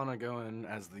have Connor go in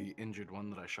as the injured one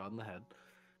that I shot in the head.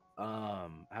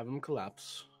 Have him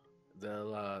collapse.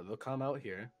 They'll come out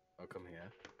here. I'll come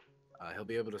here. He'll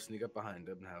be able to sneak up behind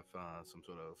him and have some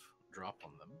sort of drop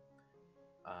on them.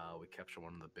 We capture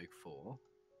one of the big four,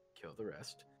 kill the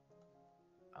rest.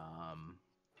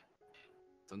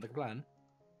 Sounds like a plan.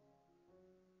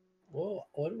 Well,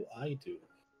 what do I do?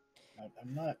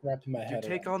 I'm not wrapping my You head.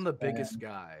 take around on the this biggest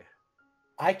plan. guy.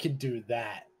 I could do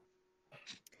that.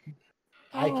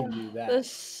 I can do that.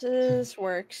 This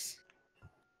works.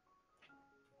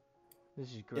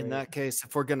 This is great. In that case,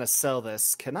 if we're gonna sell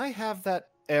this, can I have that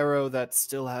arrow that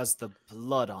still has the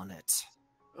blood on it?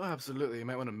 Oh, absolutely. You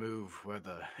might want to move where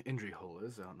the injury hole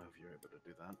is. I don't know if you're able to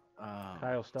do that.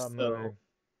 Kyle, stop So- moving.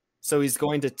 So he's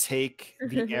going to take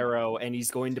the arrow and he's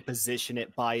going to position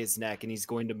it by his neck, and he's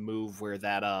going to move where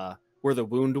that where the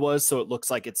wound was, so it looks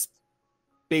like it's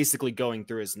basically going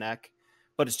through his neck,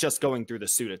 but it's just going through the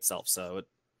suit itself. So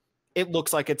it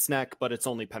looks like it's neck, but it's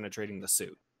only penetrating the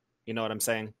suit. You know what I'm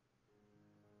saying?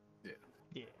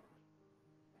 Yeah.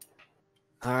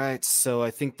 All right, so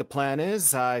I think the plan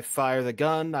is I fire the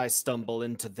gun, I stumble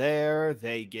into there,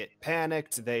 they get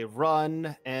panicked, they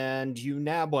run, and you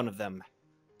nab one of them.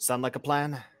 Sound like a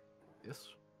plan? Yes.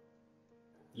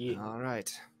 Yeah. All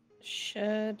right.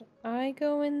 Should I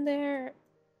go in there?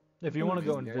 If you want to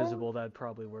go Yeah. invisible, that'd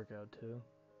probably work out too.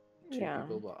 Two Yeah.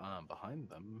 people behind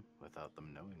them without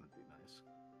them knowing would be nice.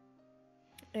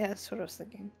 Yeah, that's what I was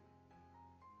thinking.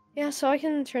 Yeah, so I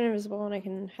can turn invisible and I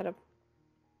can head up.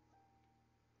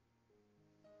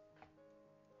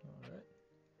 All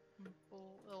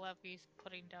right. Levy's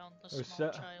putting down the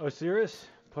small child. Osiris,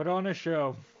 put on a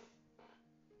show.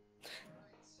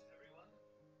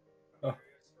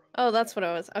 Oh, that's what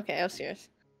I was. Okay, I was serious.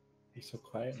 He's so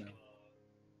quiet now.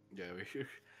 Yeah,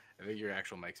 I think your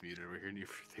actual mic's muted. We're hearing you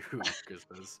through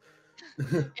Christmas.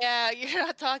 Yeah, you're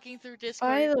not talking through Discord.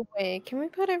 By the way, can we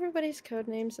put everybody's code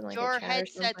names in like Your a chat or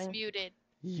headset's something? muted.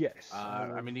 Yes.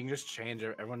 I mean, you can just change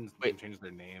it. Everyone Wait. can change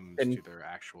their names And- to their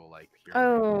actual like. hero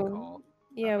name Oh, and call.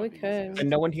 yeah, we That'd be easiest. could. Can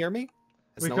no one hear me?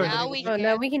 Has We no could. one heard Now me? we Oh, can.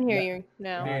 no, we can hear Yeah. you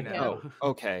now. Hear you Yeah. now. Oh,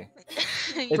 okay.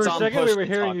 For It's a on second, we push were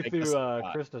to hearing talk, you I through guess I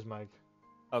forgot. Krista's mic.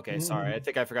 Okay, sorry. I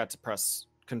think I forgot to press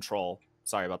control.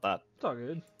 Sorry about that. It's all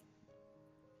good.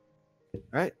 All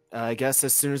right. I guess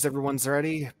as soon as everyone's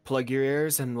ready, plug your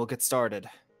ears and we'll get started.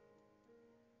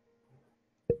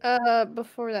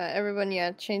 Before that, everyone,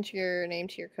 yeah, change your name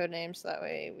to your code name so that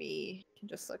way we can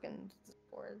just look in the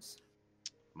boards.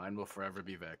 Mine will forever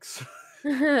be Vex.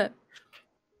 This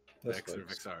Vex or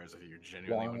looks Vexars if you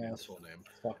genuinely want long to know ass the full name.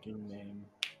 fucking name.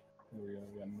 Here we go.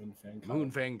 We got Moonfang.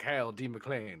 Moonfang Kyle D.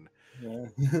 McLean. Yeah.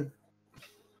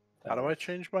 How do I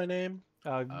change my name?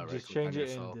 right, Just click change on it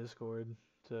yourself. in Discord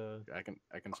to. I can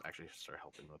actually start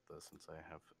helping with this since I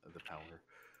have the power.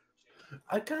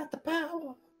 I got the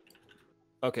power.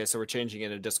 Okay, so we're changing it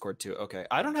to Discord too. Okay,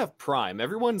 I don't have Prime.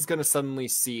 Everyone's gonna suddenly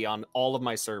see on all of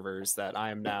my servers that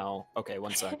I am now. Okay,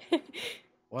 one sec.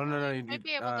 Well, no, you Might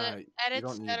be able to you edit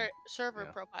don't need- better server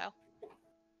yeah. profile.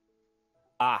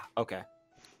 Ah, okay.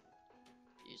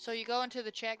 So you go into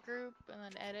the chat group and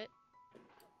then edit.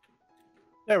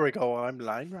 There we go. I'm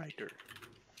line writer.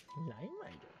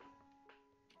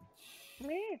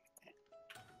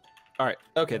 All right.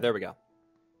 Okay, there we go.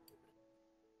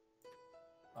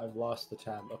 I've lost the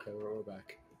tab. Okay, we're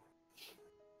back.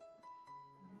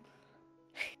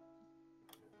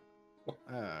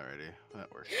 Alrighty,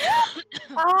 that works.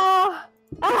 Ah!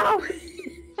 Ow!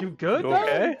 You good? You though?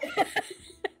 okay?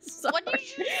 What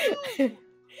did you do?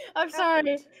 I'm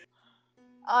sorry.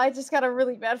 I just got a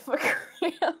really bad foot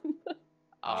cramp.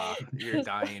 You're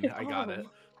dying. I got it.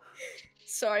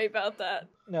 Sorry about that.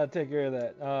 No, take care of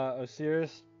that.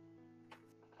 Osiris,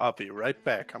 I'll be right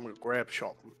back. I'm gonna grab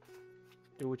something.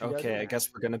 do what you gotta Okay, do. I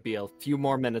guess we're gonna be a few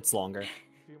more minutes longer.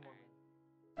 Few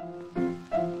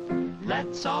more.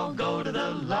 Let's all go to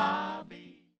the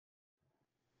lobby.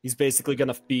 He's basically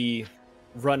gonna be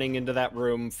running into that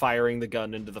room, firing the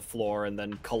gun into the floor, and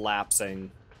then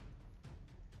collapsing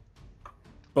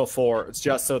before,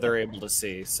 just so they're able to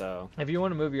see. So If you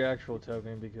want to move your actual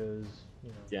token, because you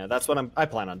know. yeah, that's what I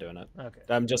plan on doing it. Okay.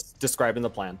 I'm just describing the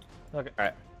plan. Okay. All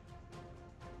right.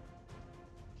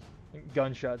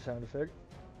 Gunshot sound effect.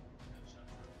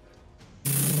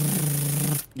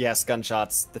 Yes,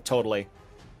 gunshots. Totally.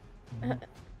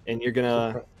 And he's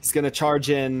gonna charge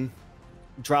in,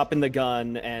 dropping the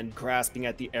gun and grasping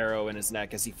at the arrow in his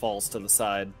neck as he falls to the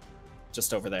side,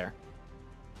 just over there.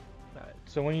 All right.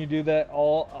 So when you do that,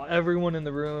 everyone in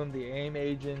the room, the AIM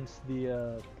agents,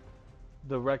 the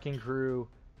wrecking crew,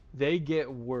 they get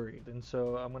worried, and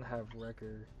so I'm gonna have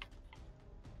Wrecker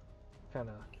kind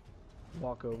of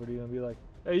walk over to you and be like,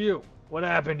 "Hey, you! What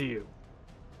happened to you?"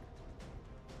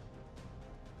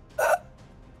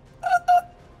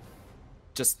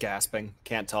 Just gasping,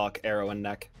 can't talk, arrow in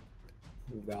neck.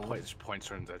 Move down. Points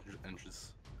turns entries.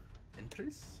 Entries?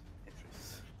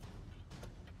 Entries.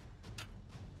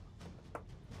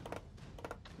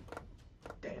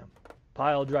 Damn.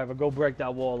 Pile driver, go break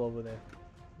that wall over there.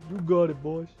 You got it,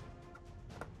 boys.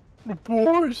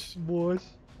 Boys. Boys.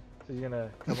 So he's gonna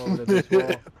come over to this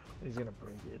wall. He's gonna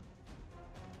break it.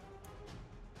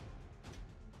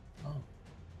 Oh.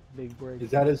 Big break.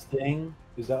 Is that his thing?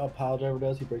 Is that what pile driver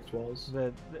does? He breaks walls.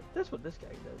 That's what this guy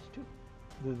does too.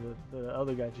 The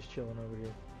other guy just chilling over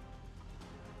here.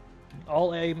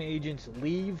 All AIM agents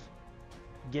leave.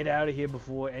 Get out of here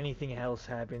before anything else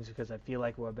happens, because I feel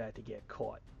like we're about to get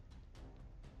caught.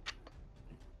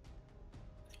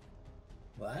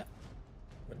 Well, that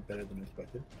went better than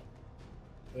expected.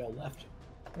 They all left.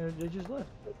 They just left.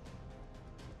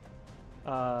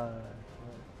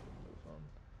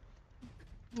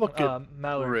 Look at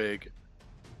Mallory. Rig.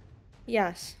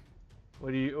 Yes.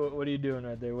 What are you doing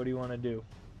right there? What do you want to do?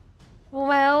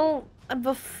 Well,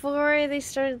 before they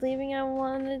started leaving, I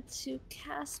wanted to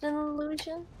cast an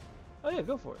illusion. Oh yeah,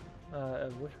 go for it. I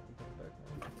wish I could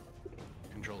put it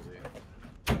Control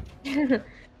Z.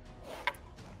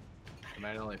 I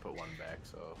might only put one back,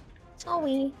 so.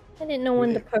 Sorry, I didn't know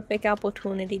when the perfect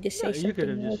opportunity to say back. No, you could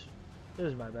have something. just. This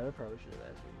is my bad. I probably should have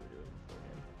asked what you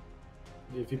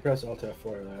were doing If you press Alt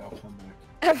F4, then I'll come back.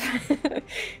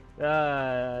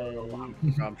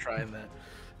 beforehand. I'm trying that.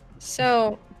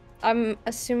 So, I'm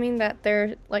assuming that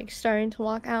they're like starting to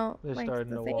walk out. They're like,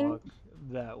 starting the to thing. walk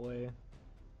that way.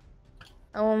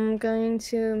 I'm going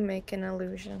to make an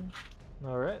illusion.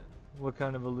 All right. What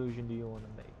kind of illusion do you want to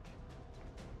make?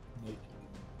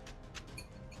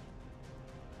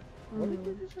 What did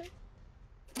you just say?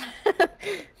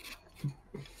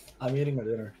 I'm eating my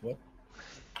dinner. What?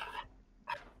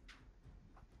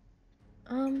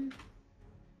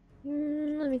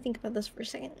 Let me think about this for a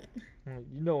second. You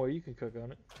know where you can cook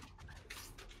on it.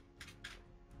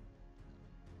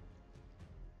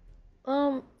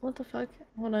 What the fuck?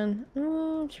 Hold on.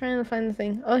 I'm trying to find the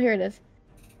thing. Oh, here it is.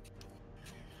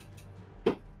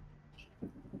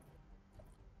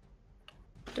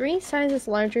 Three sizes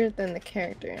larger than the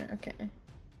character. Okay.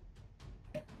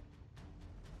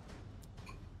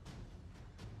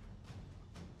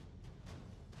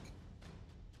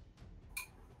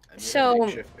 So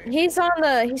he's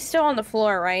still on the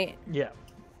floor, right? Yeah.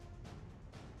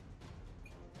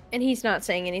 And he's not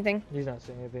saying anything. He's not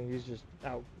saying anything. He's just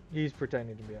out. He's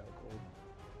pretending to be out cold.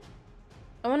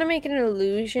 I want to make an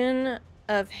illusion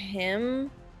of him,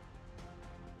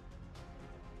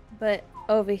 but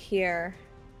over here,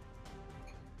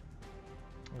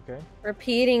 Okay.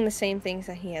 repeating the same things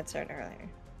that he had said earlier.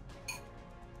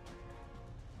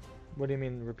 What do you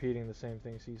mean repeating the same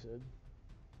things he said?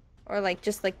 Or like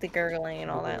just like the gurgling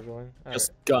and all that. Gurgling? All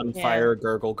Just gunfire,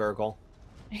 gurgle, gurgle.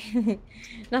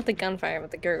 Not the gunfire,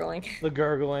 but the gurgling. right. The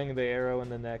gurgling, the arrow in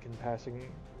the neck, and passing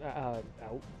out.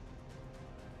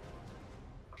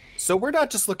 So we're not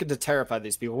just looking to terrify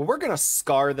these people. We're gonna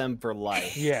scar them for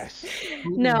life. Yes.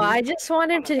 No, I just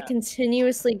wanted to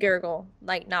continuously gurgle,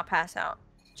 like not pass out.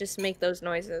 Just make those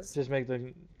noises. Just make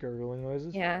the gurgling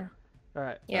noises. Yeah. All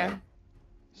right. Yeah.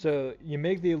 So you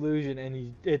make the illusion,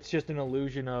 and it's just an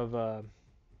illusion of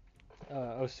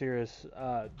Osiris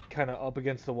kind of up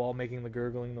against the wall, making the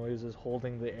gurgling noises,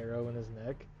 holding the arrow in his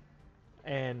neck.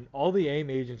 And all the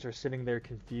AIM agents are sitting there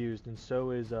confused, and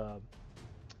so is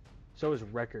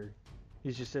Wrecker.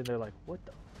 He's just sitting there like, what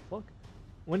the fuck?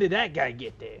 When did that guy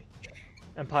get there?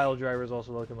 And Pile Driver's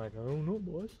also looking like, I don't know,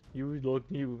 boss.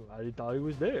 I thought he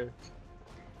was there.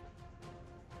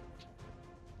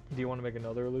 Do you want to make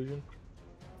another illusion?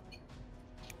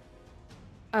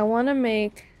 I want to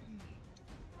make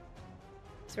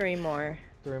 3 more.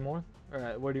 3 more?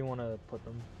 Alright, where do you want to put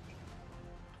them?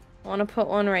 I want to put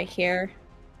one right here.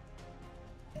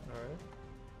 Alright.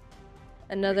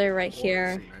 Another right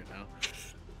here. Right now.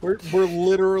 We're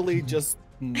literally just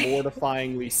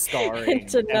mortifyingly scarring.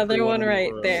 It's another everyone one in the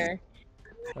right room. there.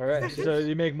 Alright, so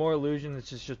you make more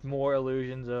illusions. It's just more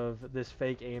illusions of this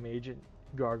fake AIM agent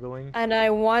gargling. And I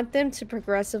want them to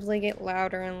progressively get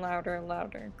louder and louder and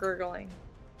louder, gurgling.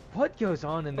 What goes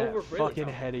on in that we're really fucking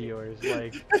head of yours?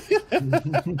 Like,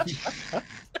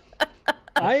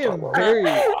 I am very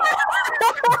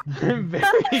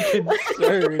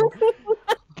concerned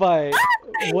by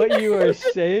what you are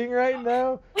saying right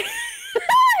now.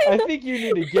 I think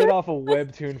you need to get off a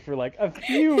webtoon for like a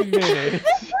few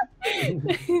minutes.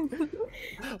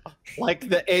 Like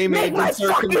the AIM agents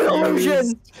are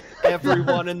confused.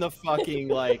 Everyone in the fucking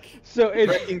So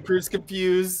it's wrecking crew's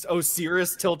confused.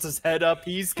 Osiris tilts his head up.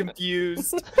 He's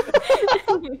confused.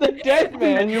 the dead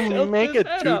man. You make a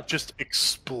dude up. just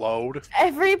explode.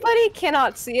 Everybody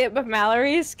cannot see it, but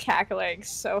Mallory's cackling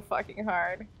so fucking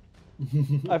hard.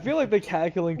 I feel like the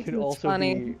cackling could It's also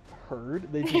funny. be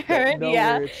heard. They just Heard, don't know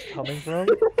yeah. where it's coming from.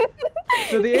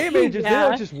 So the AIM agents, they Yeah.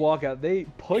 don't just walk out. They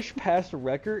push past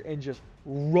Wrecker and just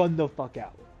run the fuck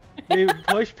out. They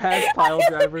push past Pile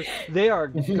Driver. They are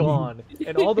gone.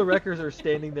 And all the Wreckers are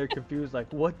standing there confused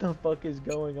like, what the fuck is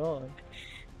going on?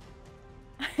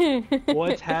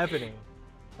 What's happening?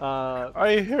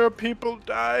 I hear people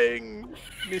dying,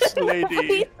 Miss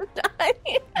Lady.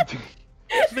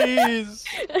 Please.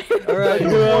 All right, I who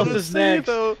don't else wanna is see, next?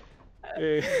 though.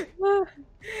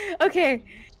 Okay,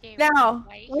 now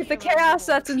with the chaos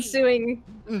that's ensuing,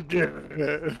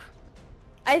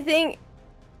 I think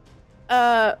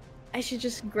I should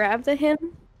just grab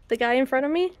the guy in front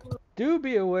of me. Do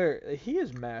be aware, he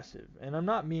is massive, and I'm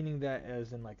not meaning that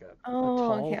as in like a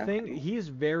tall okay, thing. okay. He's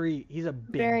a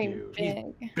big Very dude.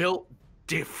 big. Built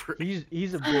different.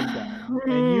 He's a big guy, and Hmm,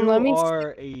 you let me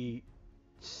are a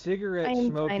cigarette I am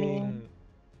smoking, I know.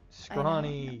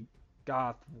 scrawny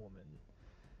goth woman.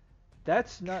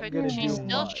 That's not gonna Couldn't she do still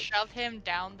much. shove him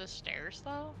down the stairs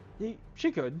though?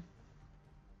 She could.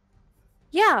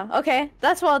 Yeah, okay,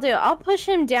 that's what I'll do. I'll push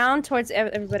him down towards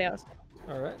everybody else.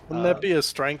 All right. Wouldn't that be a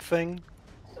strength thing?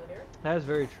 That's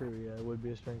very true. Yeah, it would be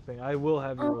a strength thing. I will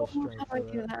have you roll Oh, strength how do for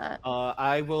I do that. that?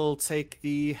 I will take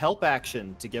the help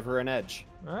action to give her an edge.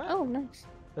 All right. Oh, nice.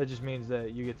 That just means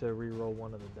that you get to re-roll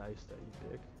one of the dice that you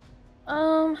pick.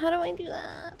 How do I do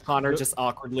that? Connor Yep. just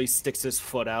awkwardly sticks his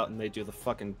foot out and they do the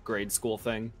fucking grade school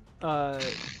thing.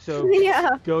 So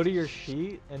Yeah. go to your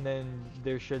sheet, and then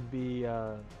there should be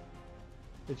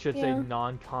it should say Yeah.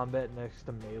 non-combat next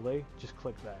to melee. Just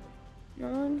click that.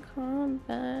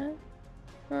 Non-combat.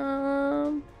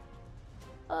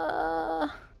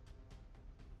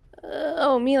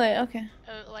 Oh, melee. Okay.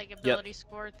 Like ability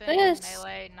score thing, Yes.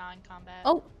 melee, non-combat.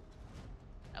 Oh.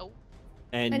 Oh.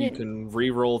 And I you didn't- can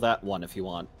re-roll that one if you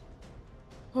want.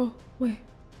 Oh, wait.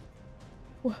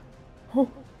 What? Oh,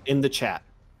 In the chat.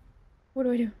 what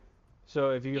do I do?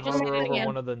 So if you You just hover hit it over again.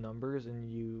 one of the numbers and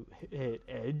you hit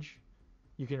edge,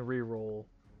 you can re-roll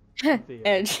the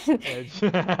Edge. edge. Oh,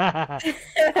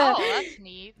 that's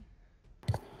neat.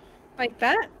 Like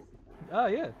that? Oh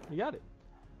yeah, you got it.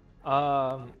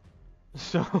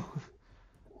 So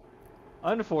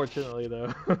unfortunately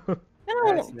though, I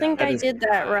don't think that I is- did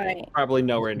that right. Probably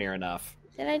nowhere near enough.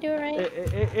 Did I do it right?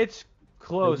 it's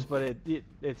close, but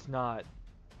it's not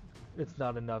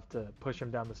enough to push him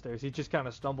down the stairs. He just kind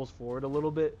of stumbles forward a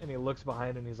little bit, and he looks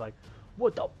behind and he's like,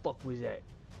 "What the fuck was that?"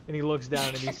 And he looks down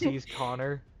and he sees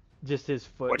Connor, just his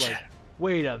foot. Watch Like, it.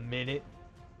 wait a minute.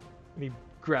 And he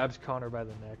grabs Connor by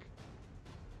the neck.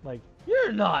 Like,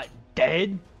 you're not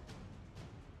dead.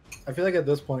 I feel like at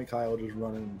this point Kyle will just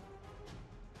run in,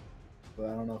 but I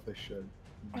don't know if I should.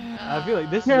 I feel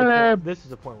like this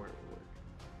is a point where it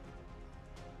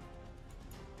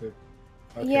would work.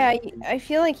 Okay. Yeah, I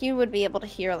feel like you would be able to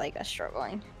hear like us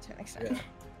struggling to an extent. Yeah.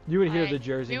 You would hear I- the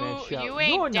Jersey man shout, You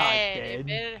ain't "You're not dead. dead."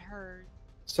 It hurt.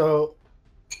 So,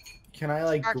 can I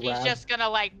like Sparky's grab? just gonna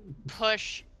like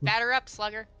push. Batter up,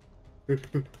 slugger.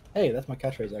 Hey, that's my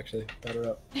catchphrase actually. Better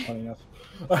up. Funny enough.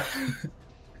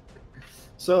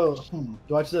 So,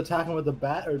 do I just attack him with the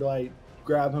bat, or do I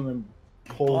grab him and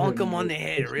pull Bonk him him on the with-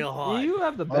 head real hard. You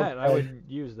have the bat. I Okay. wouldn't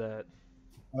use that.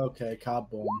 Okay,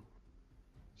 kaboom.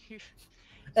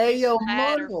 Hey, yo,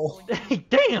 Batter Marvel. point.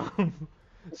 Damn.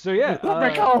 So yeah,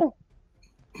 Go.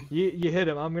 you hit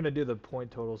him. I'm gonna do the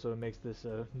point total, so it makes this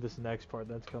this next part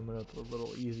that's coming up a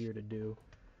little easier to do.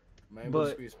 Am I able to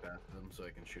But- squeeze past them so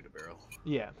I can shoot a barrel?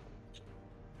 Yeah.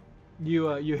 You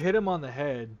hit him on the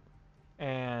head,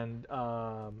 and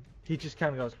he just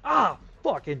kind of goes, "Ah,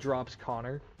 fuck," and drops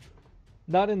Connor.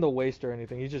 Not in the waist or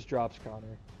anything. He just drops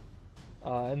Connor.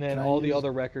 And then Can I all the use-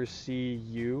 other wreckers see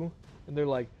you, and they're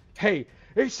like, "Hey,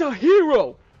 it's a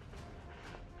hero!"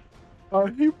 A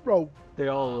hero. They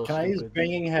all a little Can I use stupid.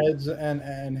 banging heads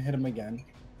and hit him again?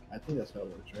 I think that's how it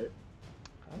works, right?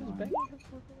 How does banging heads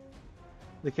work?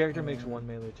 The character makes one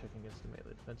melee check against the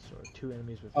melee defense, or two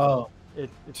enemies with. Oh,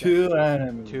 it's two actually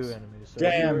enemies. Two enemies. So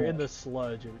if you Damn were it. in the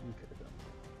sludge, you could have done.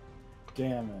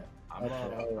 Damn it. I'm Okay,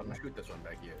 gonna alright. shoot this one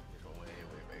back here. Way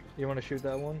back. You want to shoot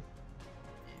that one?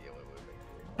 Yeah,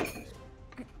 way back.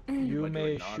 You Wanna do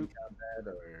may it shoot. non-combat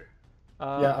or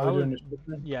Yeah, I I was would. doing initiative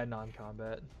then? Yeah,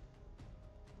 non-combat.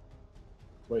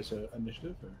 Wait, so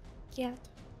initiative or? Yeah.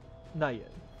 Not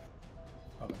yet.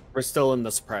 We're still in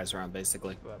the surprise round,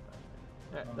 basically.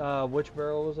 Which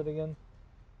barrel was it again?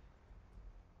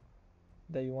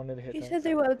 That you wanted to hit? You that? said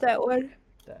they want that one.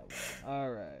 That one. All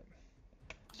right.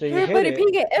 So you Everybody hit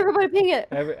ping it. it. Everybody ping it.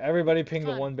 Everybody ping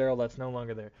the Fun. one barrel that's no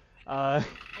longer there. Yeah.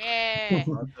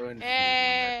 not doing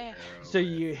Eh. So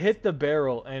you hit the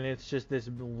barrel, and it's just this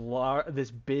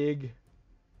this big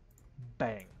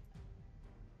bang.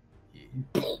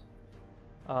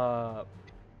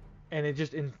 And it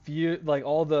just infused, like,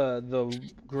 all the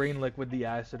green liquid, the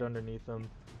acid underneath them,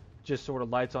 just sort of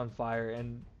lights on fire,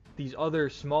 and these other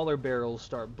smaller barrels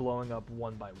start blowing up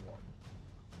one by one.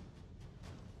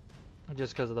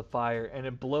 just because of the fire, and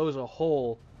it blows a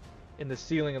hole in the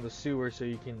ceiling of the sewer so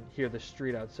you can hear the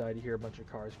street outside. You hear a bunch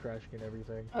of cars crashing and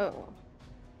everything. Oh.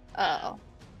 Oh.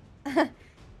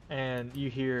 And you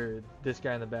hear this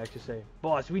guy in the back just say,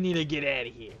 "Boss, we need to get out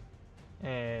of here."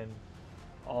 And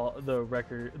all the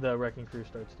wrecking crew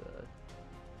starts to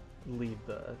leave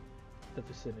the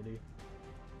vicinity.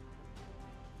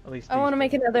 At least I want to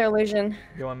make another illusion.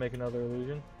 You want to make another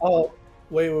illusion? Oh,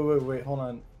 wait, hold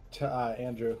on,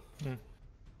 Andrew.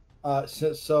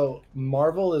 So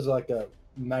Marvel is like a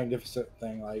magnificent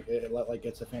thing. Like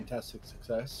it's a fantastic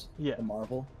success. Yeah. The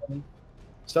Marvel thing.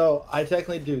 So I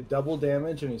technically do double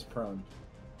damage and he's prone.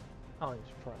 Oh,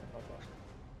 he's prone. Okay.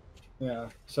 Yeah.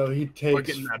 So he takes. We're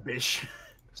getting that bitch.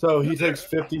 So he takes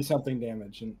 50 something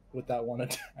damage and with that one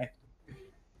attack.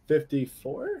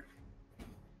 54.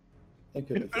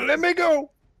 Let me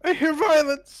go. I hear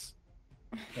violence.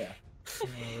 Yeah. All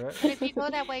right. If you go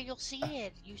that way, you'll see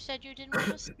it. You said you didn't want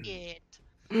to see it.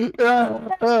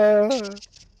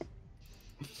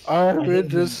 I'm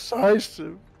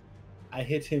indecisive. I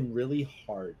hit him really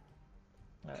hard.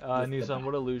 Nissan,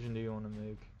 what illusion do you want to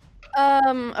make?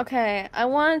 Okay. I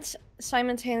want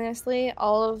simultaneously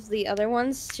all of the other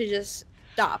ones to just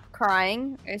stop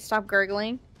crying or stop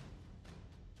gurgling.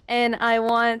 And I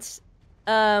want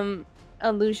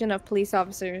illusion of police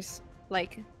officers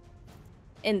like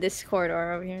in this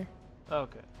corridor over here.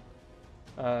 Okay.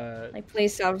 Like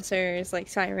police officers, like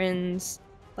sirens,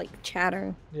 like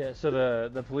chatter. Yeah, so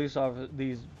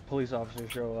these police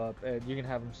officers show up, and you can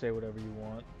have them say whatever you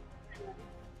want.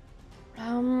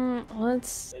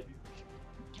 Let's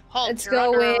Halt, you're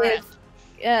go under with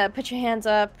arrest. put your hands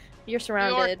up. You're New York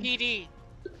surrounded. PD.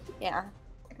 Yeah.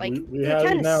 Like we have you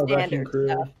kinda now, wrecking standard crew.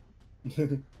 stuff.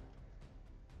 I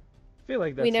feel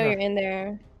like that's We know not... you're in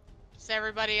there. So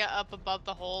everybody up above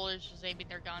the hole is just aiming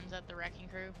their guns at the wrecking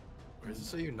crew. Where does it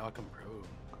say you knock him prone,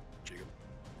 Jacob?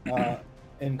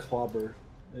 In Clobber,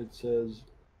 it says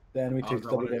the enemy takes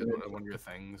double damage. One of your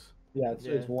things. Yeah,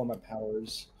 it's one of my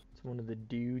powers. It's one of the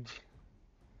dudes.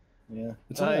 Yeah.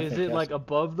 It's Is it like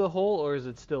above the hole, or is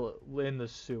it still in the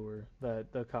sewer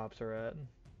that the cops are at?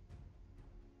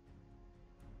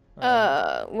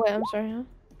 Wait, I'm sorry, huh?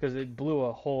 Because it blew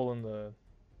a hole in the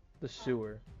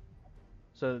sewer,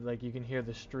 so like you can hear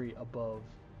the street above.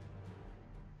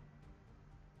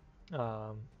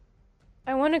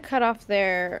 I want to cut off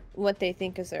what they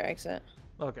think is their exit.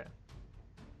 Okay.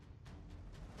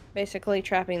 Basically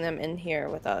trapping them in here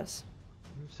with us.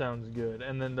 Sounds good.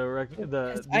 And then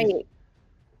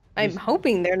I'm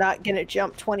hoping they're not gonna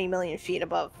jump 20 million feet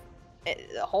above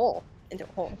the hole into a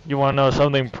hole. You want to know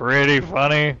something pretty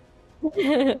funny?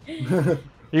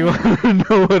 You want to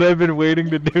know what I've been waiting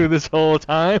to do this whole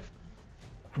time?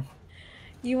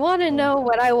 You want to know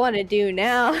what I want to do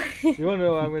now? You want to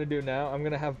know what I'm going to do now? I'm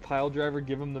going to have Pile Driver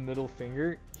give him the middle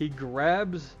finger. He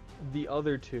grabs the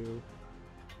other two.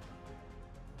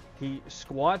 He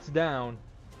squats down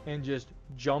and just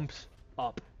jumps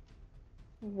up.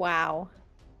 Wow.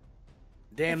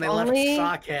 Damn, they If left only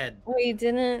Sockhead. We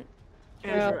didn't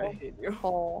Andrew, throw I hate you. the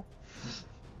hole.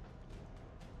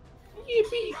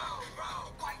 Yippee!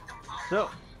 So,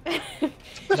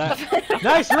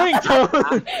 nice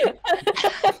ringtone.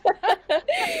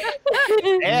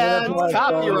 And my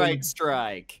copyright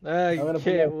strike. I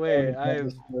can't wait.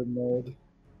 It's mode.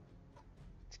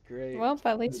 great. Well,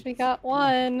 at least we got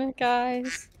one,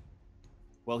 guys.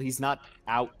 Well, he's not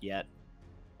out yet.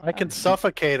 I can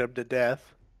suffocate him to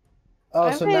death. Oh,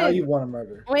 so now Okay. you want to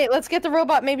murder? Wait, let's get the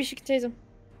robot. Maybe she can tase him.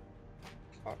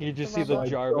 You just The see the robot.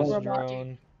 Jarvis Robot.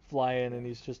 drone fly in, and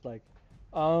he's just like,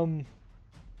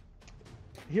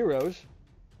 heroes,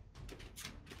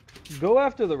 go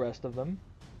after the rest of them.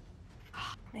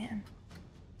 Man.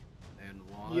 And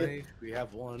why? Yeah. We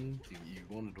have one. You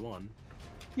wanted one.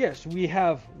 Yes, we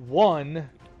have one,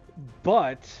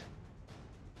 but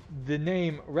the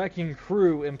name Wrecking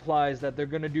Crew implies that they're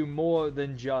gonna do more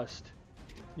than just,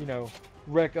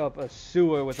 wreck up a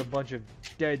sewer with a bunch of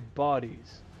dead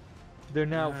bodies. They're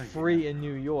now free in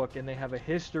New York, and they have a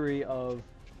history of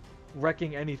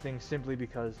wrecking anything simply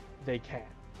because they can.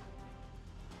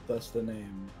 That's the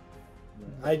name.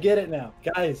 I get it now,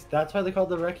 guys. That's why they call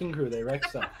the wrecking crew. They wreck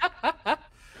stuff.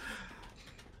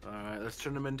 Alright, let's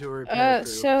turn him into a repair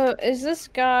crew. So is this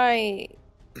guy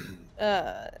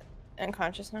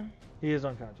unconscious now? He is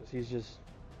unconscious. He's just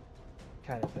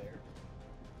kind of there.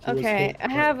 He was Okay, hit I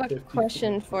by have a 50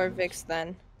 question for damage. Vix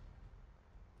then.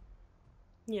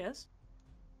 Yes.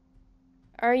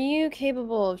 Are you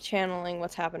capable of channeling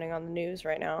what's happening on the news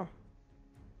right now?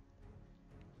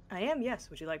 I am, yes.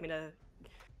 Would you like me to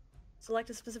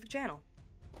select a specific channel?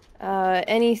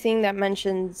 Anything that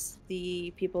mentions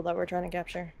the people that we're trying to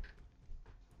capture.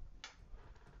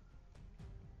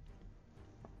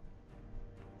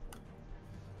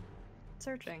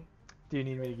 Searching. Do you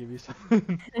need me to give you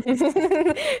something?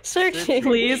 Searching.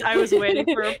 Please, I was waiting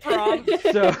for a prompt.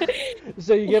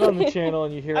 So you get on the channel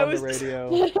and you hear I on the was- radio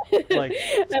like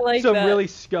I like some that. really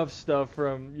scuffed stuff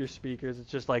from your speakers. It's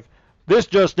just like, this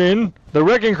just in, the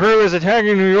wrecking crew is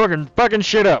attacking New York and fucking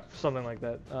shit up. Something like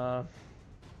that.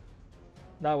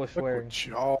 Not with swearing.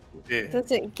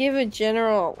 Does it give a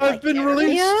general? I've like, been area?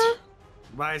 released.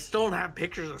 But I still don't have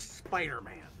pictures of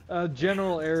Spider-Man.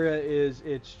 General area is,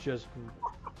 it's just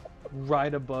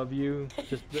right above you,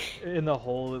 just in the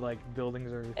hole, like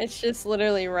buildings are It's just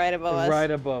literally right above us. right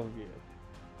above you.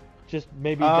 Just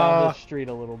maybe down the street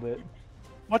a little bit.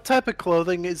 What type of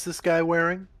clothing is this guy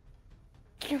wearing?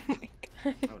 Oh my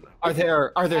god. Are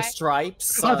there Okay.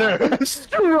 stripes? Are there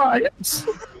stripes?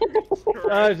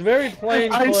 It's very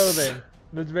plain I s- clothing.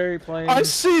 It's very plain. I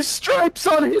see stripes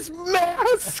on his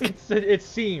mask. It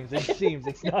seems.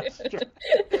 It's not straight.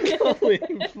 Holy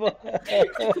fuck.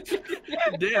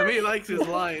 Damn, he likes his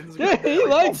lines. Yeah, he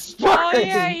likes Oh stripes.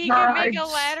 yeah, he can make a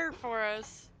Stripes. ladder for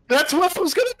us. That's what I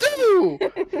was gonna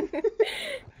do.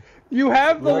 You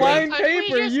have the Right. line Could we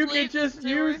paper. just You can leave just the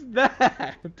use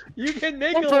that. You can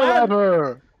make a What's ladder.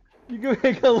 ladder? You can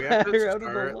make a We have ladder to out of the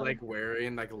start line. like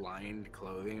wearing like lined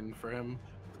clothing for him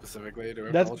specifically. To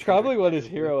That's indulge probably him. what his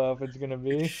hero outfit's gonna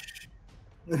be.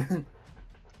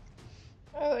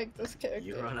 I like this You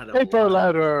character. run out of Paper line.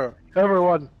 ladder.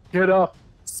 Everyone, get up.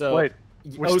 So Wait,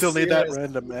 we still need that Osiris-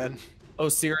 random man.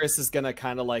 Osiris is gonna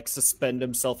kind of like suspend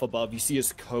himself above. You see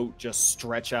his coat just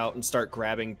stretch out and start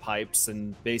grabbing pipes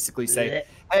and basically say,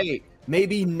 "Hey,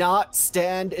 maybe not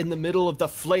stand in the middle of the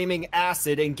flaming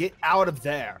acid and get out of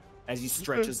there." As he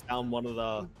stretches down one of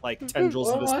the like tendrils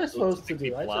What of his am I coat supposed to pick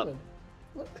do? I people up.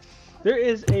 shouldn't. There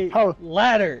is a Oh.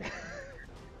 ladder.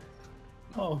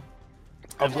 Oh.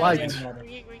 Of Yeah, light.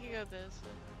 We can go this.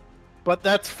 But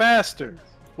that's faster.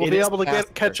 We'll It be is able to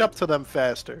faster. catch up to them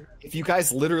faster. If you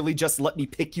guys literally just let me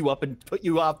pick you up and put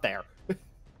you out there.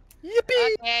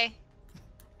 Yippee! Okay.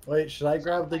 Wait, should I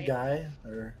grab the guy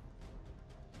or?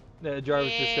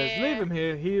 Jarvis just says, Yeah. "Leave him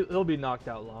here. He'll be knocked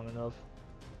out long enough."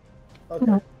 Okay.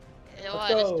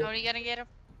 What, is go. Tony gonna get him?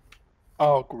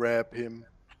 I'll grab him.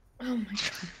 Oh my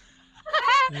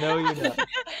god. No, you're not.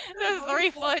 The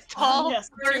 3-foot tall Yes,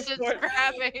 person's 3 foot.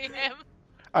 grabbing him.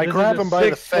 I This grab is a him by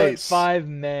the face. 6'5"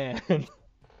 man.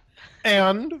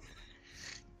 And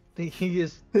He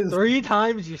is 3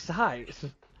 times your size.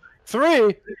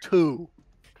 3, 2.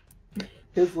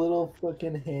 His little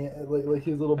fucking hand, like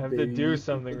his little. I have to baby do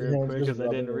something fucking real hands quick just because I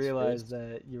didn't rubbing his realize face.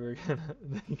 that you were gonna,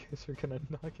 that you guys were gonna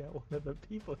knock out one of the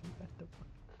people you had to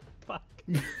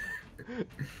fuck.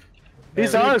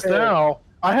 He's Yeah. ours now.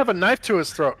 I have a knife to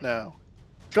his throat now.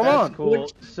 Come That's on.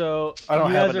 cool. So I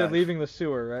don't you have guys a are knife. leaving the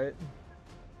sewer, right?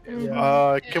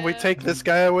 Yeah. Can we take this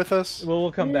guy with us? Well,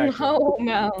 we'll come back. To him. No,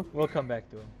 no. We'll come back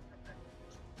to him.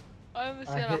 I'm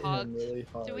just I gonna hit him hug. really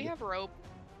hard. Do we have rope?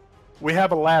 We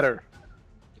have a ladder.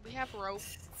 Do we have rope?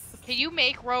 Can you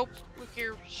make rope with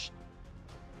your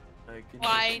I can-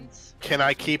 lines? Can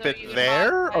I keep So it you can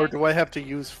there, walk or away? do I have to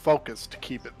use focus to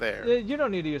keep it there? You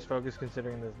don't need to use focus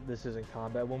considering this isn't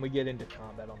combat. When we get into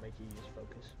combat, I'll make you use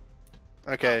focus.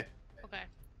 Okay, Okay.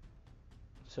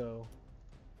 So.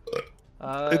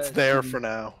 it's there for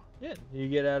now. Yeah, you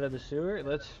get out of the sewer.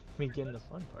 Let's begin the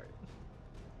fun part.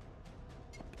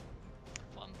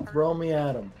 Fun part. Throw me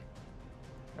at him.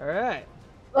 All right.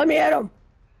 Let me at him.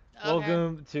 Okay.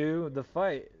 Welcome to the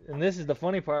fight, and this is the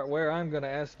funny part where I'm gonna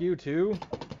ask you to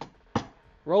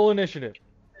roll initiative.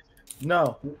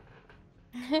 No.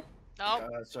 Nope.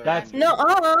 Sorry, That's- Andrew. No,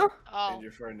 Oh.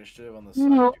 Andrew, for initiative on the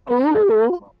side.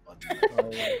 Oh.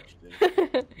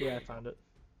 Yeah, I found it.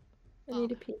 I need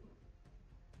to pee.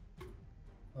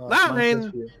 Oh, Nine. mine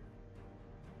says you.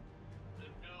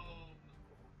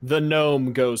 The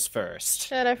gnome goes first.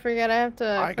 Shit, I forgot I have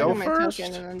to I click go on my first?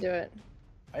 token and then do it.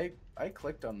 I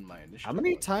clicked on my initiative. How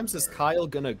many button times is there. Kyle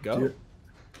gonna go? Dude.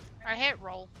 I hit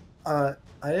roll. I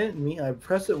didn't mean. I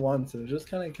pressed it once and it just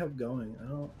kind of kept going. I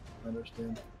don't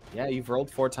understand. Yeah, you've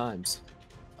rolled 4 times.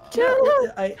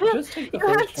 I just take the You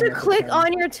have first to one as a click 10.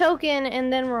 on your token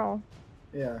and then roll.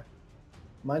 Yeah.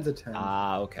 Mine's a 10.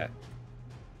 Ah, okay.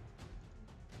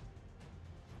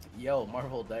 Yo,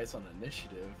 Marvel dice on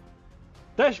initiative.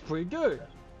 That's pretty good.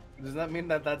 Does that mean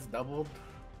that that's doubled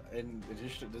in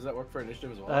initiative? Does that work for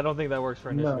initiative as well? I don't think that works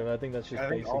for No. initiative. I think that's just I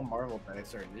think basic. all Marvel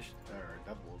dice are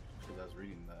doubled because I was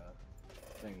reading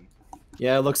the thing.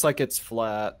 Yeah, it looks like it's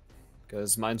flat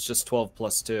because mine's just 12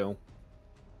 plus 2.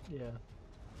 Yeah.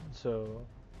 So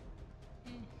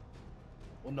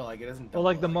Well, no, like it doesn't. Well,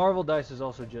 like the double, Marvel dice is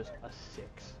also just a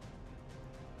 6.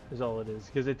 Is all it is,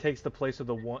 because it takes the place of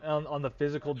the 1 on the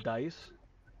physical dice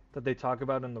that they talk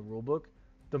about in the rulebook.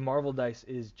 The Marvel dice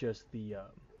is just the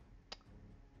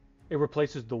it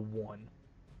replaces the 1,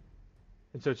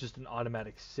 and so it's just an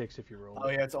automatic 6 if you roll. Oh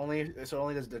yeah, it only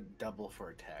does the double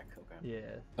for attack. Okay.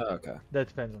 Yeah. Oh, okay. That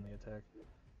depends on the attack.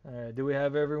 All right. Do we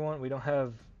have everyone? We don't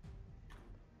have.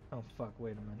 Oh fuck!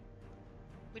 Wait a minute.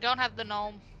 We don't have the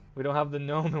gnome. We don't have the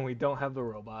gnome and we don't have the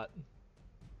robot.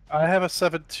 I have a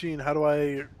 17. How do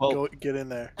I Well, get in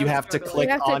there? You have to click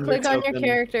You have to on click your on your token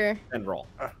character. and roll.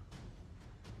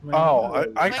 Oh,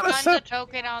 I Click got a on set. the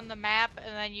token on the map,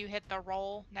 and then you hit the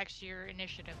roll next to your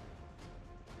initiative.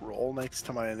 Roll next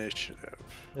to my initiative.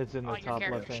 It's in the On your top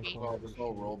character left-hand sheet. corner.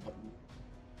 Roll button.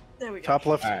 There we go. Top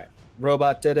left. All right.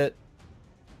 Robot did it.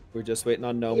 We're just waiting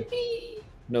on Gnome.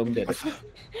 Gnome did it.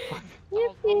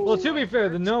 Well, to be fair,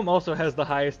 the gnome also has the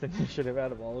highest initiative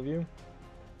out of all of you.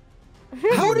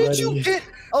 How did you get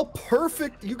a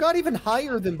perfect? You got even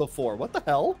higher than before. What the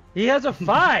hell? He has a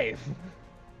 5.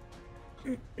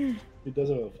 He does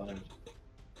have a 5.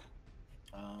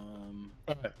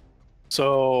 Okay.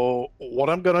 So what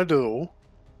I'm gonna do?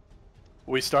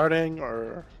 We starting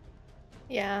or?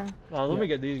 Yeah. Well, let me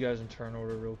get these guys in turn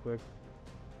order real quick.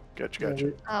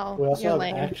 Gotcha. Oh, We also you're have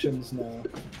lame. actions now,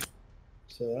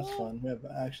 so that's fun. We have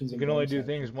actions. You and can only bonus do actions.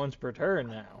 things once per turn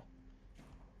now.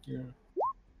 Yeah.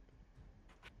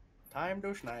 Time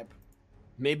to snipe.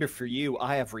 Maybe for you,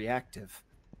 I have reactive.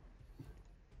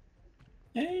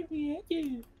 Hey,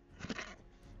 reactive.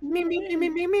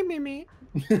 Me.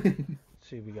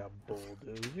 See, we got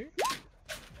bulldozer.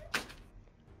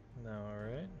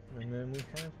 Alright, and then we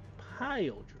have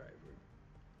pile driver.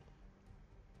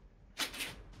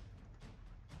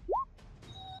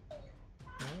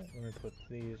 Alright, let me put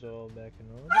these all back in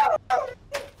order.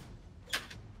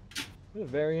 What a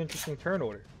very interesting turn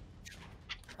order.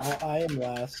 I am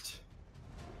last.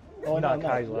 Oh, Not no,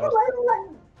 Kai's no. last.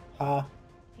 Ha.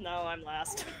 No, I'm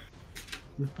last.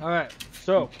 Alright,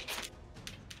 so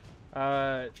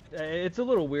it's a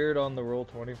little weird on the roll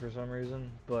 20 for some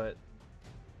reason, but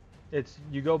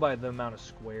you go by the amount of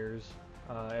squares.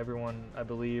 Everyone, I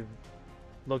believe,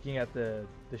 looking at the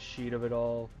sheet of it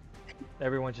all,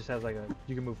 everyone just has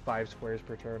you can move 5 squares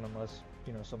per turn unless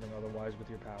something otherwise with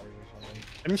your powers or something.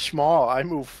 I'm small. I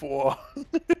move 4.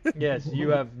 Yes, you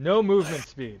have no movement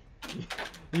speed.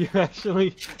 You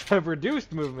actually have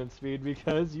reduced movement speed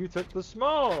because you took the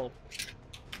small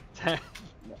tag.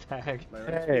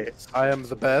 Hey, I am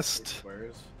the best.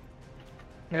 Squares.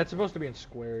 Yeah, it's supposed to be in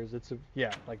squares.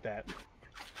 Yeah, like that.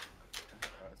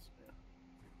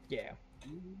 Yeah.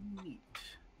 Neat.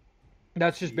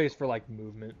 That's just based for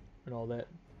movement and all that.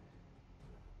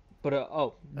 But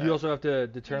you also have to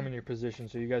determine your position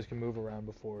so you guys can move around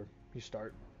before you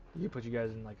start. You put you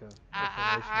guys in a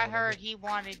I heard he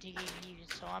wanted to get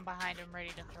heated, so I'm behind him, ready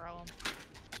to throw him.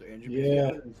 So Andrew, Yeah.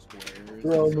 if you put it in squares,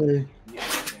 Throw me. you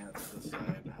can't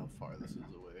decide how far this is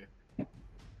away.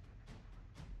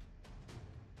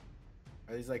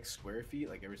 Are these square feet?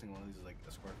 Like every single one of these is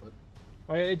a square foot?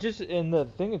 It just in the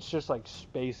thing. It's just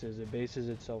spaces. It bases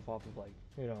itself off of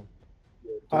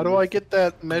How do I get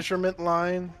that measurement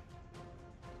line?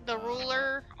 The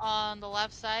ruler on the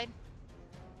left side.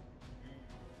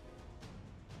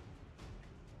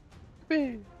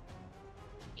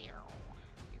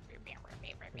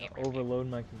 overload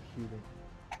my computer.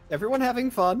 Everyone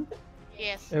having fun?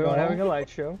 Yes. Everyone having a light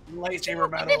show. Lightsaber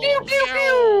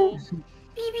battle.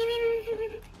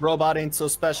 Robot ain't so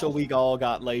special. We all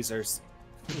got lasers.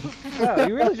 Wow,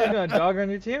 you really just gonna dog on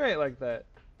your teammate like that?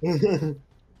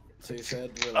 So you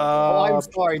said. Oh, I'm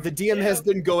sorry. The DM has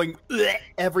been going "Bleh"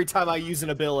 every time I use an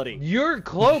ability. Your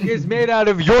cloak is made out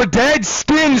of your dead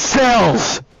skin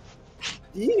cells.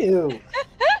 Ew.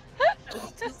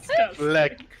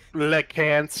 Le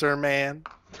cancer man.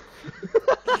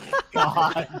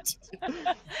 God.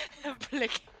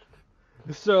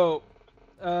 So,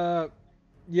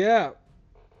 yeah.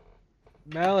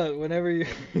 Mallet, whenever you're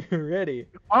ready.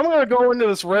 I'm gonna go into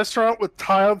this restaurant with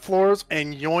tiled floors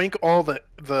and yoink all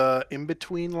the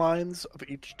in-between lines of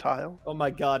each tile. Oh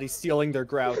my God, he's stealing their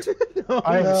grout.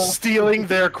 I'm stealing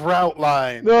their grout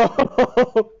line. No.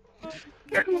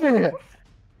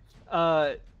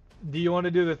 Do you want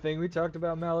to do the thing we talked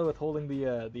about, Mallet, with holding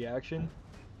the action?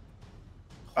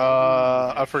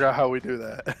 I forgot how we do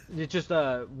that. It's just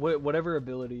whatever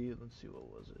ability. Let's see, what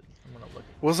was it? I'm gonna look.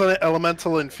 Wasn't it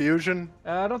elemental infusion?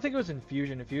 I don't think it was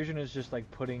infusion. Infusion is just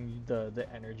putting the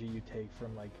energy you take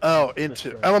from Oh, the into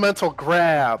strength. elemental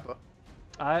grab.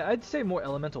 I'd say more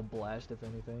elemental blast if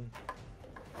anything.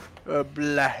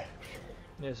 Blah.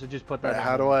 Yeah, so just put that.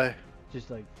 How do I? Just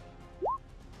like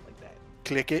that.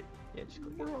 Click it. Yeah, just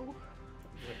click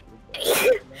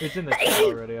it. It's in the chat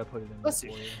already. I put it in there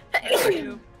for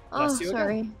you. Oh,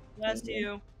 sorry. Bless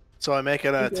you. So I make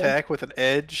an attack with an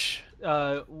edge.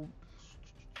 Edge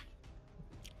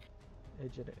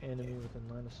at an enemy with a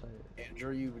line of sight.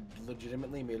 Andrew, you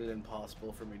legitimately made it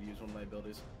impossible for me to use one of my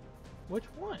abilities. Which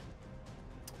one?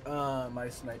 My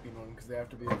sniping one, because they have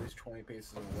to be at least 20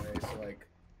 paces away. So like,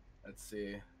 let's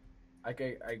see. I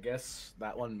guess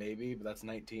that one maybe, but that's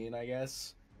 19, I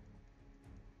guess.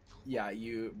 Yeah,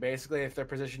 you basically, if they're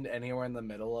positioned anywhere in the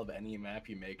middle of any map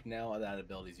you make now, that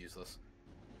ability's useless.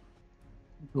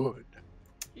 Good.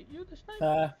 You're the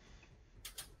sniper.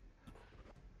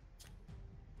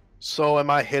 So am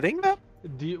I hitting them?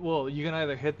 Well, you can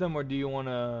either hit them or do you want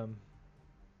to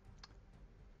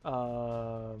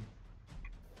or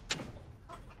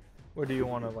do you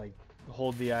want to like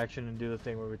hold the action and do the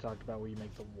thing where we talked about where you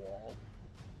make the wall?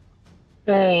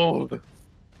 Hold.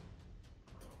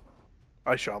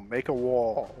 I shall make a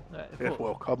wall. Cool. It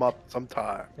will come up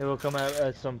sometime. It will come out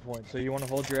at some point. So you want to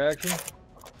hold your action?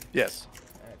 Yes.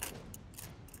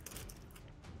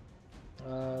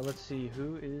 Let's see,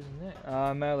 who is next?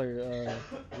 Mallory,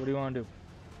 what do you want to do?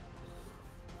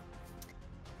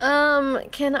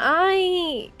 Can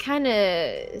I kind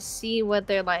of see what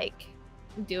they're like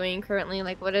doing currently?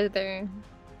 Like, what do they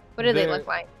look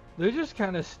like? They're just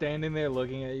kind of standing there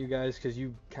looking at you guys because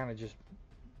you kind of just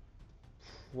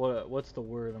what's the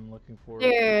word I'm looking for?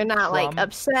 They're not like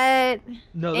upset,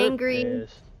 no, angry. They're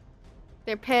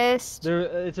pissed. They're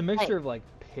pissed. It's a mixture of like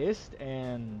pissed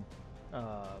and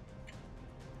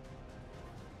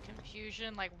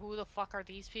confusion. Like, who the fuck are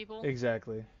these people?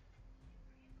 Exactly.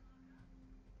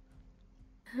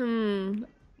 Do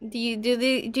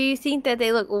you think that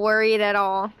they look worried at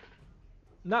all?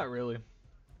 Not really.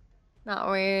 Not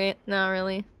worried. Not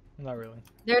really. Not really.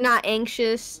 They're not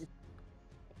anxious.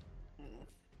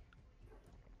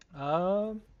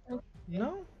 No.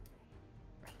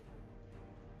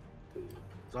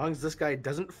 As long as this guy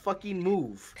doesn't fucking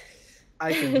move,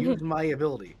 I can use my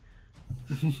ability.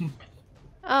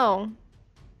 Oh.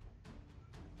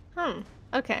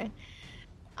 Okay.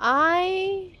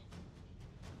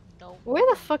 Where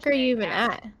the fuck are you even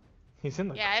at? He's in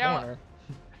the corner.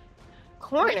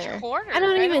 Corner? Which corner? I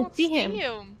don't even see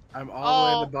him. I'm all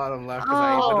the way at the bottom left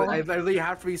because I literally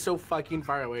have to be so fucking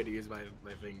far away to use my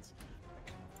things.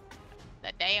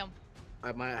 Damn.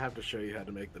 I might have to show you how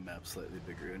to make the map slightly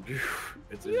bigger, Andrew.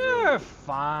 You're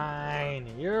fine.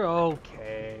 You're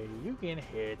okay. You can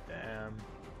hit them.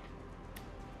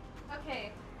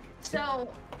 Okay.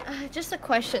 So, just a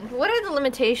question. What are the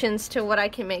limitations to what I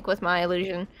can make with my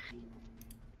illusion?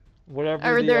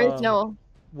 Whatever there is no...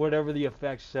 Whatever the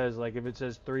effect says, like if it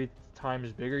says 3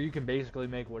 times bigger, you can basically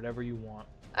make whatever you want.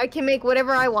 I can make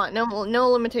whatever I want. No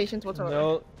limitations whatsoever.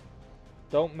 No,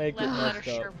 don't make it messed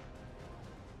up.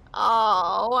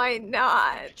 Oh, why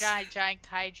not? Giant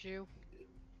kaiju.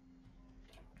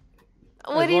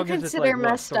 What do you consider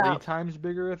messed 3 up? 3 times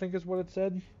bigger, I think is what it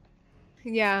said.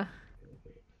 Yeah.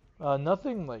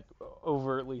 Nothing like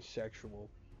overtly sexual.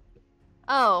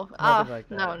 Oh, Nothing like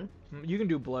that. no. You can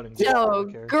do blood and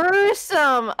So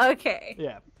gruesome. Okay.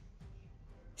 Yeah.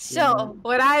 So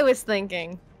what I was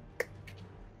thinking,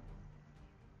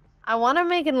 I want to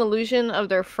make an illusion of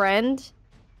their friend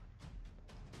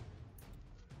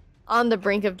on the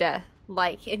brink of death,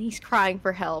 and he's crying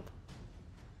for help.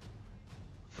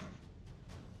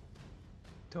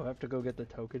 Do I have to go get the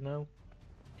token now?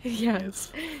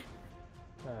 Yes.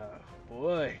 Oh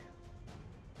boy.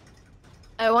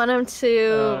 I want him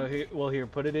to. Here,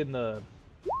 put it in the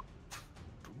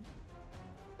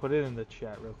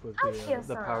chat real quick.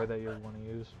 The power that you want to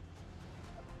use.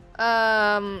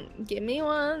 Give me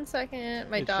 1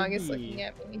 second. My dog is looking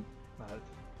at me. Got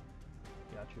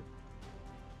you.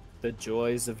 The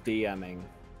joys of DMing.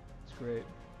 It's great.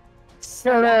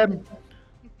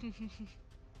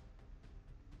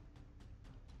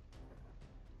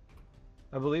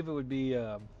 I believe it would be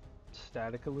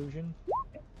static illusion.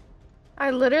 I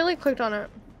literally clicked on it.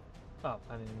 Oh,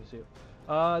 I didn't even see it.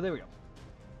 There we go.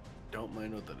 Don't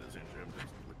mind what that is, Andrew. I'm just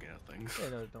looking at things. Yeah,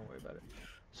 no, don't worry about it.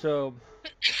 So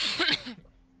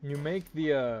you make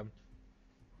the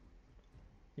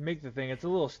thing. It's a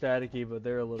little staticky, but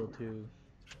they're a little too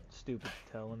stupid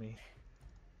to tell. Let me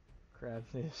grab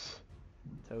this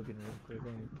token real quick.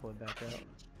 Let me pull it back out.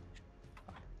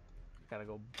 Gotta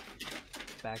go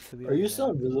back to the. Are you still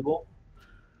invisible?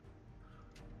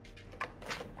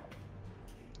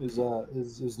 Is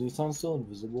Nissan still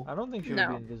invisible? I don't think she would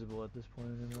be invisible at this point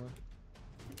anymore.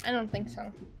 I don't think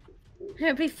so.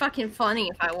 It'd be fucking funny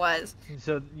if I was.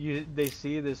 So they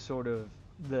see this sort of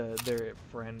their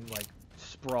friend like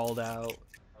sprawled out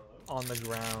on the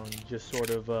ground, just sort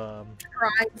of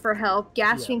crying for help,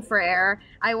 gasping for air.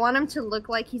 I want him to look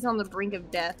like he's on the brink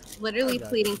of death, literally Okay.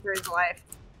 pleading for his life.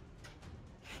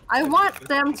 I want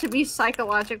them to be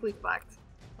psychologically fucked.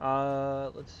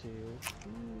 Let's see. Who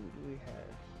do we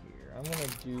have here? I'm gonna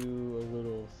do a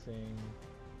little thing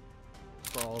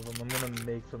for all of them. I'm gonna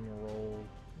make them roll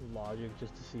logic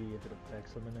just to see if it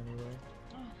affects them in any way.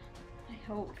 I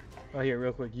hope. Oh, here,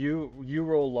 real quick. You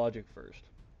roll logic first.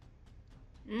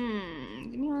 Give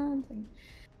me one second.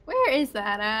 Where is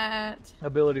that at?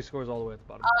 Ability scores all the way at the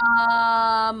bottom.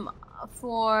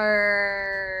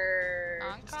 For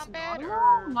Non-combat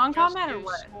non-combat or do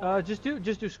what? score?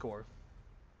 Just do score.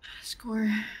 Score.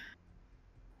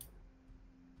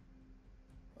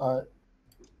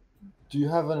 Do you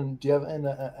have an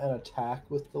attack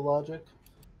with the logic?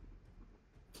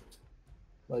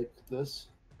 Like this?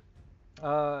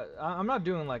 I'm not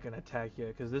doing like an attack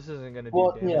yet because this isn't gonna do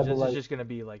Well, damage. yeah, This but, is just gonna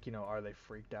be like, are they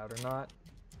freaked out or not?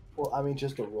 Well, I mean,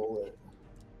 just to roll it.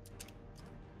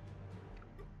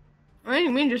 What do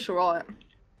you mean just roll it?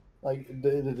 Like,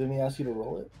 didn't he ask you to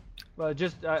roll it? Well,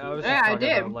 just I was just Yeah, I talking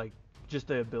did. about like just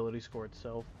the ability score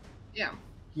itself. Yeah.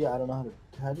 Yeah, I don't know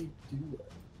how do you do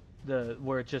that?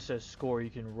 Where it just says score,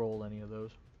 you can roll any of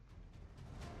those.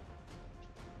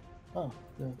 Oh,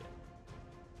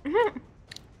 yeah.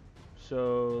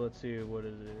 So let's see, what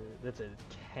is it? That's a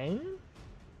 10.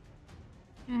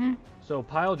 Mm-hmm. So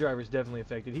pile driver's definitely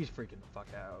affected. He's freaking the fuck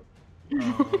out.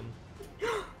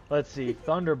 Let's see,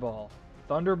 Thunderball.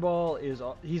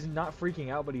 Thunderball he's not freaking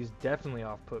out, but he's definitely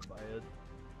off put by it.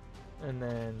 And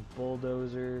then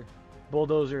Bulldozer.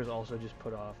 Bulldozer is also just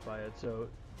put off by it. So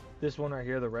this one right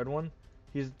here, the red one,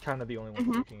 he's kind of the only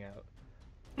one freaking out.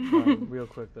 Real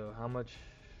quick though, how much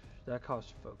that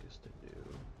costs focus to do?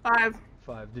 5.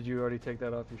 5. Did you already take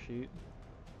that off your sheet?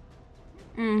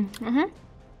 Mm-hmm. Alright.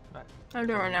 I'm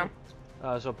doing it right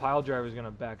now. So pile driver's gonna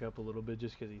back up a little bit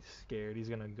just because he's scared. He's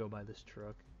gonna go by this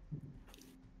truck.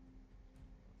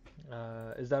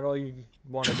 Is that all you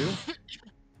want to do?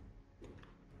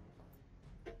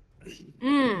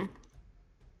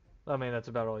 I mean, that's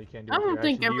about all you can do. I with don't your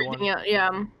think action. Do you everything else, yeah.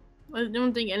 I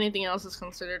don't think anything else is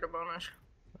considered a bonus.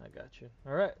 I got you.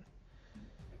 Alright.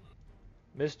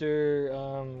 Mr.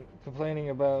 Complaining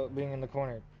about being in the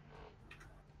corner.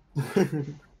 You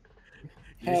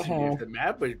see if the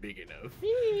map was big enough.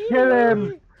 Kill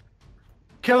him!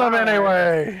 Kill him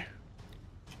anyway!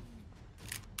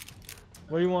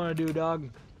 What do you want to do, dog?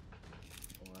 Well,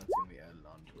 that's gonna be added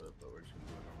onto it, but we're just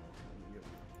gonna do it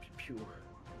normal. Pew, pew.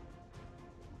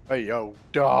 Hey, yo,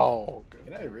 dog.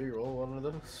 Can I re-roll one of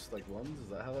those? Like ones? Is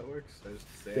that how that works? I just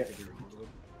say I can re-roll them?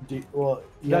 Well,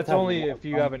 you have That's to have only one if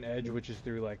you have an edge, which is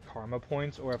through like karma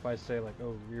points, or if I say like,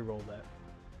 oh, reroll that.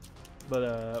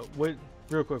 But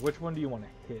real quick, which one do you want to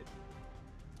hit?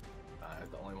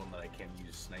 The only one that I can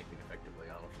use sniping effectively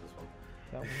on, which is this one.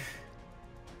 That one.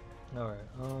 All right.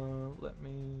 Let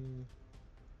me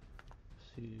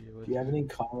see. Do you have any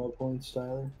karma points,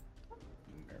 Tyler? No,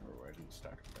 I didn't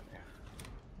start with any.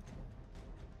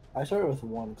 I started with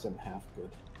 1 because I'm half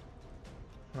good.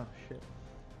 Oh shit.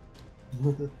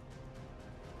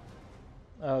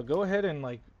 Go ahead and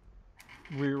like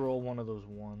reroll one of those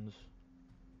ones.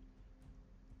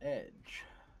 Edge.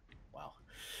 Wow.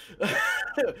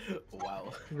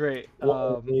 Wow. Great.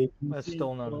 Okay, That's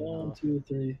still not enough. 1, 2,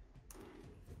 3.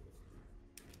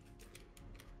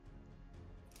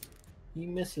 He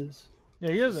misses.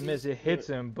 Yeah, he doesn't miss. It hits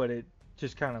him, but it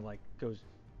just kind of like goes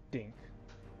dink.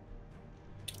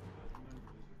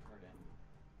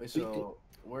 Wait, so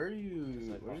where do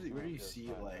you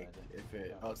see like if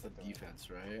it? Oh, it's the defense,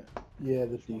 right? Yeah,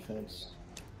 the defense.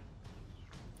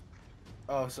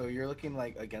 Oh, so you're looking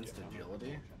like against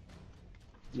agility?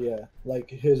 Yeah, like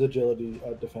his agility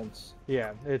defense.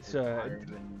 Yeah, it's Higher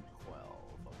than 12.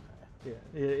 Okay.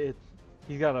 yeah,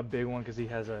 he's got a big one because he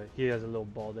has a little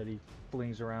ball that he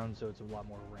flings around, so it's a lot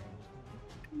more range.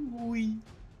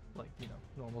 Like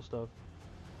normal stuff.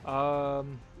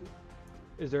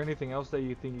 Is there anything else that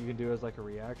you think you can do as like a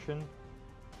reaction?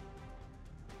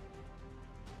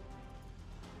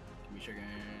 Give me a second.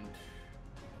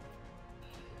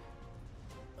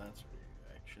 That's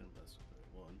reaction. That's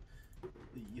one.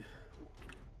 The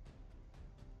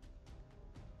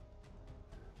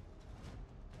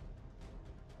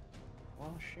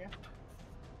oh shit.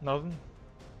 Nothing.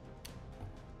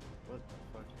 What the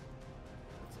fuck?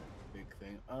 That's a big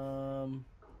thing.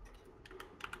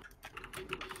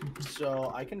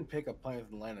 So I can pick a point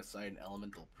within line of sight, an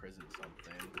elemental prison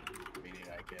something, meaning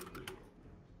I can.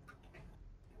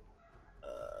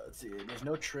 Let's see. There's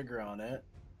no trigger on it.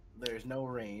 there's no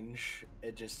range.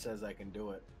 It just says I can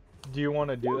do it. Do you want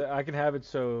to do that? I can have it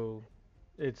so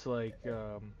it's like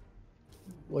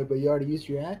Wait, but you already used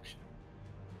your action.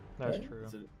 that's Right. true.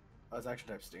 Oh, it's action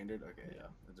type standard? Okay, yeah.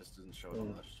 It just doesn't show it on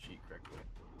the sheet correctly.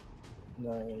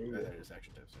 No, you're There good. it is,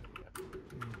 action type standard,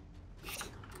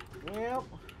 yeah. Well,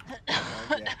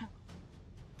 yeah.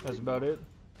 That's about it.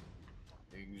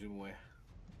 You can zoom away.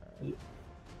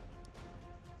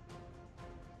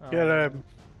 Get him.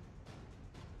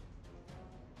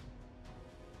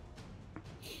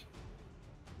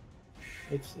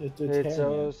 It's It's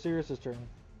Sirius's turn.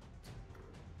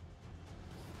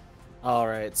 All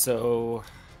right, so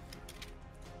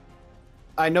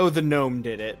I know the gnome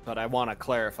did it, but I want to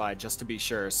clarify just to be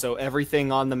sure. So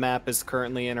everything on the map is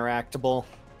currently interactable.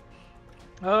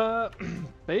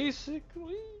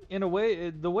 Basically, in a way,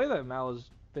 the way that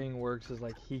Mal's thing works is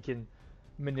like he can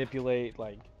manipulate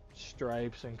like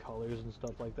stripes and colors and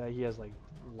stuff like that. He has like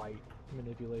light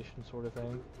manipulation sort of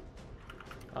thing.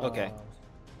 Okay.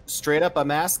 Straight up, I'm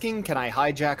asking, can I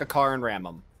hijack a car and ram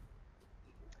them?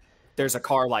 There's a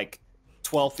car like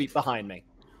 12 feet behind me.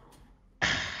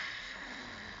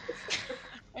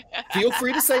 Feel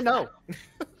free to say no.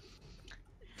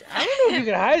 I don't know if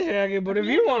you can hijack it, but if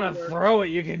you want to throw it,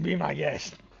 you can be my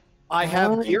guest. I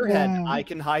have gearhead. I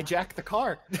can hijack the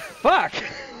car. Fuck!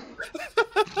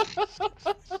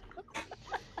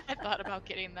 I thought about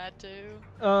getting that too.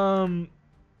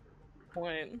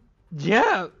 Point.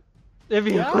 Yeah, if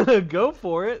you want to go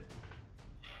for it.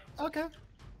 Okay.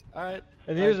 All right.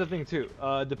 And here's the thing too.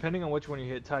 Depending on which one you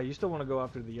hit, Ty, you still want to go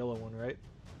after the yellow one, right?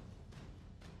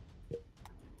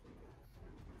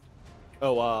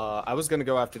 Oh, I was gonna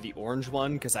go after the orange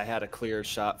one because I had a clear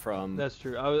shot from. That's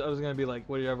true. I was gonna be like,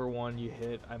 whatever one you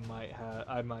hit, I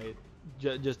might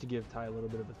just to give Ty a little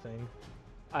bit of a thing.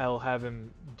 I'll have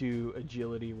him do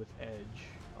agility with edge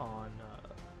on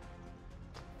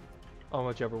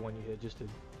whichever one you hit, just to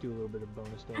do a little bit of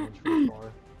bonus damage for the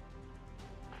car.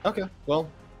 Okay. Well,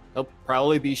 he'll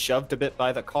probably be shoved a bit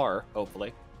by the car,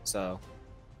 hopefully. So.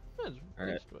 That's All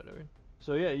right. just whatever.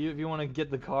 So yeah, if you want to get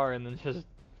the car and then just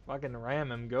fucking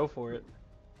ram him, go for it.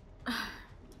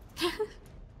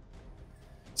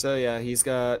 So yeah, he's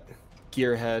got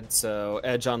gearhead, so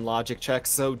edge on logic checks.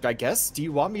 So I guess, do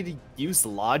you want me to use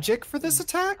logic for this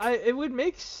attack? It would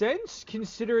make sense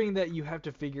considering that you have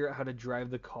to figure out how to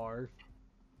drive the car.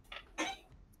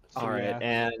 So, All right,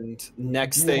 yeah. and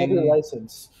next You have your thing,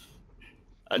 license.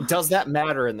 does that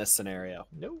matter in this scenario?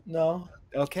 Nope. No.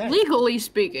 Okay. Legally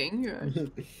speaking, yeah.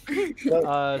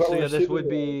 So yeah, this would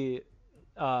be.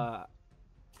 I'd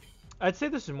say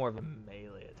this is more of a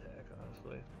melee attack,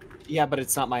 honestly. Yeah, but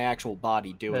it's not my actual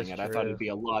body doing That's it. I thought true. it'd be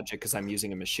a logic because I'm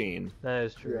using a machine. That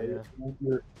is true. Yeah.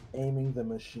 You're aiming the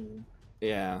machine.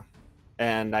 Yeah.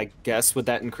 And I guess, would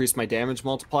that increase my damage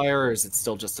multiplier, or is it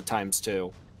still just a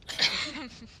 ×2?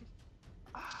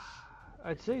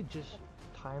 I'd say just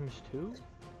 ×2.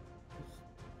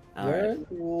 All Where right. in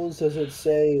the rules does it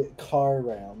say car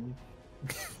ram?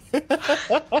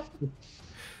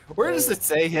 Where does it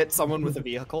say hit someone with a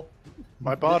vehicle?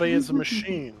 My body is a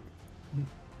machine.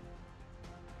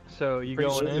 So you Pretty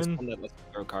going sure there's in? one that lets me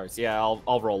throw cards. Yeah,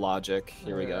 I'll roll logic.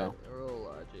 Here we go. Alright, roll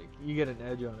logic. You get an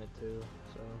edge on it too.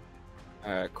 So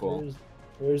All right, cool.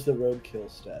 Where's the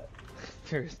roadkill stat?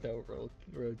 there's no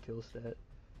roadkill stat.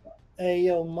 Hey,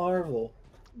 yo, Marvel.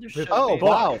 There should Oh be.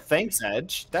 wow, thanks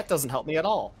Edge. That doesn't help me at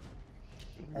all.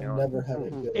 I've never had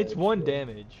it good. It's 1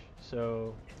 damage.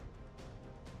 So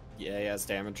Yeah, he has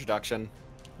damage reduction.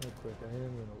 real quick, I am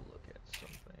gonna look at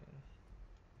something.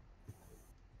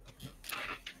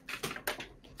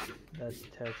 That's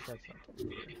text. That's not clear.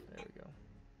 There we go.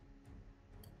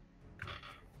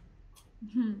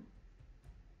 Hmm.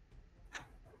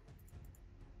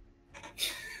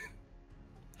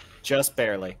 Just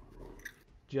barely.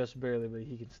 Just barely, but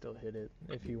he can still hit it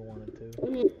if he wanted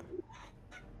to.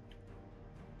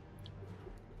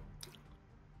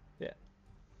 Yeah.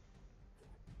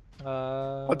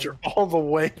 But you're all the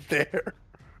way there.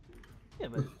 Yeah,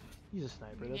 but he's a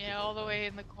sniper. That's Yeah, all the way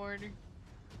in the corner.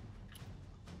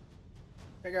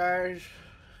 Hey guys.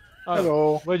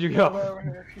 Hello. Where'd you go?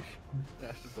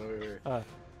 That's just over here.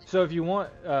 So if you want,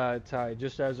 Ty,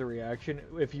 just as a reaction,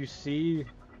 if you see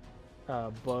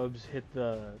Bubs hit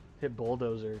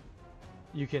Bulldozer,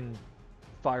 you can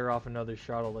fire off another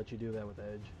shot. I'll let you do that with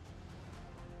Edge.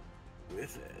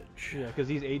 With edge. Yeah, because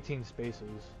he's 18 spaces.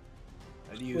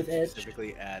 How do you With edge?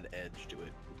 specifically add edge to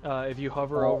it? If you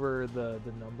hover over the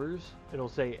numbers, it'll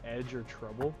say Edge or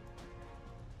Trouble.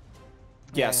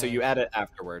 Yeah, so And- you add it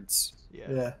afterwards.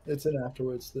 Yeah. Yeah, it's an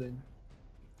afterwards thing.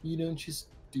 You don't just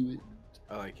do it.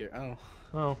 Oh, like here. Oh.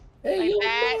 Oh, Hey, like yo,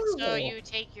 that, so Marvel! you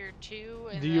take your 2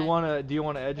 and Do you then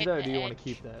wanna edge hit that, or the do you want to edge.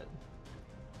 keep that?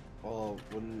 Well,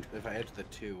 wouldn't if I edge the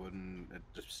 2, wouldn't it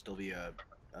just still be a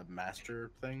master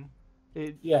thing?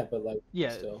 Yeah, but like, Yeah,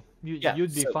 still. Yeah,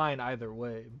 you'd be so- fine either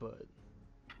way, but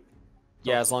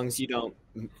Yeah, as long as you don't,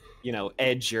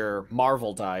 edge your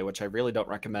Marvel die, which I really don't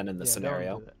recommend in this yeah, scenario.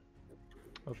 don't do that.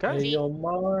 Okay. Hey, yo,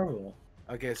 Marvel.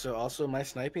 Okay, so also my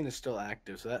sniping is still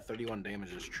active, so that 31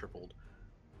 damage is tripled.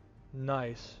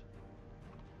 Nice.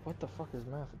 What the fuck is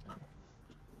math again?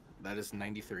 That is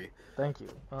 93. Thank you.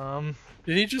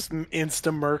 Did he just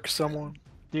insta-murk someone?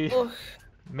 Maybe.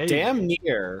 Damn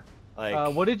near.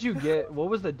 Like, what did you get? What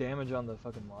was the damage on the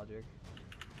fucking logic?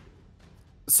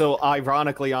 so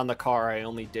ironically, on the car, I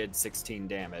only did 16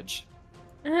 damage.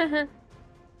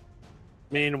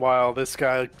 Meanwhile, this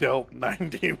guy dealt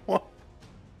 91. Don't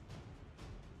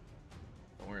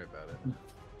worry about it.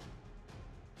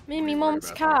 Mimi Don't worry mom's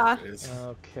about car. how it is.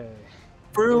 Okay.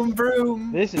 Vroom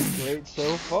vroom. This is great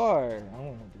so far. I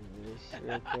want to do this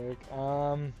real quick.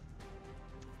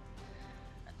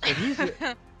 So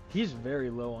he's very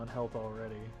low on health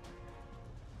already.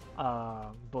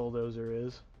 Bulldozer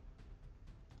is.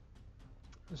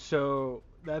 So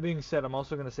that being said, I'm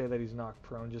also gonna say that he's knocked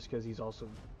prone just because he's also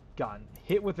gotten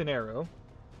hit with an arrow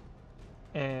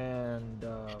and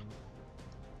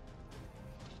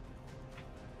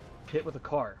hit with a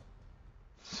car.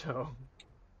 So.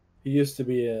 He used to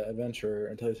be an adventurer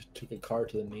until he took a car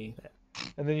to the knee.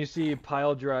 And then you see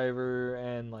Pile Driver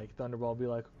and like Thunderball be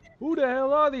like, "Who the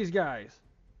hell are these guys?"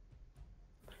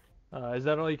 Is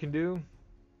that all you can do?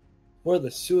 Or the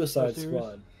Suicide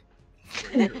serious?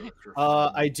 Squad.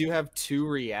 I do have 2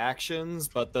 reactions,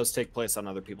 but those take place on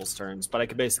other people's turns. But I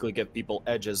could basically give people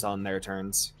edges on their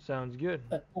turns. Sounds good.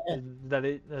 Is that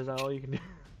it? Is that all you can do?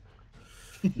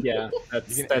 Yeah,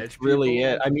 You can that's edge really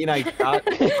people? it. I mean, I got.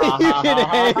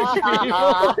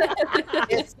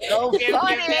 It's so Give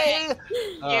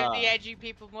the edgy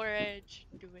people more edge.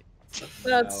 Do it.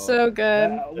 That's so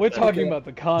good. We're talking about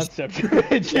the concept of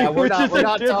edge, Yeah, we're which not, is we're a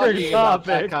not different talking about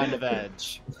that topic. kind of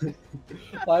edge.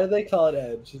 Why do they call it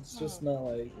Edge? It's just not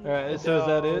like. Alright, so is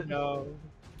that it? No.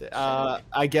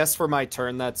 I guess for my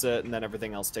turn, that's it, and then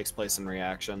everything else takes place in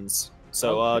reactions.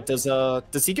 So, Okay.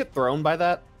 does he get thrown by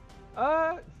that?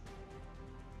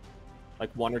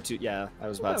 Like 1 or 2? Yeah, I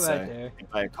was about to right say. there.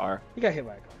 By a car. He got hit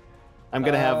by a car. I'm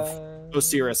gonna have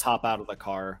Osiris hop out of the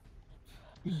car.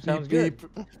 Sounds Beep,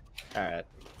 good. beep. Alright.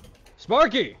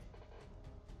 Sparky,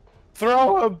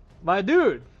 Throw him! my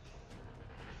dude.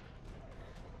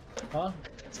 Huh?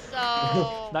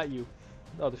 So Not you.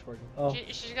 The other Sparky. Oh.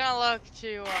 she's gonna look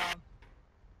to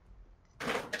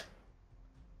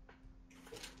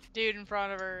dude in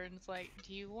front of her and it's like,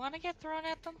 "Do you want to get thrown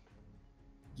at them?"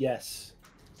 Yes.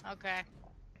 Okay.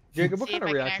 Jacob, what See kind if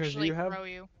of I can reactions do actually you have? throw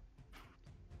you.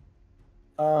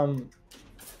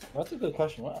 That's a good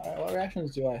question. What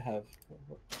reactions do I have?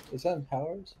 Is that in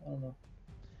powers? I don't know.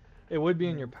 It would be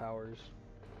in your powers.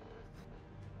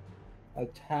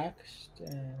 Attack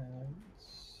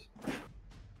stance.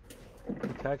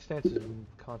 Attack stance is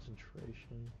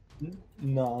concentration.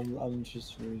 No, I'm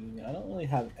just reading. I don't really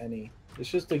have any. It's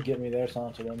just to get me there, so I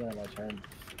don't have to limit my turn.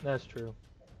 That's true.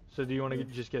 So do you want to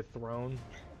just get thrown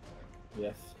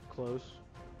Yes. close?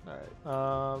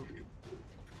 Alright.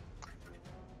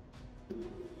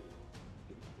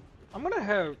 I'm gonna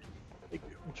have. I'm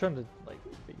trying to like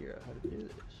figure out how to do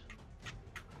this.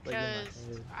 Like, in my Because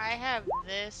head. I have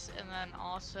this and then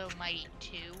also might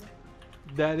 2.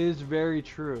 That is very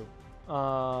true.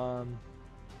 I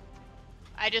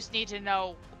just need to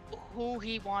know who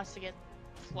he wants to get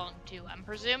flung to. I'm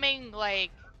presuming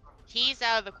like he's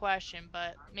out of the question,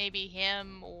 but maybe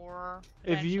him or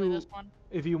If eventually you this one.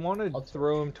 if you want to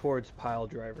throw him towards Pile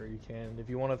Driver, you can. If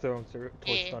you want to throw him towards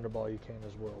Yeah. Thunderball, you can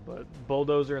as well. But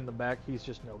Bulldozer in the back, he's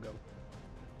just no go.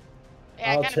 Yeah, I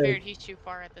I'll kind of take- figured he's too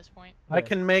far at this point. I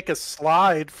can make a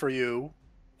slide for you.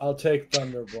 I'll take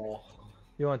Thunderball.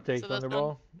 You want to take So this one?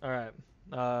 Thunderball? All right.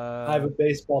 I have a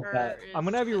baseball Or bat. I'm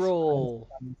gonna is have you this- roll.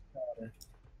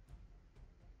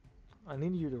 I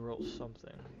need you to roll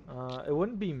something. It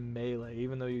wouldn't be melee,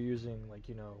 even though you're using like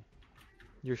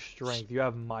your strength. You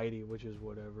have mighty, which is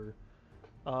whatever.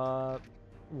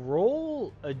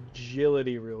 Roll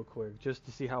agility real quick, just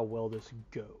to see how well this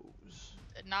goes.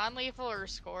 Non-lethal or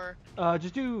score?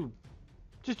 Just do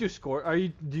score.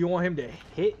 Do you want him to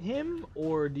hit him,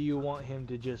 or do you want him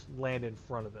to just land in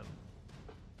front of him?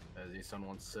 As your son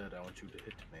once said, I want you to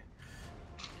hit me.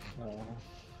 Oh.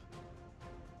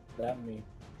 That me.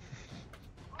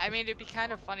 I mean, it'd be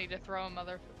kind of funny to throw a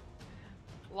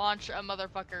launch a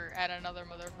motherfucker at another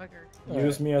motherfucker.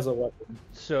 Use me as a weapon.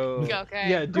 So Okay.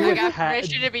 yeah, do I got attack.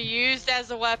 permission to be used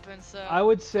as a weapon, so. I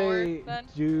would score, say then?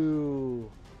 do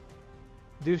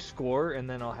score, and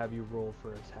then I'll have you roll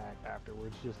for attack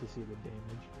afterwards, just to see the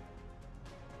damage.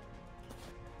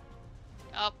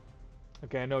 Up.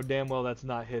 Okay, I know damn well that's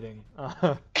not hitting.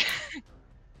 Does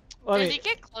he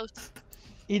get close?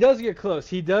 He does get close.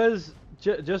 He does,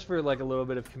 just for like a little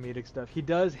bit of comedic stuff, he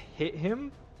does hit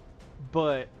him,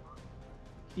 but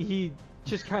he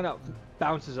just kind of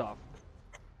bounces off.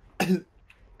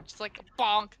 Just like a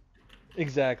bonk.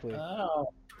 Exactly.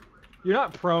 Oh. You're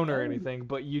not prone or anything,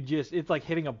 but it's like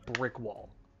hitting a brick wall.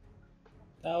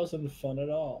 That wasn't fun at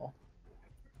all.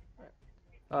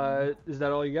 Is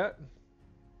that all you got?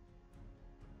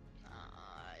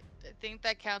 I think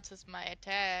that counts as my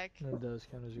attack. That does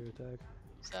count as your attack.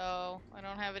 So, I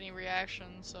don't have any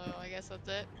reactions, so I guess that's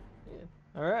it. Yeah.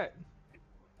 Alright.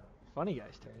 Funny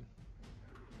guy's turn.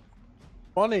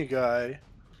 Funny guy.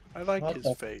 I like What his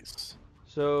the- face.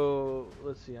 So,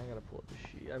 let's see, I gotta pull up the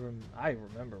sheet. I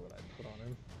remember what I put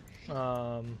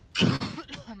on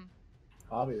him.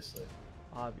 Obviously.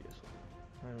 Obviously.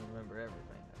 I don't remember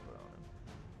everything I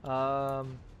put on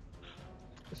him.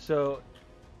 So,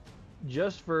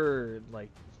 just for, like,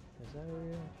 is that a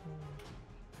reaction?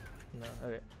 No,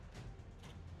 okay.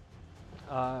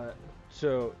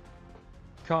 So,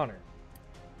 Connor.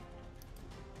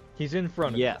 He's in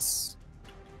front of you. Yes.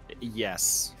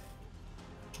 Yes.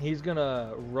 He's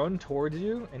gonna run towards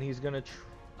you, and he's gonna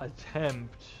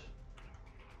attempt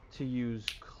to use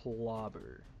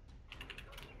Clobber.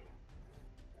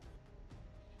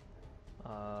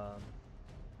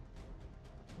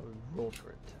 Roll for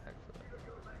attack for that.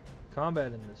 Combat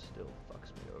in this still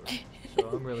fucks me over, so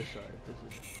I'm really sorry if this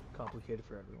is complicated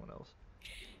for everyone else.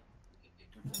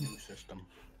 New system.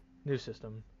 New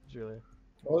system, Julia.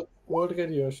 We'll get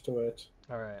used to it.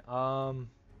 All right.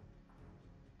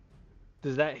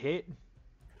 Does that hit?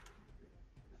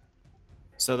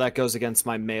 So that goes against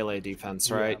my melee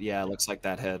defense, right? Yeah, it looks like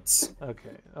that hits.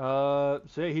 Okay. So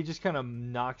yeah, he just kind of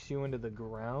knocks you into the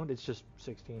ground. It's just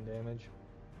 16 damage.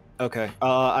 Okay.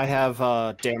 I have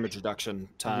damage reduction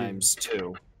times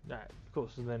 2. Alright, cool.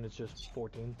 So then it's just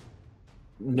 14.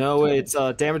 No, it's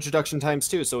damage reduction times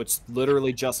 2, so it's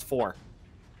literally just 4.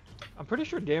 I'm pretty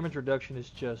sure damage reduction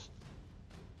is just...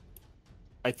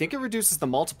 I think it reduces the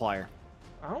multiplier.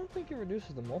 I don't think it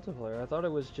reduces the multiplier. I thought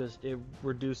it was just it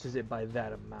reduces it by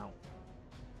that amount.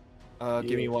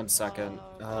 Give me 1 second.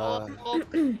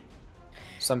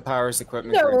 Some powers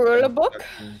equipment. No rule book.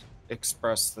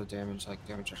 Express the damage like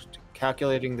damage.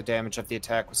 Calculating the damage of the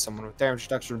attack with someone with damage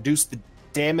reduction. Reduce the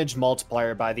damage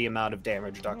multiplier by the amount of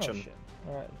damage reduction. Oh, shit.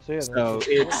 Alright, so yeah. So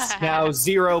it's now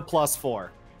 0 plus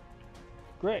 4.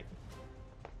 Great.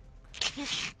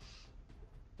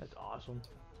 That's awesome.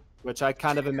 Which I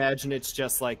kind of imagine it's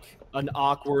just like an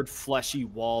awkward fleshy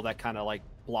wall that kind of like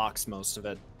blocks most of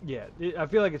it. Yeah, I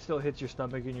feel like it still hits your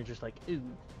stomach and you're just like, ew.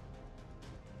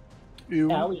 Ew.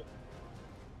 Owie.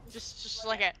 Just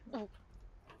like a. Ooh.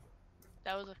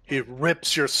 That was a. It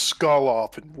rips your skull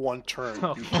off in one turn.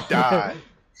 Oh. You die.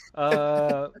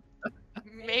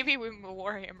 Maybe we move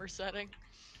Warhammer setting.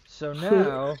 So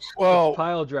now, Well- it's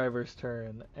Pile Driver's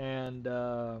turn, and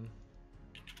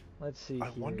let's see I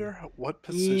here. wonder what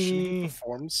position he Eeny,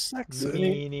 performs sex Isn't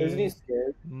in. he scared? Isn't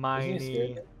he Miney.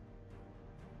 scared?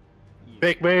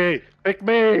 Pick me! Pick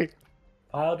me!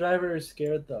 Pile driver is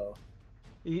scared though.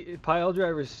 Pile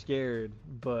Driver's scared,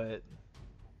 but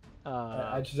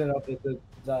I just don't know if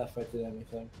that affected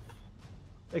anything.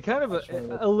 it kind of I just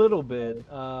wanna a little bit.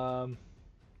 Oh,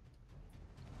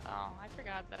 I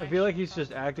forgot that. I feel like he's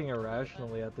just acting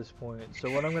irrationally at this point. So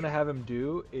what I'm gonna have him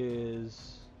do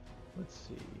is, let's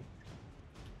see.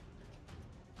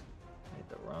 I hit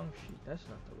the wrong sheet. That's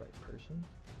not the right person.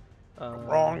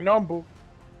 Wrong number.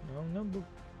 Wrong number.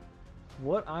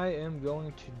 What I am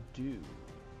going to do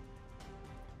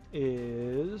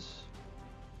is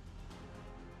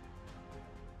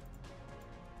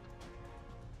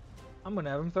I'm gonna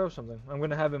have him throw something. I'm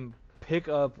gonna have him pick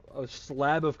up a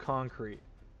slab of concrete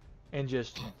and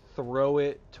just throw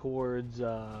it towards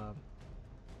who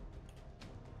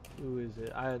is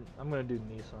it? I'm gonna do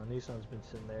Nissan. Nissan's been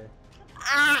sitting there.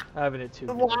 Having it too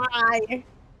good. Why?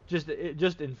 Just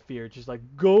in fear, just like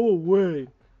go away.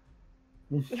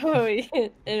 Oh,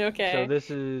 okay. So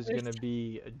this is gonna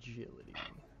be agility.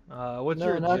 What's No,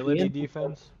 your not the agility input.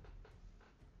 defense?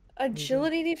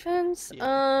 Agility defense?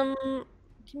 Yeah.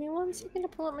 Give me 1 second to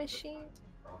pull up my sheet.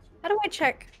 How do I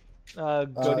check? Go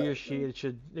to your sheet. It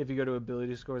should, if you go to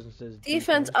ability scores, it says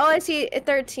Defense. Oh, I see.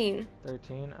 13.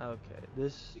 13. Okay,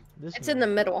 this. It's in the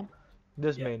middle.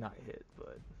 This may not hit,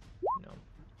 but you know.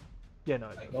 Yeah, no,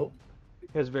 it doesn't. Nope. It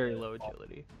has very low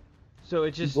agility. So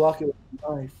it just. Block it with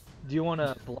a knife. Do you want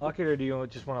to block it or do you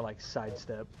just want to like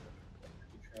sidestep?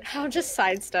 I'll just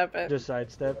sidestep it. Just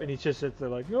sidestep, and he just sits there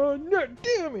like, oh no,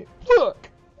 damn it, fuck.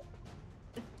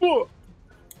 Fuck.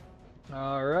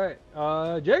 All right,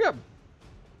 Jacob.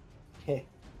 Hey,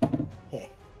 hey.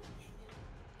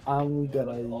 I'm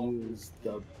gonna use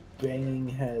the banging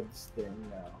heads thing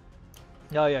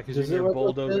now. Oh yeah, because Does you it get work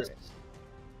bulldozer. like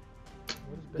this?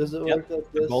 Does it work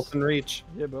like They're this? both in reach.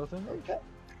 Yeah, both in reach. Okay.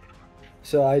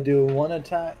 So I do one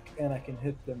attack and I can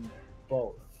hit them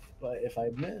both. But if I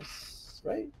miss,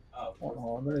 right? Hold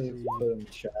on, let me put in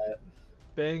chat.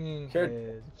 Banging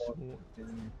Character- heads.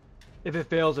 If it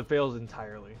fails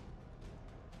entirely.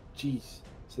 Jeez.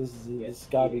 So this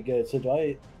gotta be good. So do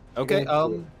I? Okay.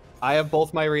 Go I have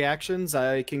both my reactions.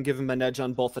 I can give him an edge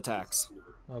on both attacks.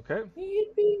 Okay.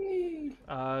 Yippee!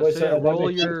 So yeah, that roll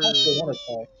makes two your. attacks or one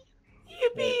attack?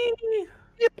 Yippee!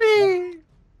 Yippee!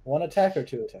 One attack or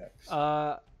two attacks?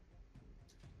 I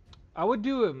would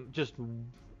do just.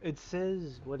 It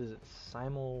says what is it?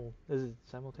 Is it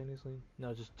simultaneously?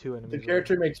 No, just two enemies. The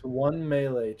character makes one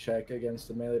melee check against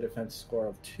the melee defense score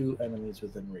of two enemies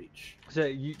within reach. So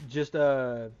you just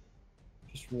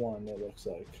Just one, it looks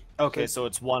like. Okay, so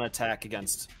it's one attack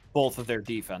against both of their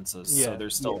defenses. Yeah. So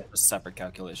there's still separate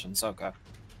calculations. Okay.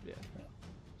 Yeah.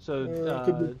 So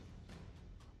could be- let's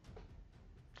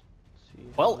see.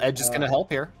 Well, edge is going to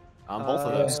help here on both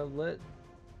of those. Let's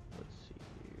see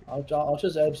here. I'll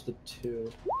just edge the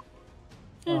two.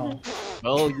 Oh.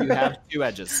 Well, you have two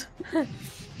edges.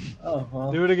 Oh,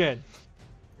 well. Do it again.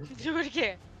 Do it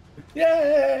again.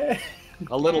 Yay!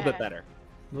 A little bit better.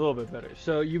 A little bit better.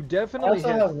 So you definitely also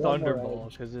hit have one more Thunderball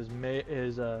edge. because his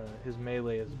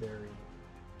melee is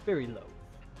very low.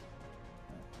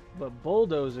 But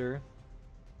Bulldozer,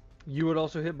 you would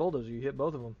also hit Bulldozer. You hit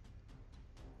both of them.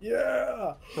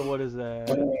 Yeah! So what is that?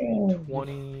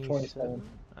 27. 27.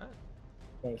 Alright.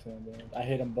 27 damage. I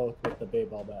hit them both with the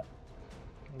baseball bat.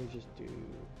 Let me just do.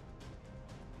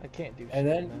 I can't do. And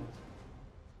then-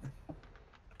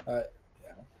 math.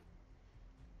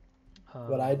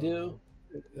 What I do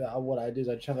is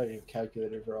I check like a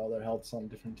calculator for all their healths on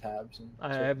different tabs. And I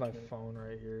check have my between- phone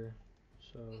right here,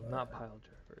 so not pile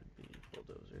driver, it'd be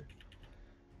bulldozer.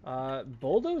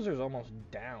 Bulldozer's almost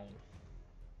down.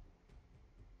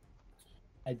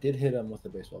 I did hit him with the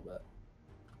baseball bat.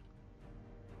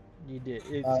 You did.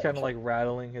 It's kind of like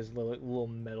rattling his little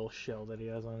metal shell that he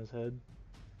has on his head.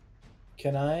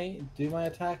 Can I do my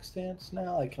attack stance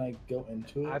now? Like, can I go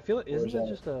into it? I feel it. Or Isn't is that that-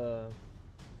 just a?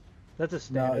 That's a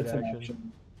No, standard it's an action.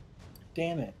 action.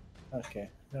 Damn it. Okay,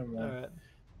 never mind. All right.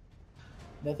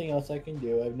 Nothing else I can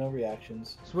do. I have no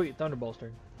reactions. Sweet. Thunderball's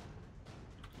turn.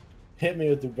 Hit me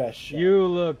with the best shot. You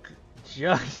look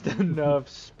just enough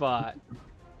spot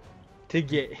to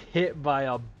get hit by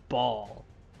a ball.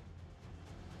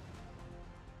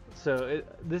 So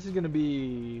this is gonna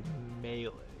be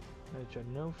melee, which I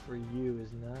know for you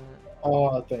is not.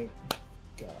 Oh, thank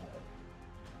God.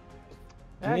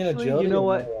 You mean Actually, agility you know or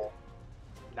what? melee?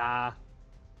 Nah.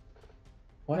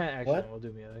 What? Nah, actually, What? we'll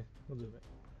do melee. We'll do it.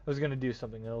 I was gonna do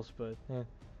something else, but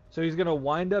so he's gonna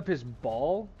wind up his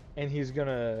ball and he's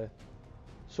gonna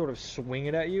sort of swing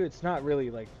it at you. It's not really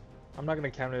like I'm not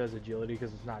gonna count it as agility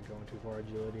because it's not going too far.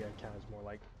 Agility I count as more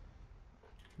like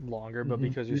longer, but Mhm.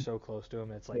 because you're so close to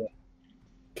him, it's like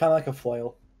Kind of like a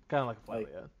flail. kind of like a flail, Like-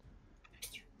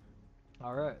 yeah.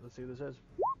 All right, let's see what this says.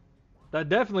 That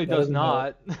definitely That does doesn't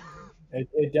not.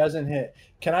 It doesn't hit.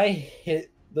 Can I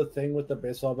hit the thing with the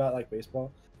baseball bat like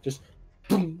baseball? Just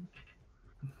boom.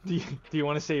 do you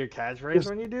want to say your catchphrase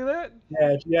when you do that?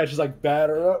 Yeah, just like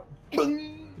batter up.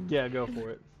 Boom. Yeah, go for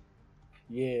it.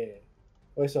 Yeah.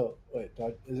 Wait,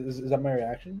 is that my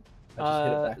reaction? I just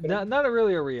hit it back at him? Not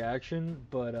really a reaction,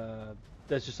 but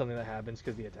that's just something that happens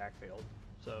because the attack failed.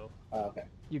 So Oh, okay.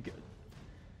 you good.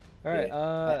 All right.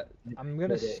 Yeah, I'm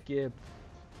gonna did it. skip.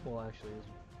 Well,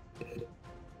 actually,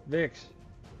 Vix,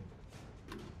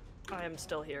 I am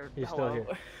still here. you're Hello. still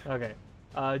here.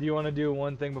 Okay. Do you want to do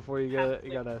one thing before you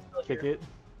gotta kick it?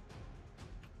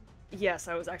 Yes,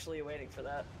 I was actually waiting for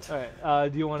that. All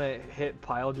right. Do you want to hit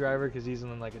pile driver because he's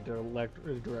in like a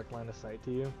direct line of sight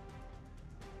to you?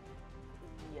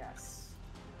 Yes.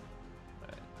 All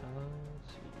right.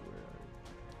 Let's see where are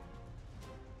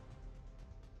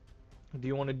you? Do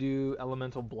you want to do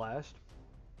elemental blast?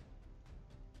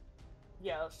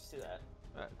 Yeah, let's just do that.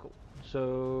 Alright, cool.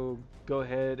 So go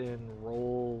ahead and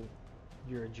roll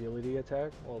your agility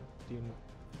attack. Well, do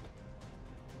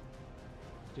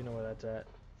you know where that's at?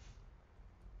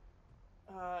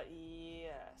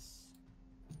 Yes.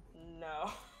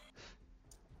 No.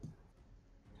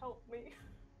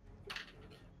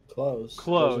 Close.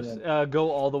 Close. Doesn't it-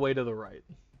 Go all the way to the right.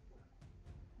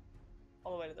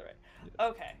 All the way to the right.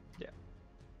 Okay. Yeah.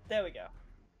 There we go.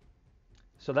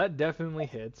 So that definitely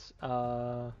hits.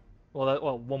 Well,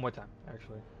 one more time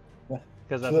actually, Yeah.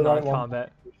 because To that's the right one.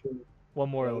 non-combat. One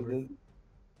more Yeah, over.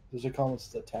 There's a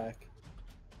comments attack.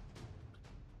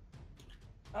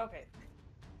 Okay.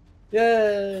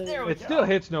 Yay! There we It go. still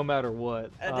hits no matter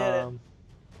what. I did it.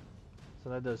 So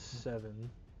that does 7,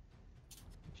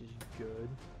 which is good.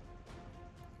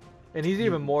 And he's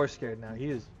even more scared now. He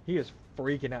is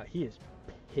freaking out. He is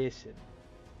pissing.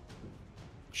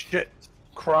 Shit.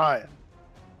 Crying.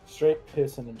 Straight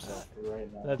pissing himself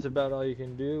right now. That's about all you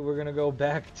can do. We're gonna go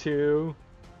back to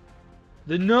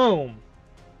the gnome.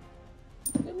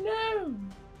 No.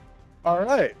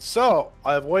 Alright, so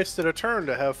I've wasted a turn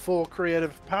to have full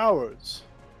creative powers.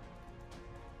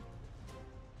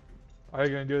 Are you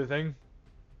gonna do the thing?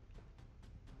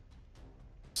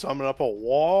 Summon up a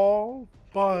wall,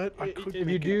 but I could If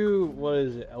you do, what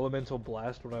is it, elemental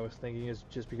blast? What I was thinking is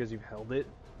just because you've held it,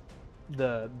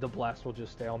 the blast will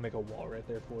just stay. I'll make a wall right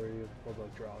there for you. We'll go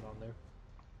draw it on there.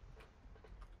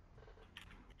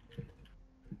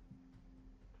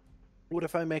 What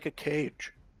if I make a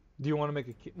cage? Do you want to make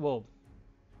a well?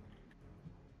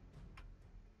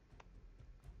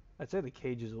 I'd say the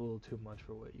cage is a little too much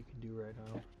for what you can do right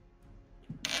now.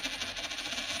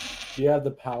 Do you have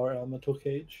the power elemental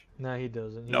cage? No, he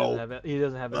doesn't. He No. doesn't have it. He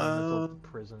doesn't have elemental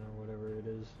prison or whatever it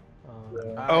is.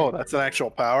 Yeah. Oh, that's an actual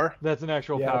power? That's an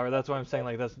actual Yeah. power. That's why I'm saying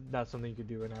like that's not something you could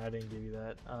do right now. I didn't give you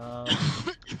that.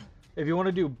 If you want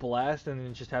to do blast and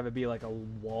then just have it be like a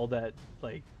wall that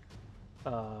like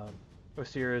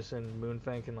Osiris and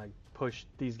Moonfang can like push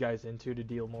these guys into to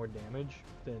deal more damage,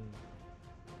 then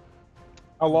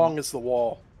How long is the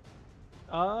wall?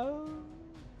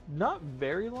 not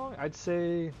very long. I'd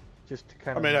say just to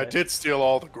kind I of. mean, I did steal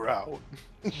all the grout.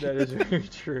 That is very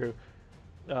true.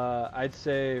 I'd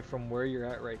say from where you're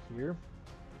at right here,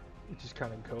 you just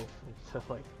kind of go from stuff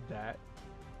like that.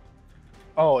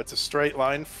 Oh, it's a straight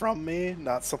line from me,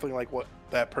 not something like what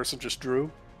that person just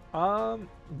drew? Do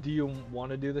you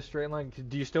want to do the straight line?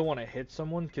 Do you still want to hit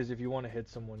someone? Because if you want to hit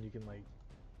someone, you can like,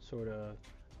 sort of.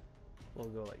 We'll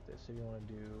go like this. If you want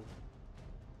to do.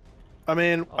 I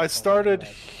mean, I started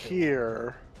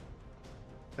here.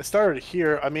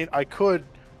 I mean, I could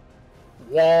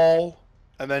wall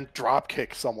and then drop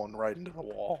kick someone right into the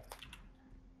wall.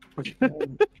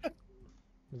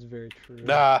 That's very true.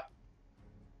 Nah.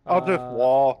 I'll just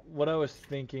wall. What I was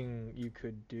thinking you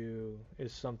could do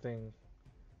is something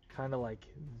kind of like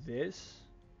this,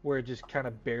 where it just kind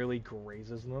of barely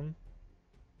grazes them.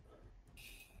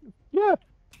 Yeah.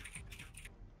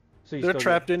 So you They're still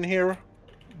trapped in here.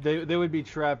 They would be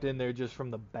trapped in there just from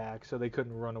the back, so they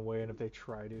couldn't run away. And if they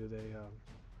try to,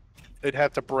 They'd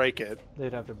have to break it.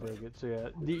 they'd have to break it. So yeah,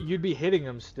 you'd be hitting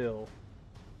them still.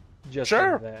 Just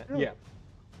Sure, from that, yeah.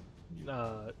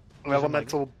 yeah.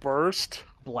 Elemental burst.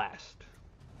 Blast.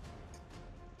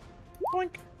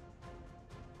 Boink.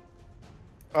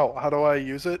 Oh, how do I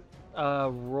use it?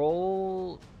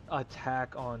 Roll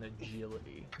attack on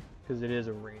agility, because it is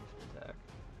a ranged attack.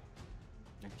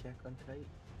 Attack on Titan.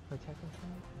 Attack on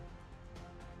Titan.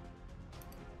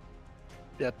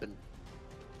 Yep. And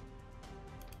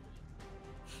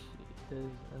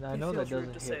And I know that feels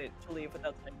rude doesn't to hit. say to leave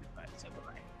without saying goodbye. So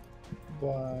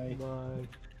Bye. bye.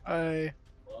 Bye.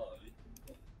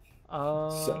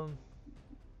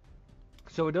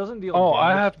 So it doesn't deal. oh,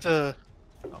 I damage.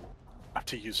 have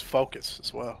to use focus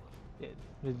as well.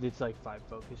 It's like 5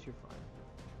 focus. You're fine.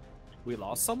 We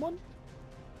lost someone?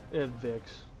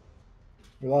 Vix.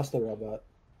 We lost the robot.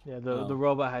 Yeah, the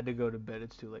robot had to go to bed.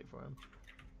 It's too late for him.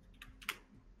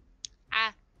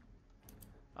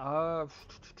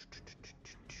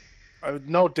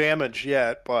 No damage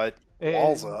yet, but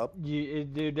wall's up.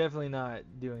 They're definitely not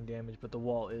doing damage, but the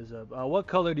wall is up. What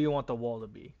color do you want the wall to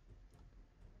be?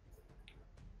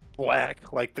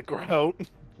 Black, like the grout.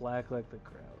 Black like the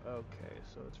grout. Okay,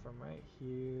 so it's from right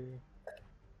here.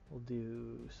 We'll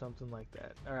do something like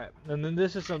that. Alright, and then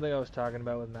this is something I was talking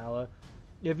about with Mala.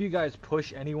 If you guys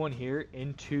push anyone here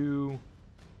into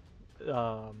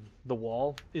the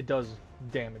wall, it does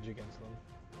damage against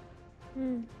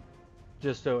them.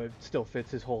 Just so it still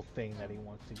fits his whole thing that he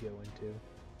wants to go into.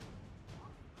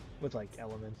 With like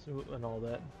elements and all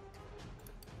that.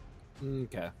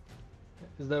 Okay.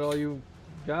 Is that all you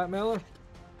got, Mala?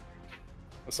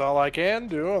 That's all I can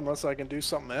do, unless I can do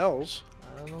something else.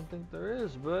 I don't think there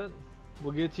is, but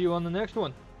we'll get to you on the next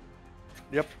one.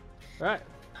 Yep. Alright.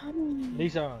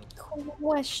 Nissan.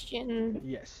 Question.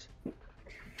 Yes.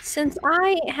 Since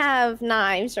I have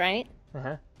knives, right?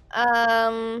 Uh-huh.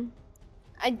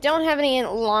 I don't have any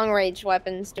long range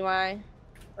weapons, do I?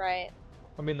 Right.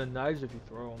 I mean, the knives if you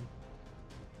throw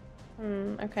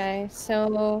them. Okay,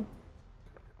 so...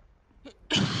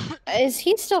 Is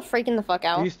he still freaking the fuck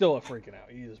out? He's still freaking out.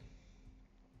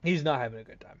 He's not having a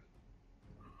good time.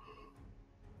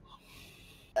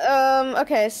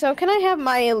 Okay, so can I have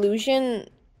my illusion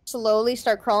slowly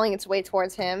start crawling its way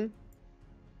towards him?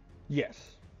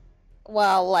 Yes.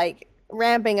 While, like,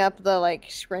 ramping up the, like,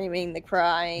 screaming, the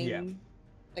crying, Yeah.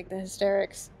 like, the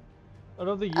hysterics. I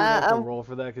don't think you have to roll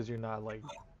for that because you're not, like,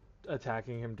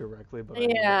 attacking him directly, but I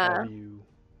need to have you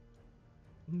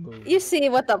move. You see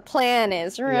what the plan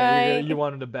is, right? Yeah, you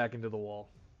want him to back into the wall.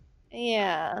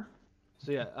 Yeah.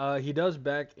 So yeah, he does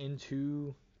back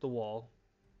into the wall.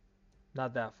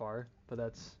 Not that far, but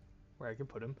that's where I can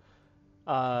put him.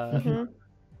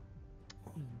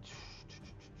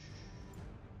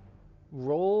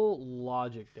 Roll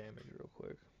logic damage real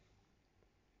quick.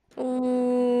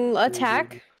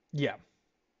 Attack? Yeah.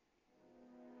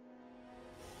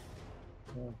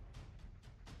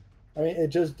 I mean, it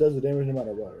just does the damage no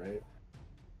matter what, right?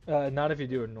 Not if you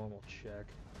do a normal check.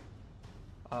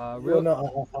 Well,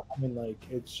 no, I mean, like,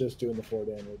 it's just doing the 4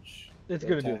 damage. It's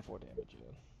gonna do the 4 damage,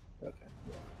 yeah. Okay.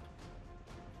 Yeah.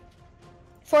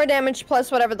 4 damage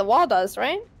plus whatever the wall does,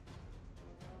 right?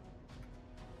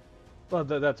 Well,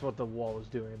 that's what the wall is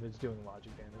doing. It's doing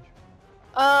logic damage.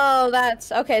 Oh,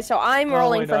 that's... Okay, so I'm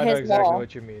rolling for I know his exactly wall.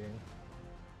 what you're meaning.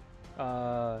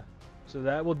 So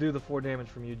that will do the 4 damage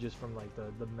from you just from, like,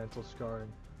 the mental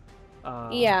scarring.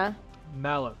 Yeah.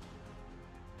 Mala.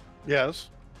 Yes?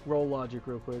 Roll logic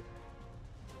real quick.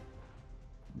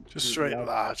 Just straight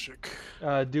logic.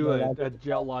 Do a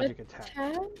logic attack.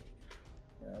 Yeah,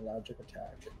 logic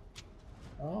attack.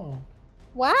 Oh.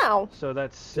 Wow. So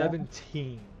that's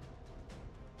 17.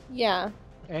 Yeah.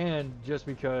 And just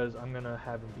because I'm gonna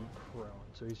have him be prone,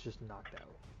 so he's just knocked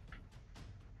out.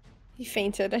 He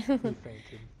fainted. He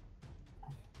fainted.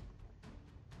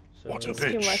 So What a It's too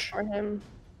bitch. much for him.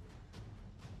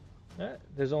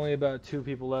 There's only about 2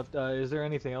 people left. Is there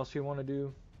anything else you want to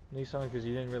do, Nissan? Because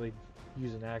you didn't really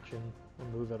use an action or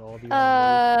move at all. Do you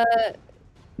wanna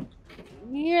move?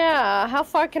 Yeah. How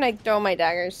far can I throw my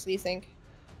daggers, do you think?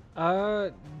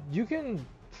 You can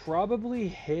probably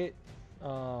hit,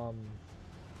 I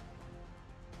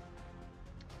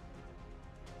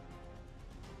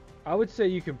would say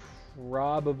you could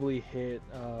probably hit,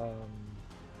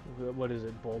 what is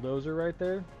it, Bulldozer right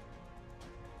there?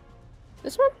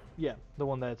 This one? Yeah, the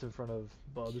one that's in front of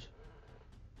Bubs.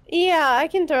 Yeah, I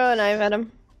can throw a knife at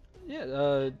him.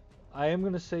 Yeah, I am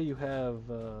gonna say you have,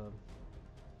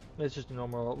 it's just a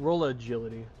normal roll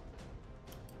agility.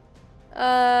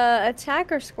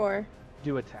 Attack or score?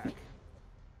 Do attack.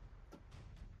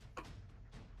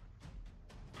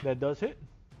 That does hit.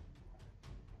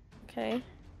 Okay.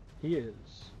 He is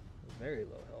very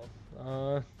low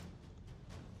health.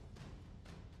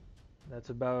 That's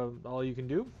about all you can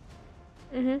do.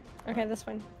 Okay, that's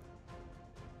fine.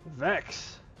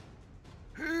 Vex.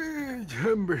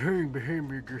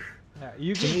 Hamburger. Yeah,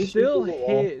 you can still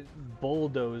hit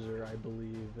Bulldozer, I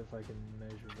believe, if I can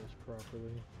measure this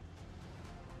properly.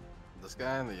 This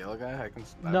guy and the yellow guy, I can.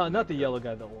 No, not the yellow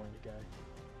guy, the orange guy.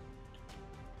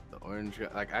 The orange guy,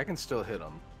 like I can still hit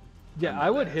him. Yeah, I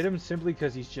would hit him simply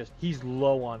because he's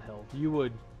low on health. You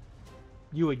would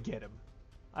get him.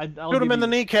 I'll Shoot him give in the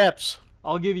you- kneecaps.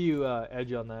 I'll give you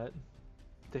edge on that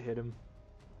to hit him.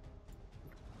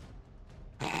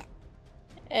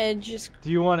 Edge is...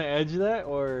 Do you want to edge that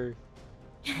or?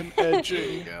 I'm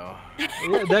edging. Go.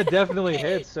 Yeah, that definitely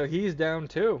hits. So he's down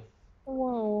too.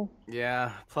 Whoa.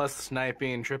 Yeah, plus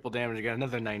sniping, triple damage. You got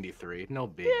another 93. No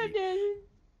biggie.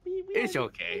 It's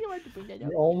okay.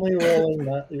 You're only rolling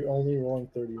that. You're only rolling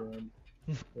 31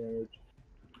 damage.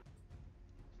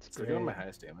 So doing my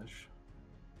highest damage.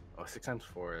 Oh, 6 times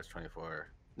 4 is 24.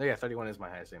 No, yeah, 31 is my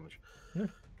highest damage. Yeah,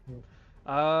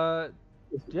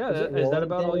 is that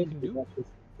about all you can do?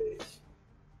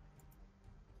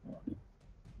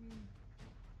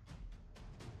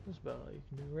 That's about all you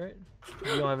can do, right?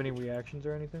 You don't have any reactions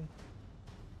or anything?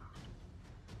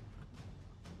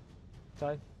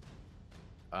 Ty?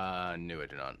 No, I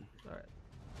do not. Alright.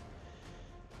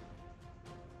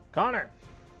 Connor!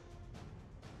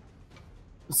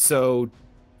 So,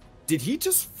 did he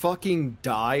just fucking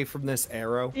die from this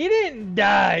arrow? He didn't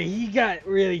die. He got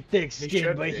really thick He skin,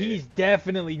 should but be. he's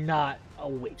definitely not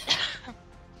awake.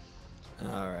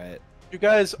 All right. You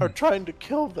guys are trying to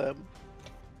kill them.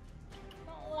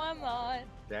 Oh, I'm not.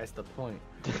 That's the point.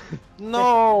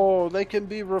 No, they can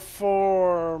be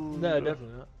reformed. No,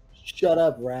 definitely not. Shut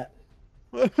up, rat.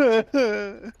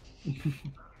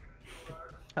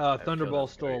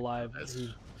 Thunderball's still alive.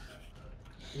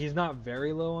 He's not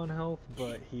very low on health,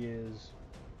 but he is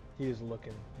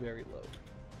looking very low.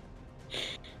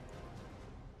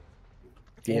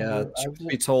 Yeah, truth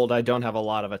be told, I don't have a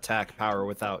lot of attack power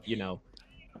without,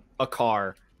 a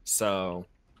car. So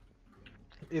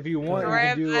if you want,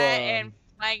 grab that and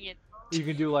flag it. You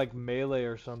can do like melee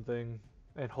or something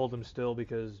and hold him still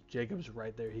because Jacob's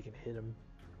right there. He can hit him.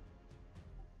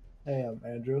 Hey,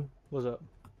 Andrew. What's up?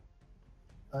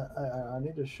 I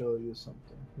need to show you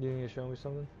something. You need to show me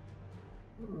something?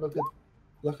 Look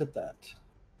at that.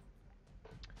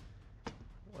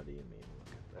 What do you mean?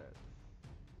 Look at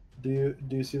that.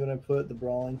 Do you see what I put? The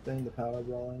brawling thing, the power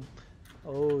brawling.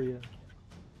 Oh yeah.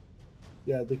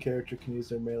 Yeah, the character can use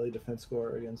their melee defense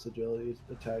score against agility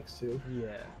attacks too.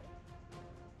 Yeah.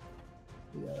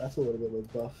 Yeah, that's a little bit of a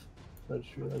buff. I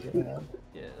just realized I have.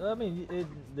 Yeah, I mean,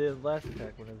 the last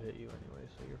attack would have hit you anyway,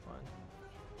 so you're fine.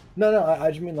 No, I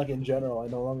just mean like in general. I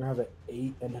no longer have an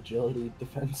 8 in agility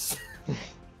defense.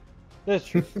 That's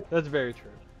true. That's very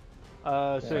true.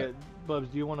 So, Bubs,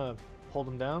 do you want to hold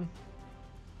him down?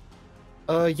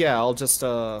 Yeah, I'll just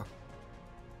I'll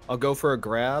go for a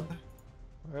grab.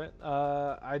 All right.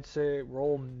 I'd say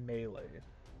roll melee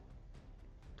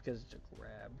because it's a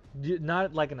grab,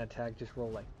 not like an attack. Just roll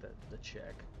like the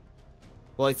check.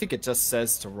 Well, I think it just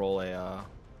says to roll a.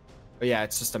 Yeah,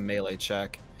 it's just a melee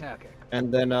check. Okay.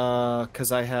 And then,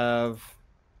 because I have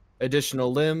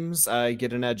additional limbs, I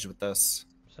get an edge with this.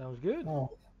 Sounds good.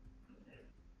 Oh.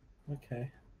 Okay.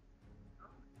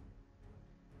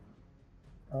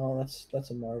 Oh, that's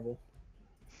a marvel.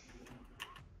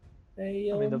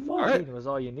 Hey, I mean, the Marvel. 14 was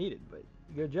all you needed, but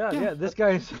good job. Yeah, this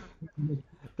guy's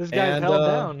held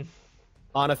down.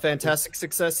 On a fantastic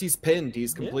success, he's pinned.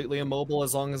 He's completely immobile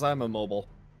as long as I'm immobile.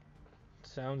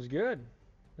 Sounds good.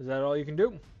 Is that all you can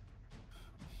do?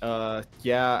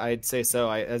 Yeah, I'd say so.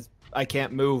 I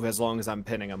can't move as long as I'm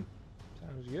pinning him.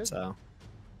 Sounds good. So,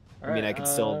 I mean, I can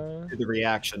still do the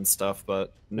reaction stuff,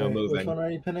 but no moving. Which one are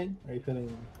you pinning? Are you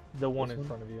pinning the one in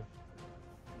front of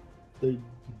you?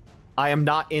 I am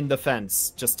not in the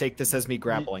fence. Just take this as me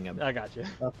grappling him. I got you.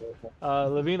 Okay.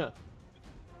 Lavina.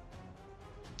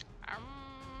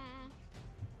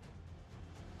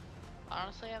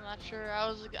 Honestly, I'm not sure. I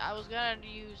was gonna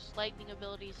use lightning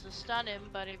abilities to stun him,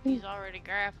 but if he's already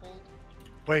grappled.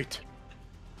 Wait.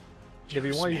 If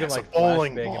you want, you can like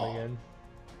bowling flashbang ball. him again.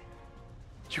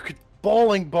 You could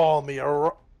bowling ball me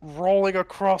or rolling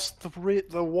across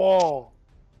the wall.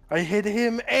 I hit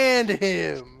him and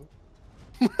him.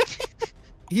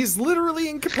 He's literally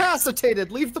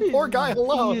incapacitated. Leave the poor guy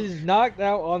alone. He is knocked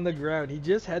out on the ground. He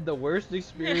just had the worst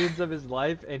experience of his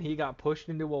life, and he got pushed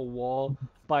into a wall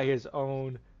by his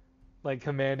own, like,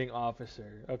 commanding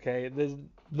officer. Okay, there's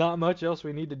not much else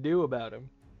we need to do about him.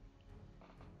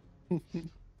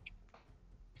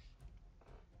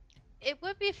 It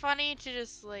would be funny to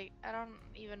just like, I don't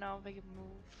even know if I can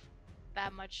move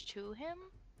that much to him.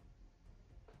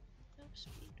 Move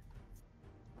speed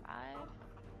 5.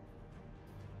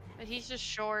 But he's just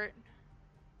short.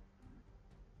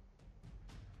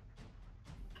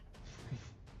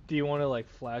 Do you want to like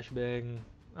flashbang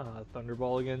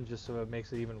Thunderball again, just so it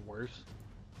makes it even worse?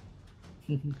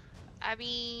 I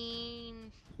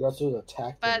mean, that's an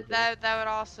attack. But that would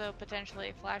also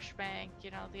potentially flashbang,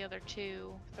 the other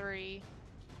 2, 3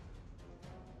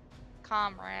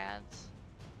 comrades.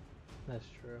 That's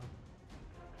true.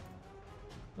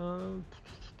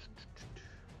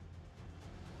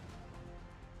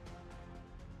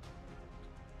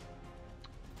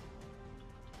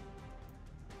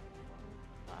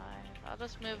 I'll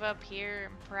just move up here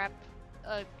and prep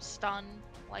a stun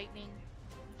lightning.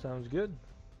 Sounds good.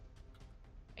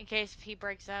 In case if he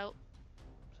breaks out.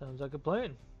 Sounds like a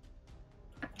plan.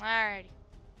 Alrighty.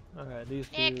 Alright, these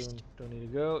two Next. don't need to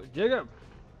go. Jacob!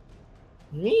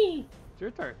 Me? It's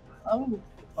your turn. I'm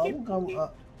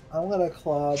gonna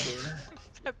clobber.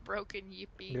 That broken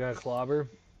yippee. You got a clobber?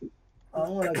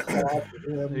 I'm gonna clobber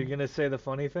him. Are you gonna say the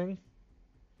funny thing?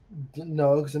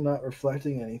 No, because I'm not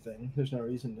reflecting anything. There's no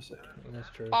reason to say it. That's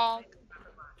true. Bonk.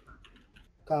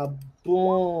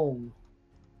 Kaboom!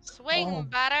 Swing,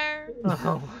 butter!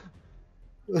 Oh.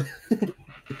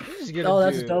 Oh,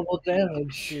 that's double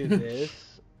damage. Do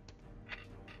this.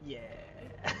 Yeah.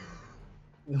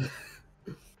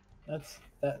 That's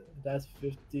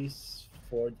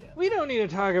 54 damage. We don't need to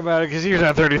talk about it because he was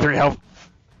at 33 health.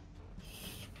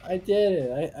 I did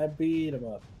it. I beat him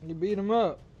up. You beat him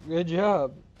up. Good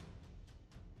job.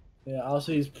 Yeah.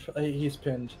 Also, he's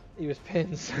pinned. He was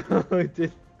pinned, so it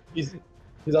did. He's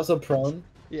also prone.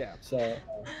 Yeah. So.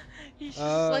 He's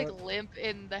just like limp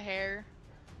in the hair.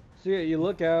 So yeah, you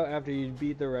look out after you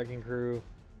beat the wrecking crew.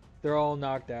 They're all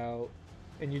knocked out,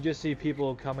 and you just see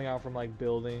people coming out from like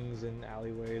buildings and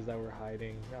alleyways that were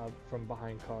hiding out from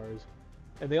behind cars,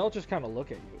 and they all just kind of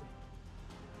look at you,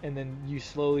 and then you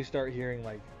slowly start hearing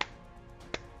like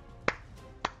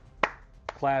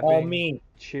clapping, All me.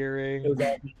 cheering. It was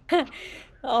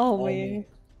all me.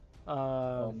 Oh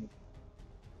All man. me.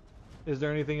 Is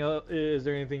there anything else? Is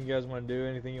there anything you guys want to do?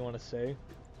 Anything you want to say?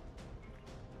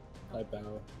 I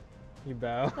bow. You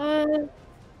bow.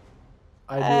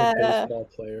 I do a baseball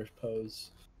player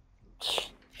pose.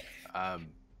 I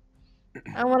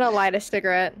want to light a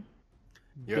cigarette.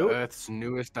 Your Earth's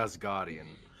newest Asgardian.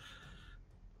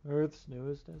 Earth's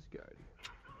newest Asgardian.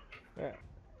 Alright.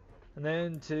 And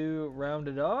then to round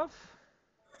it off,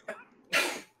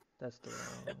 that's the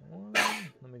wrong one.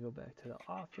 Let me go back to the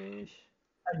office.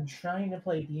 I'm trying to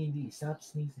play D&D. Stop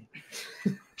sneezing.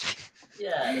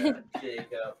 Yeah,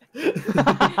 Jacob.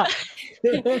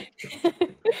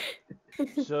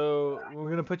 So we're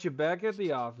gonna put you back at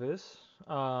the office.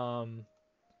 You're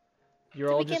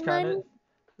all just kind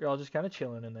of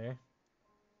chilling in there,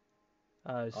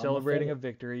 celebrating a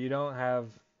victory. You don't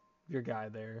have your guy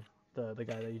there, the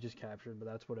guy that you just captured, but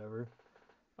that's whatever.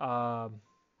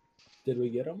 Did we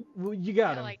get him? Well, you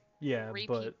got him. Like Yeah, but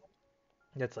people.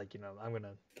 that's like, I'm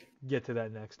gonna get to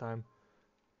that next time.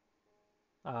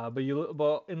 But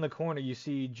in the corner you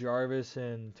see Jarvis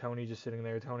and Tony just sitting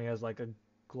there. Tony has like a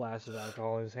glass of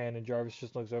alcohol in his hand, and Jarvis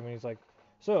just looks over and he's like,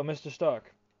 "So, Mr.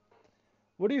 Stark,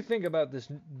 what do you think about this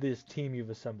team you've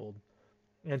assembled?"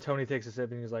 And Tony takes a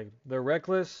sip and he's like, "They're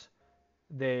reckless.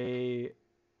 They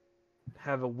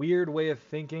have a weird way of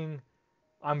thinking.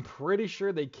 I'm pretty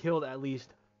sure they killed at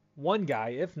least one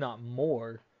guy, if not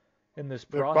more, in this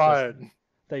process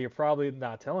that you're probably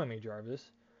not telling me,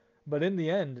 Jarvis. But in the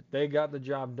end, they got the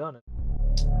job done."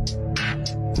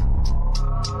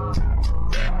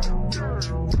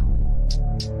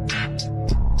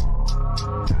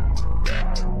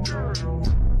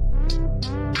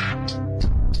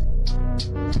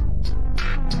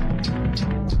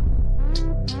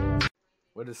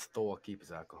 Where does Thor keep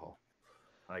his alcohol?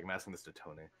 Like, I'm asking this to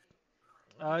Tony.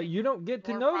 You don't get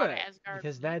to know that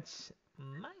because that's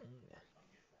mine.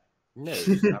 No,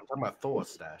 I'm talking about Thor's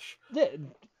stash.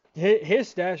 His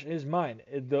stash is mine.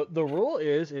 The rule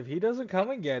is if he doesn't come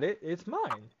and get it, it's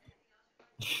mine.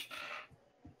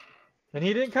 And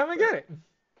he didn't come and get it.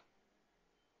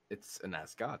 It's an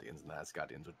Asgardian's, and the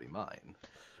Asgardians would be mine.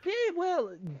 Yeah,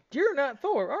 well, you're not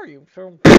Thor, are you? So